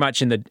very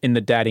much in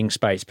the dadding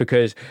space.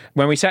 Because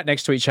when we sat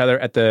next to each other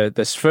at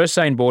the first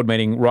SANE board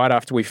meeting, right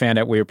after we found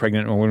out we were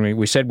pregnant, or when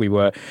we said we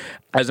were,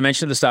 as I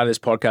mentioned at the start of this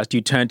podcast,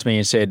 you turned to me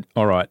and said,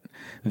 all right,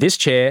 this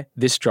chair,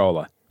 this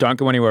stroller, don't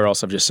go anywhere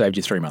else. I've just saved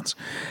you 3 months.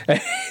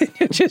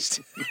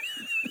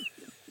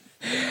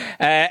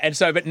 And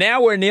so, but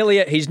now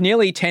he's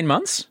nearly 10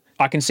 months.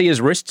 I can see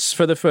his wrists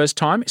for the first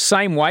time.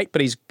 Same weight,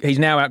 but he's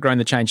now outgrown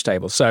the change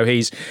table. So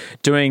he's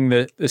doing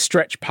the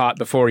stretch part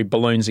before he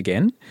balloons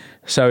again.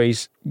 So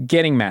he's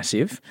getting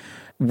massive.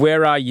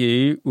 Where are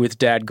you with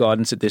dad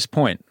guidance at this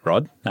point,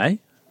 Rod? Hey?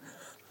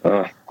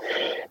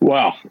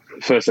 Well,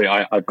 firstly,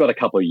 I've got a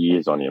couple of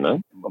years on you,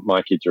 man.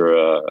 My kids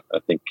are, I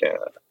think,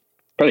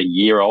 probably a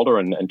year older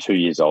and 2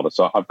 years older.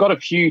 So I've got a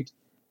few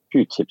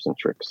tips and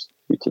tricks.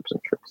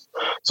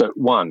 So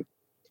one,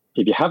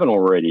 if you haven't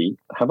already,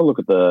 have a look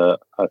at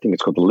I think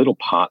it's called the Little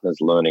Partners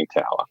Learning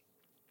Tower.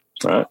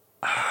 Right?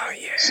 Oh,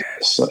 yes.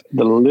 So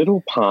the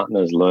Little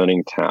Partners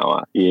Learning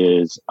Tower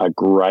is a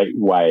great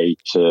way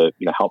to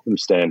help them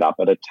stand up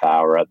at a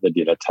tower at the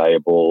dinner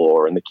table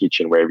or in the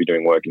kitchen, wherever you're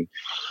doing work, and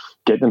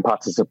Get them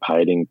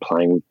participating,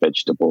 playing with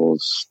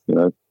vegetables,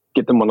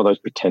 get them one of those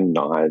pretend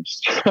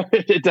knives.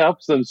 It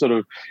helps them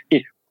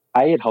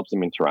it helps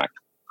them interact,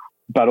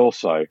 but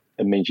also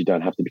it means you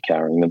don't have to be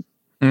carrying them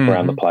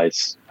around the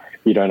place.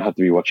 You don't have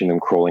to be watching them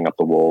crawling up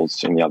the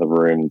walls in the other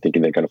room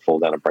thinking they're going to fall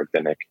down and break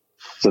their neck.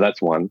 So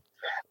that's one.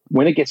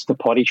 When it gets to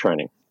potty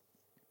training,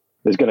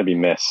 there's going to be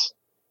mess.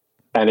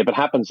 And if it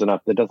happens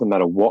enough, it doesn't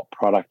matter what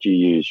product you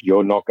use,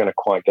 you're not going to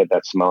quite get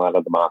that smell out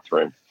of the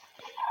bathroom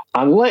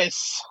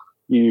unless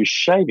you use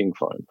shaving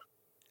foam.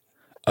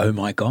 Oh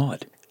my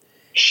God.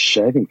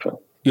 Shaving foam.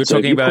 You're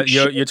talking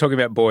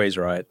about boys,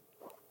 right?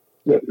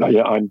 Yeah,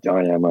 I am.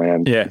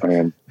 Yeah. I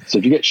am. So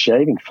if you get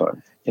shaving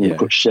foam and you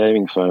put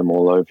shaving foam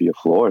all over your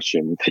floor,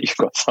 assuming that you've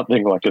got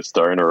something like a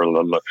stone or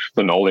a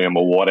linoleum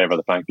or whatever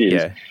the fact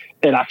is,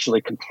 it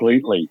actually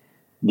completely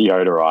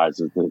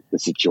deodorizes the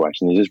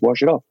situation. You just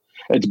wash it off.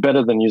 It's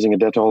better than using a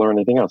Dettol or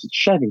anything else. It's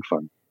shaving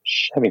foam.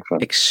 Shaving foam.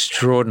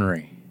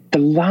 Extraordinary. The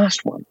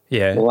last one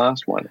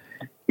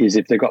is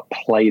if they've got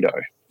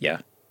Play-Doh. Yeah.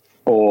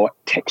 Or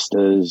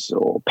texters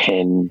or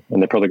pen,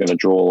 and they're probably going to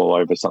draw all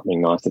over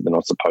something nice that they're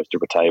not supposed to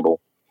at a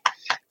table.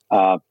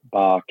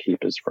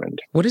 Barkeeper's Friend.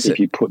 What is it? If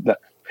you put that,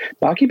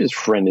 Barkeeper's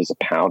Friend is a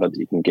powder that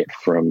you can get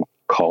from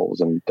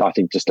Coles, and I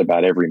think just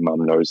about every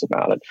mum knows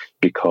about it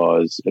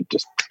because it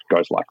just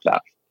goes like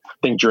that. I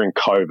think during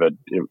COVID,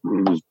 it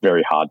was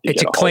very hard to get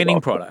It's a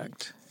cleaning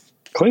product.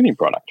 Cleaning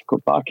product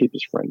called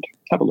Barkeeper's Friend.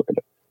 Have a look at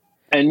it.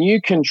 And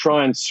you can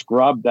try and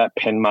scrub that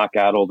pen mark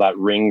out or that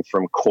ring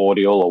from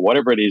cordial or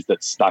whatever it is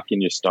that's stuck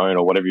in your stone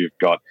or whatever you've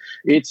got.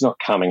 It's not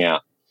coming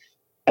out.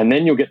 And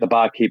then you'll get the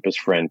Barkeeper's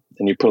Friend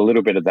and you put a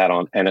little bit of that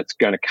on and it's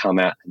going to come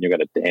out and you're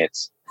going to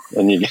dance.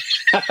 And,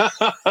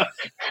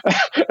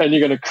 and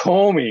you're going to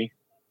call me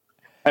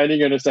and you're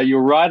going to say,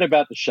 you're right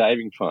about the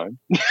shaving foam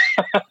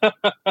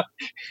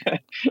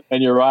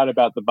and you're right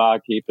about the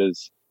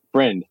Barkeeper's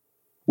Friend.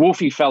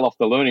 Wolfie fell off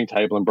the learning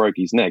table and broke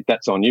his neck.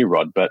 That's on you,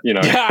 Rod, but,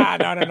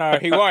 No,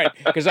 he won't,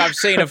 because I've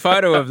seen a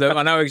photo of them.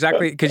 I know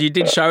exactly, because you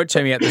did show it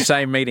to me at the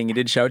same meeting. You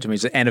did show it to me,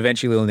 and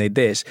eventually we'll need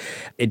this.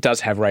 It does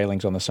have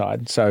railings on the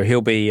side. So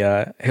he'll be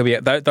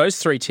those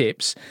three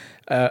tips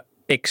are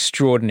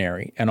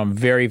extraordinary, and I'm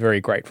very, very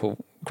grateful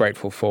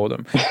for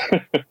them.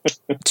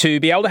 To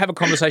be able to have a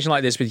conversation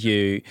like this with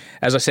you,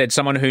 as I said,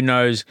 someone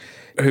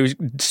who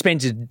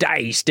spends a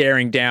day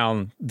staring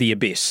down the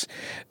abyss,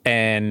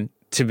 and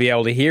to be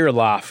able to hear a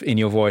laugh in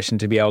your voice and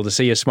to be able to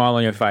see a smile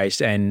on your face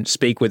and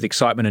speak with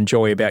excitement and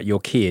joy about your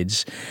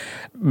kids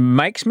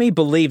makes me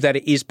believe that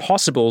it is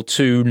possible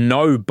to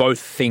know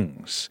both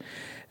things.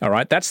 All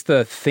right. That's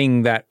the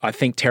thing that I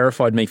think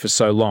terrified me for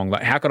so long.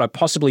 Like, how could I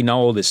possibly know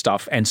all this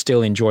stuff and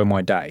still enjoy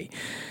my day?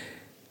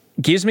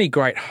 Gives me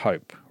great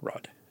hope,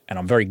 Rod. And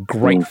I'm very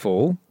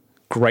grateful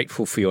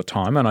for your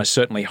time. And I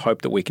certainly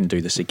hope that we can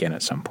do this again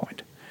at some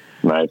point.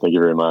 Mate, thank you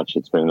very much.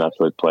 It's been an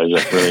absolute pleasure.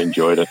 Really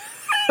enjoyed it.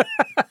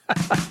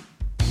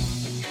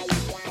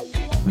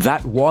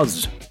 That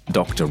was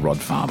Dr. Rod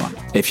Farmer.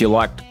 If you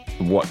liked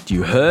what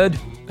you heard,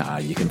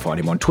 you can find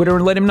him on Twitter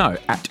and let him know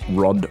at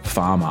Rod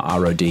Farmer,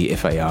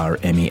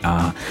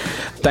 RODFARMER.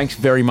 Thanks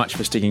very much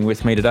for sticking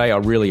with me today. I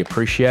really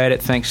appreciate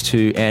it. Thanks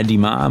to Andy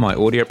Marr, my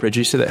audio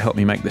producer that helped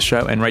me make the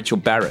show, and Rachel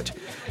Barrett,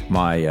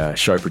 my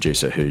show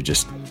producer, who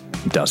just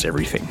does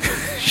everything.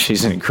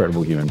 She's an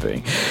incredible human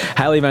being.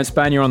 Haley Van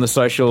Spanier on the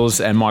socials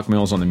and Mike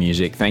Mills on the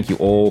music. Thank you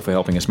all for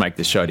helping us make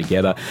this show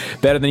together.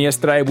 Better Than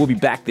Yesterday, we'll be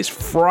back this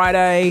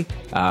Friday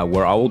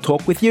where I will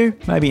talk with you,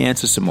 maybe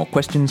answer some more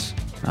questions.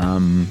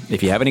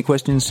 If you have any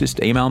questions,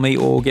 just email me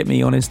or get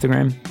me on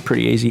Instagram.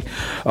 Pretty easy.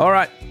 All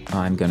right,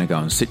 I'm going to go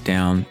and sit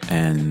down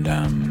and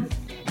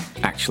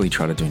actually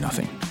try to do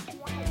nothing.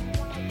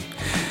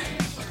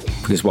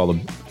 Because while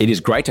it is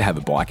great to have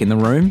a bike in the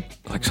room,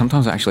 like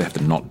sometimes I actually have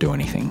to not do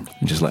anything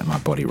and just let my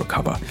body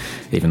recover,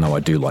 even though I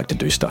do like to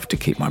do stuff to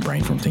keep my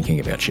brain from thinking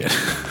about shit.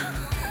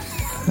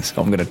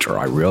 So I'm going to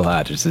try real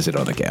hard just to sit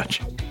on the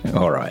couch.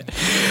 All right.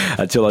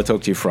 Until I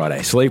talk to you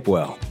Friday, sleep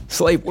well,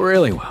 sleep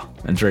really well,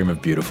 and dream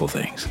of beautiful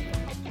things.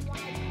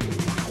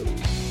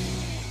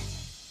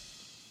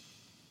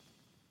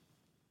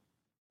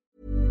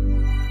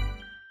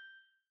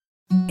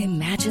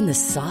 Imagine the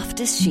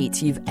softest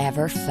sheets you've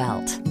ever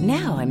felt.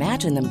 Now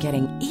imagine them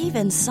getting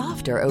even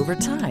softer over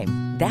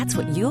time. That's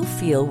what you'll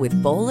feel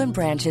with Boll &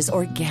 Branch's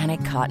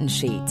organic cotton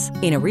sheets.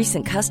 In a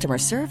recent customer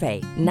survey,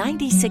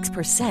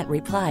 96%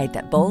 replied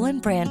that Boll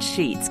 & Branch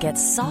sheets get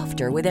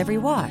softer with every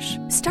wash.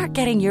 Start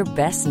getting your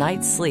best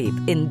night's sleep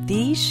in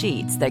these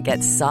sheets that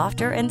get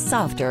softer and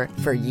softer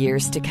for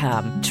years to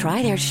come.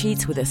 Try their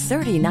sheets with a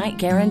 30-night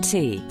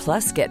guarantee.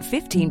 Plus, get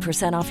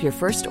 15% off your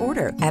first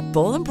order at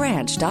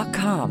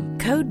bollandbranch.com.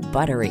 Code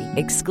BUTTERY.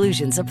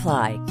 Exclusions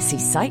apply. See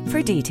site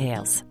for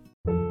details.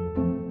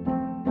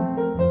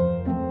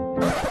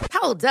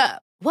 Hold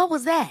up. What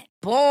was that?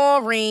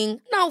 Boring.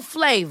 No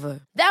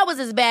flavor. That was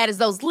as bad as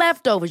those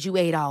leftovers you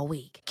ate all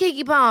week.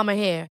 Keke Palmer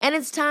here, and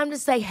it's time to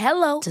say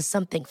hello to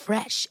something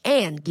fresh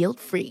and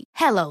guilt-free.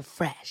 Hello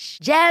Fresh.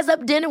 Jazz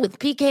up dinner with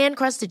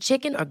pecan-crusted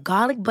chicken or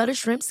garlic butter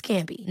shrimp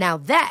scampi. Now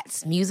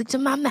that's music to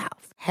my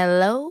mouth.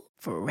 Hello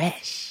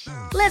Fresh.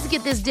 Let's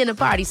get this dinner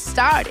party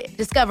started.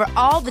 Discover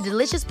all the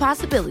delicious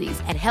possibilities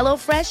at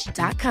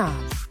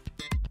HelloFresh.com.